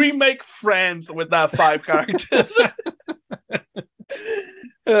 Just remake Friends with that 5 characters.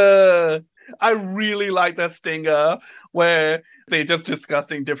 I really like that stinger where they're just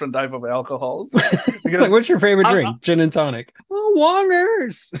discussing different type of alcohols. Like, what's your favorite drink? Gin and tonic. Oh,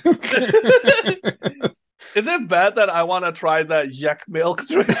 Wongers. Is it bad that I want to try that yak milk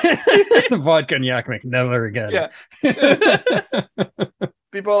drink? Vodka and yak milk, never again. Yeah.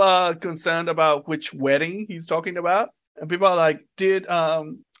 People are concerned about which wedding he's talking about. And people are like, did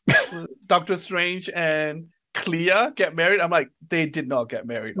Doctor Strange and Clea get married? I'm like, they did not get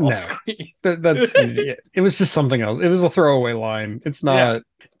married off screen. That's it was just something else. It was a throwaway line. It's not. Yeah.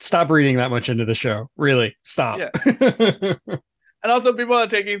 Stop reading that much into the show. Really, stop. Yeah. And also, people are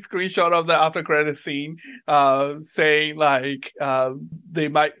taking screenshot of the after credit scene, saying like they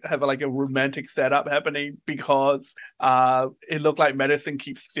might have like a romantic setup happening because it looked like Medicine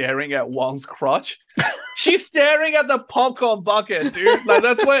keeps staring at Wong's crotch. She's staring at the popcorn bucket, dude. Like,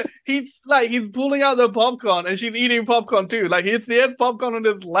 that's where he's pulling out the popcorn and she's eating popcorn too. Like, he has popcorn on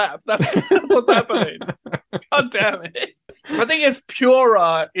his lap. That's what's happening. God damn it. I think it's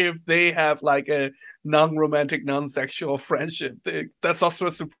purer if they have like a non-romantic, non-sexual friendship. The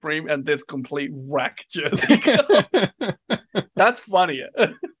Sorcerer Supreme and this complete wreck Jersey. That's funnier.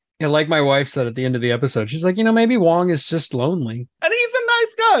 Yeah, like my wife said at the end of the episode, she's like, maybe Wong is just lonely. And he's a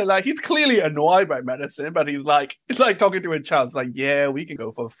nice guy. Like, he's clearly annoyed by Medicine, but he's like talking to a child. It's like, yeah, we can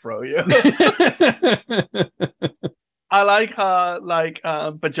go for froyo. I like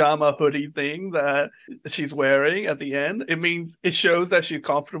her pajama hoodie thing that she's wearing at the end. It shows that she's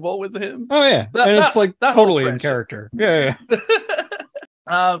comfortable with him. Oh yeah, it's like totally in character. Yeah.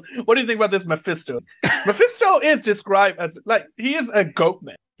 What do you think about this Mephisto? Mephisto is described as like he is a goat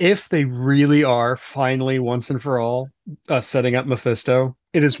man. If they really are finally once and for all setting up Mephisto,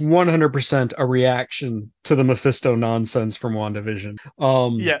 it is 100% a reaction to the Mephisto nonsense from WandaVision.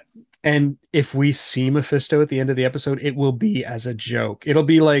 Yes. And if we see Mephisto at the end of the episode, it will be as a joke. It'll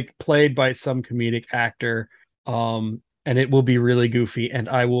be like played by some comedic actor, and it will be really goofy. And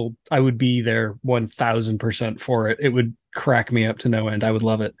I would be there 1000% for it. It would crack me up to no end. I would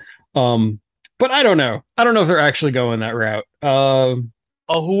love it. But I don't know. I don't know if they're actually going that route.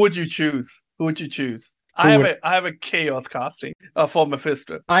 Who would you choose? I have a chaos casting for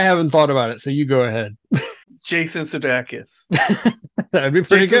Mephisto. I haven't thought about it, so you go ahead. Jason Sudeikis. That'd be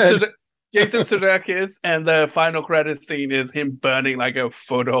pretty good. Jason Sudeikis, and the final credit scene is him burning like a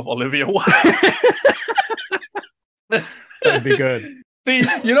photo of Olivia Wilde. That'd be good. See,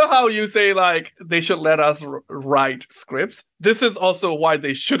 you know how you say like they should let us write scripts? This is also why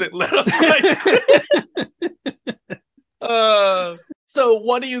they shouldn't let us write scripts. So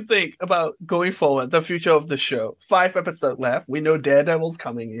what do you think about going forward, the future of the show? 5 episodes left. We know Daredevil's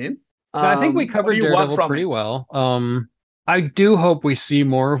coming in. I think we covered Daredevil pretty well. I do hope we see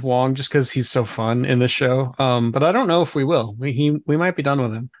more of Wong just because he's so fun in the show. But I don't know if we will. We might be done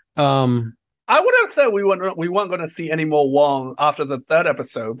with him. I would have said we weren't going to see any more Wong after the third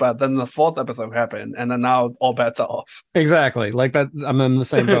episode, but then the fourth episode happened, and then now all bets are off. Exactly. Like that, I'm in the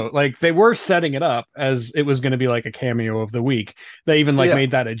same boat. Like they were setting it up as it was going to be like a cameo of the week. They even like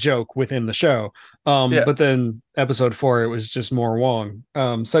made that a joke within the show. But then episode 4, it was just more Wong.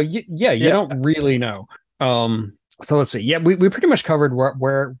 So you don't really know. So let's see. Yeah, we pretty much covered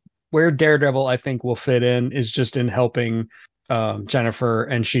where Daredevil I think will fit in is just in helping Jennifer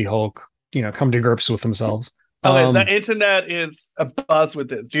and She-Hulk, come to grips with themselves. Okay, the internet is abuzz with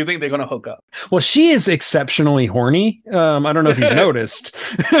this. Do you think they're going to hook up? Well, she is exceptionally horny. I don't know if you've noticed.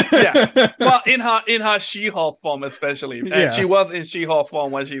 Yeah. Well, in her She-Hulk form, especially. And she was in She-Hulk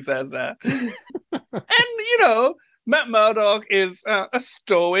form when she says that. And, Matt Murdock is a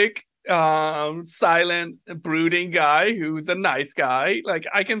stoic, silent, brooding guy who's a nice guy. Like,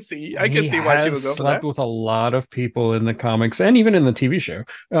 I can see why she would go for that. He slept with a lot of people in the comics and even in the TV show.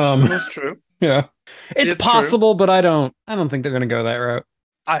 That's true. Yeah. It's possible, but I don't think they're going to go that route.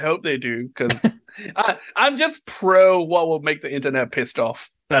 I hope they do, because I'm just pro what will make the internet pissed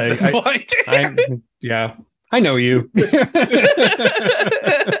off at this point. I know you.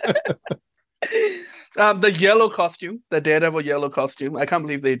 The yellow costume, the Daredevil yellow costume. I can't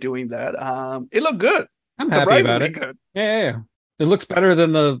believe they're doing that. It looked good. I'm happy about it. Good. Yeah. It looks better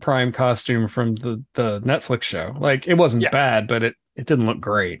than the Prime costume from the Netflix show. Like, it wasn't bad, but it didn't look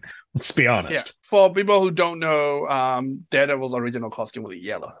great. Let's be honest. Yeah. For people who don't know, Daredevil's original costume was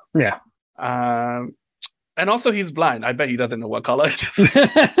yellow. Yeah. And also he's blind. I bet he doesn't know what color it is.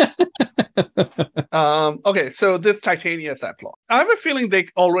 Okay, so this Titania set plot. I have a feeling they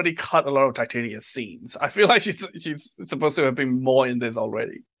already cut a lot of Titania's scenes. I feel like she's supposed to have been more in this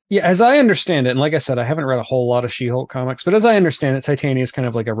already. Yeah, as I understand it, and like I said, I haven't read a whole lot of She-Hulk comics, but as I understand it, Titania is kind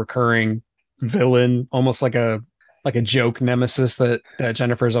of like a recurring villain, almost like a joke nemesis that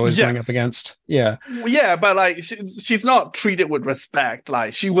Jennifer's always going up against. Yeah. Yeah, but like she's not treated with respect.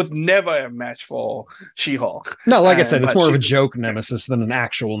 Like, she was never a match for She-Hulk. No, like I said, it's more of a joke nemesis than an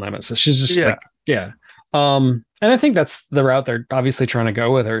actual nemesis. She's just and I think that's the route they're obviously trying to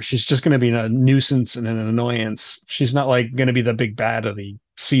go with her. She's just going to be a nuisance and an annoyance. She's not like going to be the big bad of the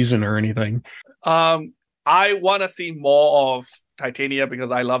season or anything. I want to see more of Titania because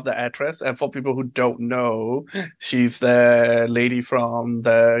I love the actress, and for people who don't know, she's the lady from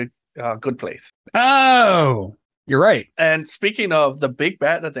the Good Place. Oh, you're right. And speaking of the big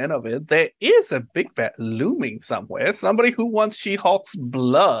bad at the end of it, there is a big bad looming somewhere. Somebody who wants She-Hulk's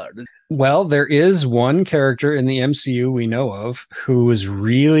blood. Well, there is one character in the MCU we know of who is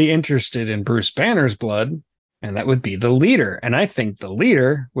really interested in Bruce Banner's blood, and that would be the Leader. And I think the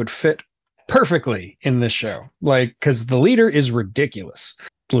Leader would fit perfectly in this show, like, because the Leader is ridiculous.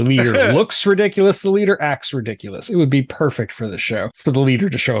 The Leader looks ridiculous. The Leader acts ridiculous. It would be perfect for the show for the Leader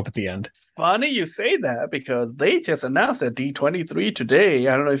to show up at the end. Funny you say that, because they just announced at D23 today,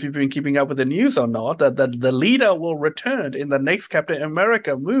 I don't know if you've been keeping up with the news or not, that the Leader will return in the next Captain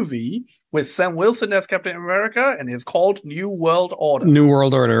America movie with Sam Wilson as Captain America, and it's called New World Order. New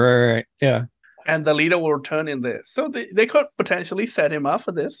World Order, right. Yeah. And the Leader will return in this. So they could potentially set him up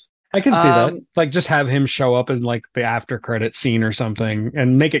for this. I can see that. Like, just have him show up in like the after credit scene or something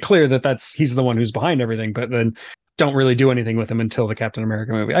and make it clear that he's the one who's behind everything, but then don't really do anything with him until the Captain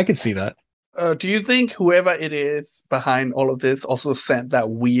America movie. I could see that. Do you think whoever it is behind all of this also sent that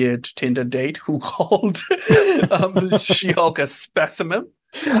weird Tinder date who called She-Hulk a specimen?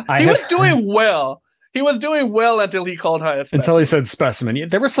 He was doing well. He was doing well until he called her a specimen. Until he said specimen. Yeah,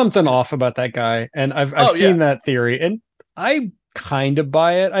 there was something off about that guy, and I've seen that theory, and I kind of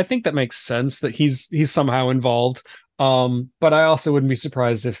buy it. I think that makes sense that he's somehow involved. But I also wouldn't be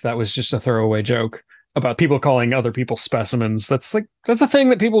surprised if that was just a throwaway joke about people calling other people specimens. That's a thing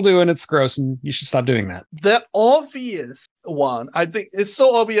that people do, and it's gross, and you should stop doing that. The obvious one, I think it's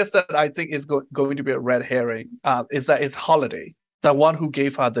so obvious that I think is going to be a red herring, is that it's Holiday, the one who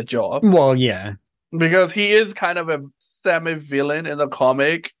gave her the job. Well, yeah. Because he is kind of a semi-villain in the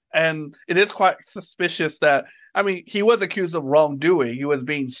comic, and it is quite suspicious that, I mean, he was accused of wrongdoing. He was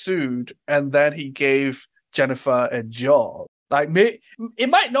being sued, and then he gave Jennifer a job. Like, it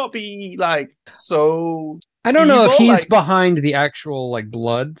might not be like so. I don't know if he's behind the actual like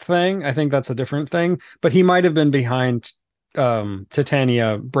blood thing. I think that's a different thing. But he might have been behind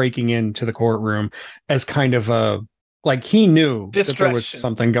Titania breaking into the courtroom as kind of a, like, he knew that there was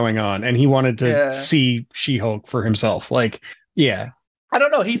something going on, and he wanted to see She-Hulk for himself. Like, yeah. I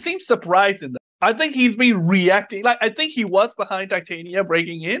don't know. He seems surprised in that. I think he's been reacting. Like, I think he was behind Titania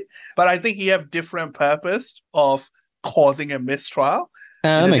breaking in, but I think he have different purpose of causing a mistrial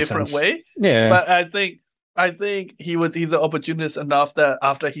in a different way. Yeah. But I think I think he's opportunist enough that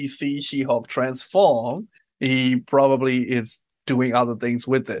after he sees She-Hulk transform, he probably is doing other things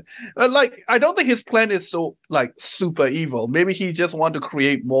with it. Like, I don't think his plan is so like super evil. Maybe he just want to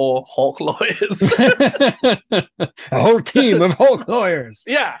create more Hulk lawyers. A whole team of Hulk lawyers.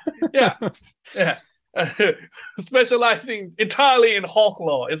 Yeah, yeah, yeah. Specializing entirely in Hulk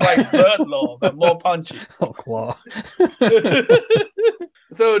law. It's like bird law, but more punchy. Hulk law.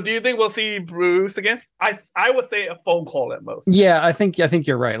 So, do you think we'll see Bruce again? I would say a phone call at most. Yeah, I think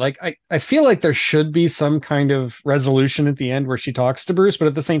you're right. Like I feel like there should be some kind of resolution at the end where she talks to Bruce, but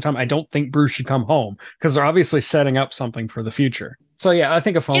at the same time, I don't think Bruce should come home because they're obviously setting up something for the future. So yeah, I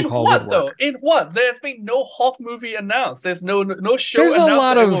think a phone call would work. Though? In what? There's been no Hulk movie announced. There's no show There's announced a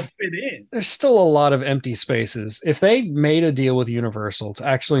lot that of, will fit in. There's still a lot of empty spaces. If they made a deal with Universal to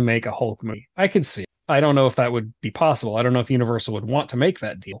actually make a Hulk movie, I could see it. I don't know if that would be possible. I don't know if Universal would want to make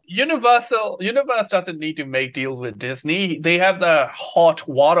that deal. Universe doesn't need to make deals with Disney. They have the Hot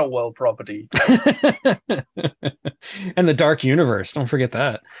Waterworld property. And the Dark Universe. Don't forget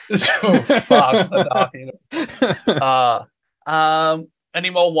that. So fuck the Dark Universe. Any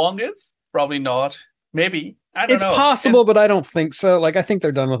more Wongas? Probably not. Maybe. I don't know. It's possible, but I don't think so. Like, I think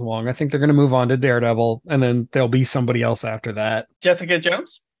they're done with Wong. I think they're going to move on to Daredevil, and then there'll be somebody else after that. Jessica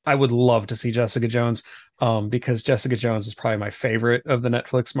Jones? I would love to see Jessica Jones, because Jessica Jones is probably my favorite of the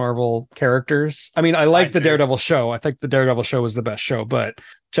Netflix Marvel characters. I mean, I like the Daredevil show. I think the Daredevil show was the best show, but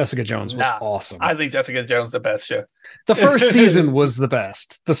Jessica Jones was awesome. I think Jessica Jones is the best show. The first season was the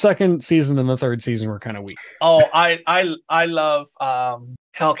best. The second season and the third season were kind of weak. Oh, I love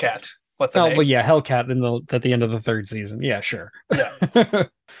Hellcat. What's the name? Well, yeah, Hellcat at the end of the third season. Yeah, sure. Yeah.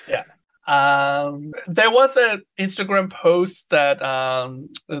 Yeah. There was an Instagram post that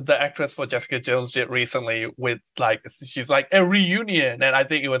the actress for Jessica Jones did recently with she's like a reunion, and I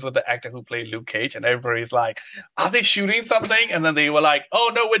think it was with the actor who played Luke Cage, and everybody's like, are they shooting something? And then they were like,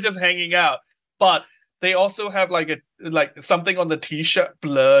 oh no, we're just hanging out. But they also have like something on the t-shirt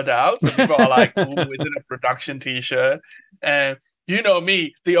blurred out, so people are like, ooh, is it a production t-shirt? And you know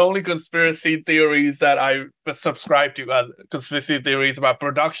me, the only conspiracy theories that I subscribe to are conspiracy theories about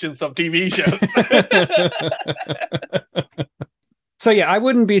productions of TV shows. So yeah, I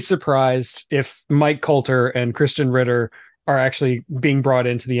wouldn't be surprised if Mike Coulter and Christian Ritter are actually being brought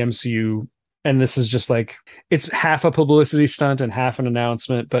into the MCU, and this is just like, it's half a publicity stunt and half an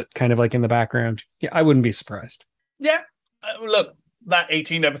announcement, but kind of like in the background. Yeah, I wouldn't be surprised. Yeah, look, that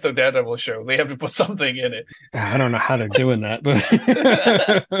 18-episode Daredevil show, they have to put something in it. I don't know how they're doing that, but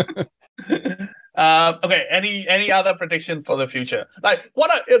okay, any other prediction for the future? Like,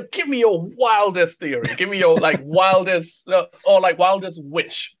 give me your wildest theory. Give me your wildest wildest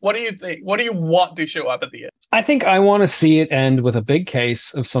wish. What do you think? What do you want to show up at the end? I think I want to see it end with a big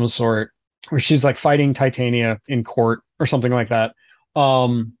case of some sort where she's like fighting Titania in court or something like that.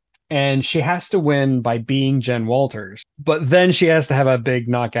 And she has to win by being Jen Walters, but then she has to have a big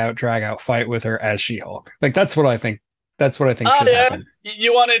knockout, drag out fight with her as She-Hulk. Like, that's what I think. That's what I think should happen.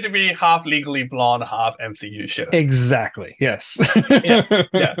 You want it to be half Legally Blonde, half MCU show. Exactly. Yes.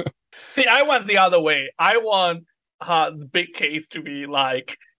 Yeah. See, I want the other way. I want the big case to be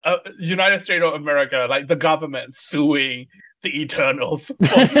like United States of America, like the government suing the Eternals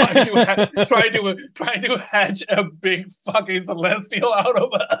for trying to hatch a big fucking celestial out of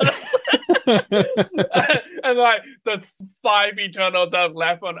Earth. and like the 5 Eternals that are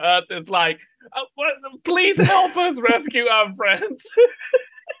left on Earth is like, please help us rescue our friends.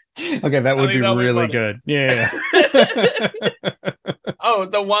 Okay, that would be really good. Yeah. Oh,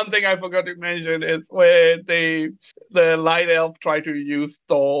 the one thing I forgot to mention is where the Light Elf try to use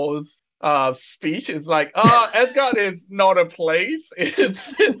Thor's speech. It's like, Asgard is not a place, it's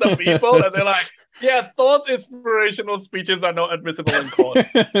the people. And they're like, yeah, Thor's inspirational speeches are not admissible in court.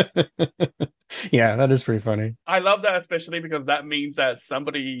 Yeah, that is pretty funny. I love that, especially because that means that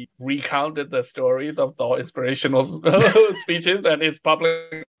somebody recounted the stories of Thor inspirational speeches and it's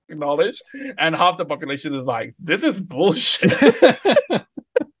public knowledge, and half the population is like, this is bullshit.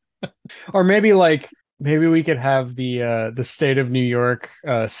 Or maybe we could have the state of New York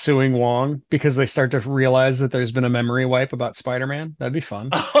suing Wong because they start to realize that there's been a memory wipe about Spider-Man. That'd be fun.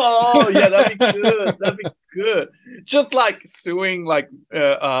 Oh yeah, that'd be good. That'd be good. Just like suing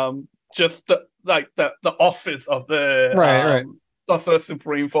just the office of the right. Sorcerer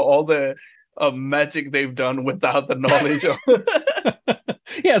Supreme for all the magic they've done without the knowledge of.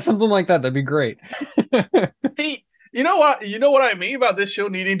 Yeah, something like that. That'd be great. See, you know what I mean about this show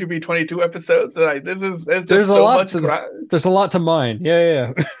needing to be 22 episodes. Like, there's a lot to mine.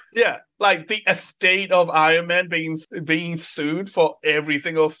 Yeah. Yeah, like the estate of Iron Man being sued for every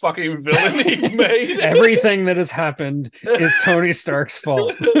single fucking villain he made. Everything that has happened is Tony Stark's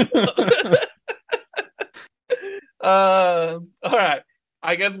fault. All right.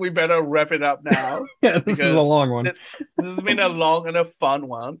 I guess we better wrap it up now. Yeah, this is a long one. This has been a long and a fun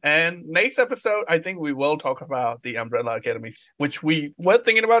one. And next episode, I think we will talk about the Umbrella Academy, which we were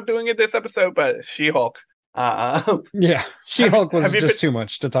thinking about doing it this episode, but She-Hulk. Yeah, She-Hulk was just too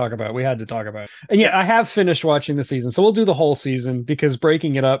much to talk about. We had to talk about it. And yeah, I have finished watching the season, so we'll do the whole season because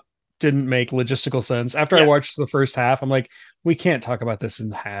breaking it up didn't make logistical sense. After I watched the first half, I'm like, we can't talk about this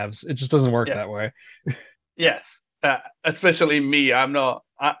in halves. It just doesn't work that way. Yes. Especially me, I'm not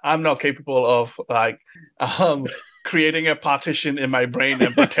capable of like creating a partition in my brain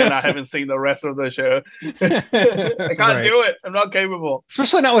and pretend I haven't seen the rest of the show. I can't do it. I'm not capable.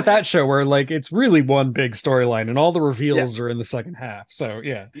 Especially not with that show where like it's really one big storyline and all the reveals are in the second half. So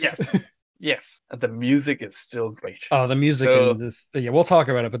yeah. Yes. And the music is still great. Oh, the music in this. Yeah, we'll talk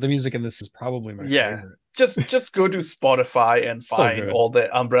about it, but the music in this is probably my favorite. Just go to Spotify and find all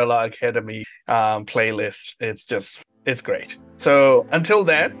the Umbrella Academy playlist. It's great. So until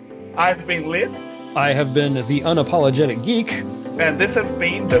then, I've been Lit. I have been the Unapologetic Geek. And this has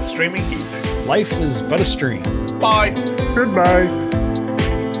been The Streaming Geek. Life is but a stream. Bye. Goodbye.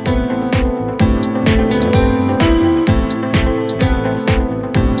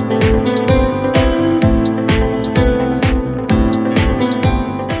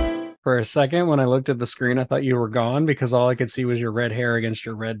 For a second, when I looked at the screen, I thought you were gone because all I could see was your red hair against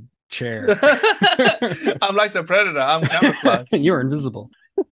your red chair. I'm like the Predator. I'm camouflaged. You're invisible.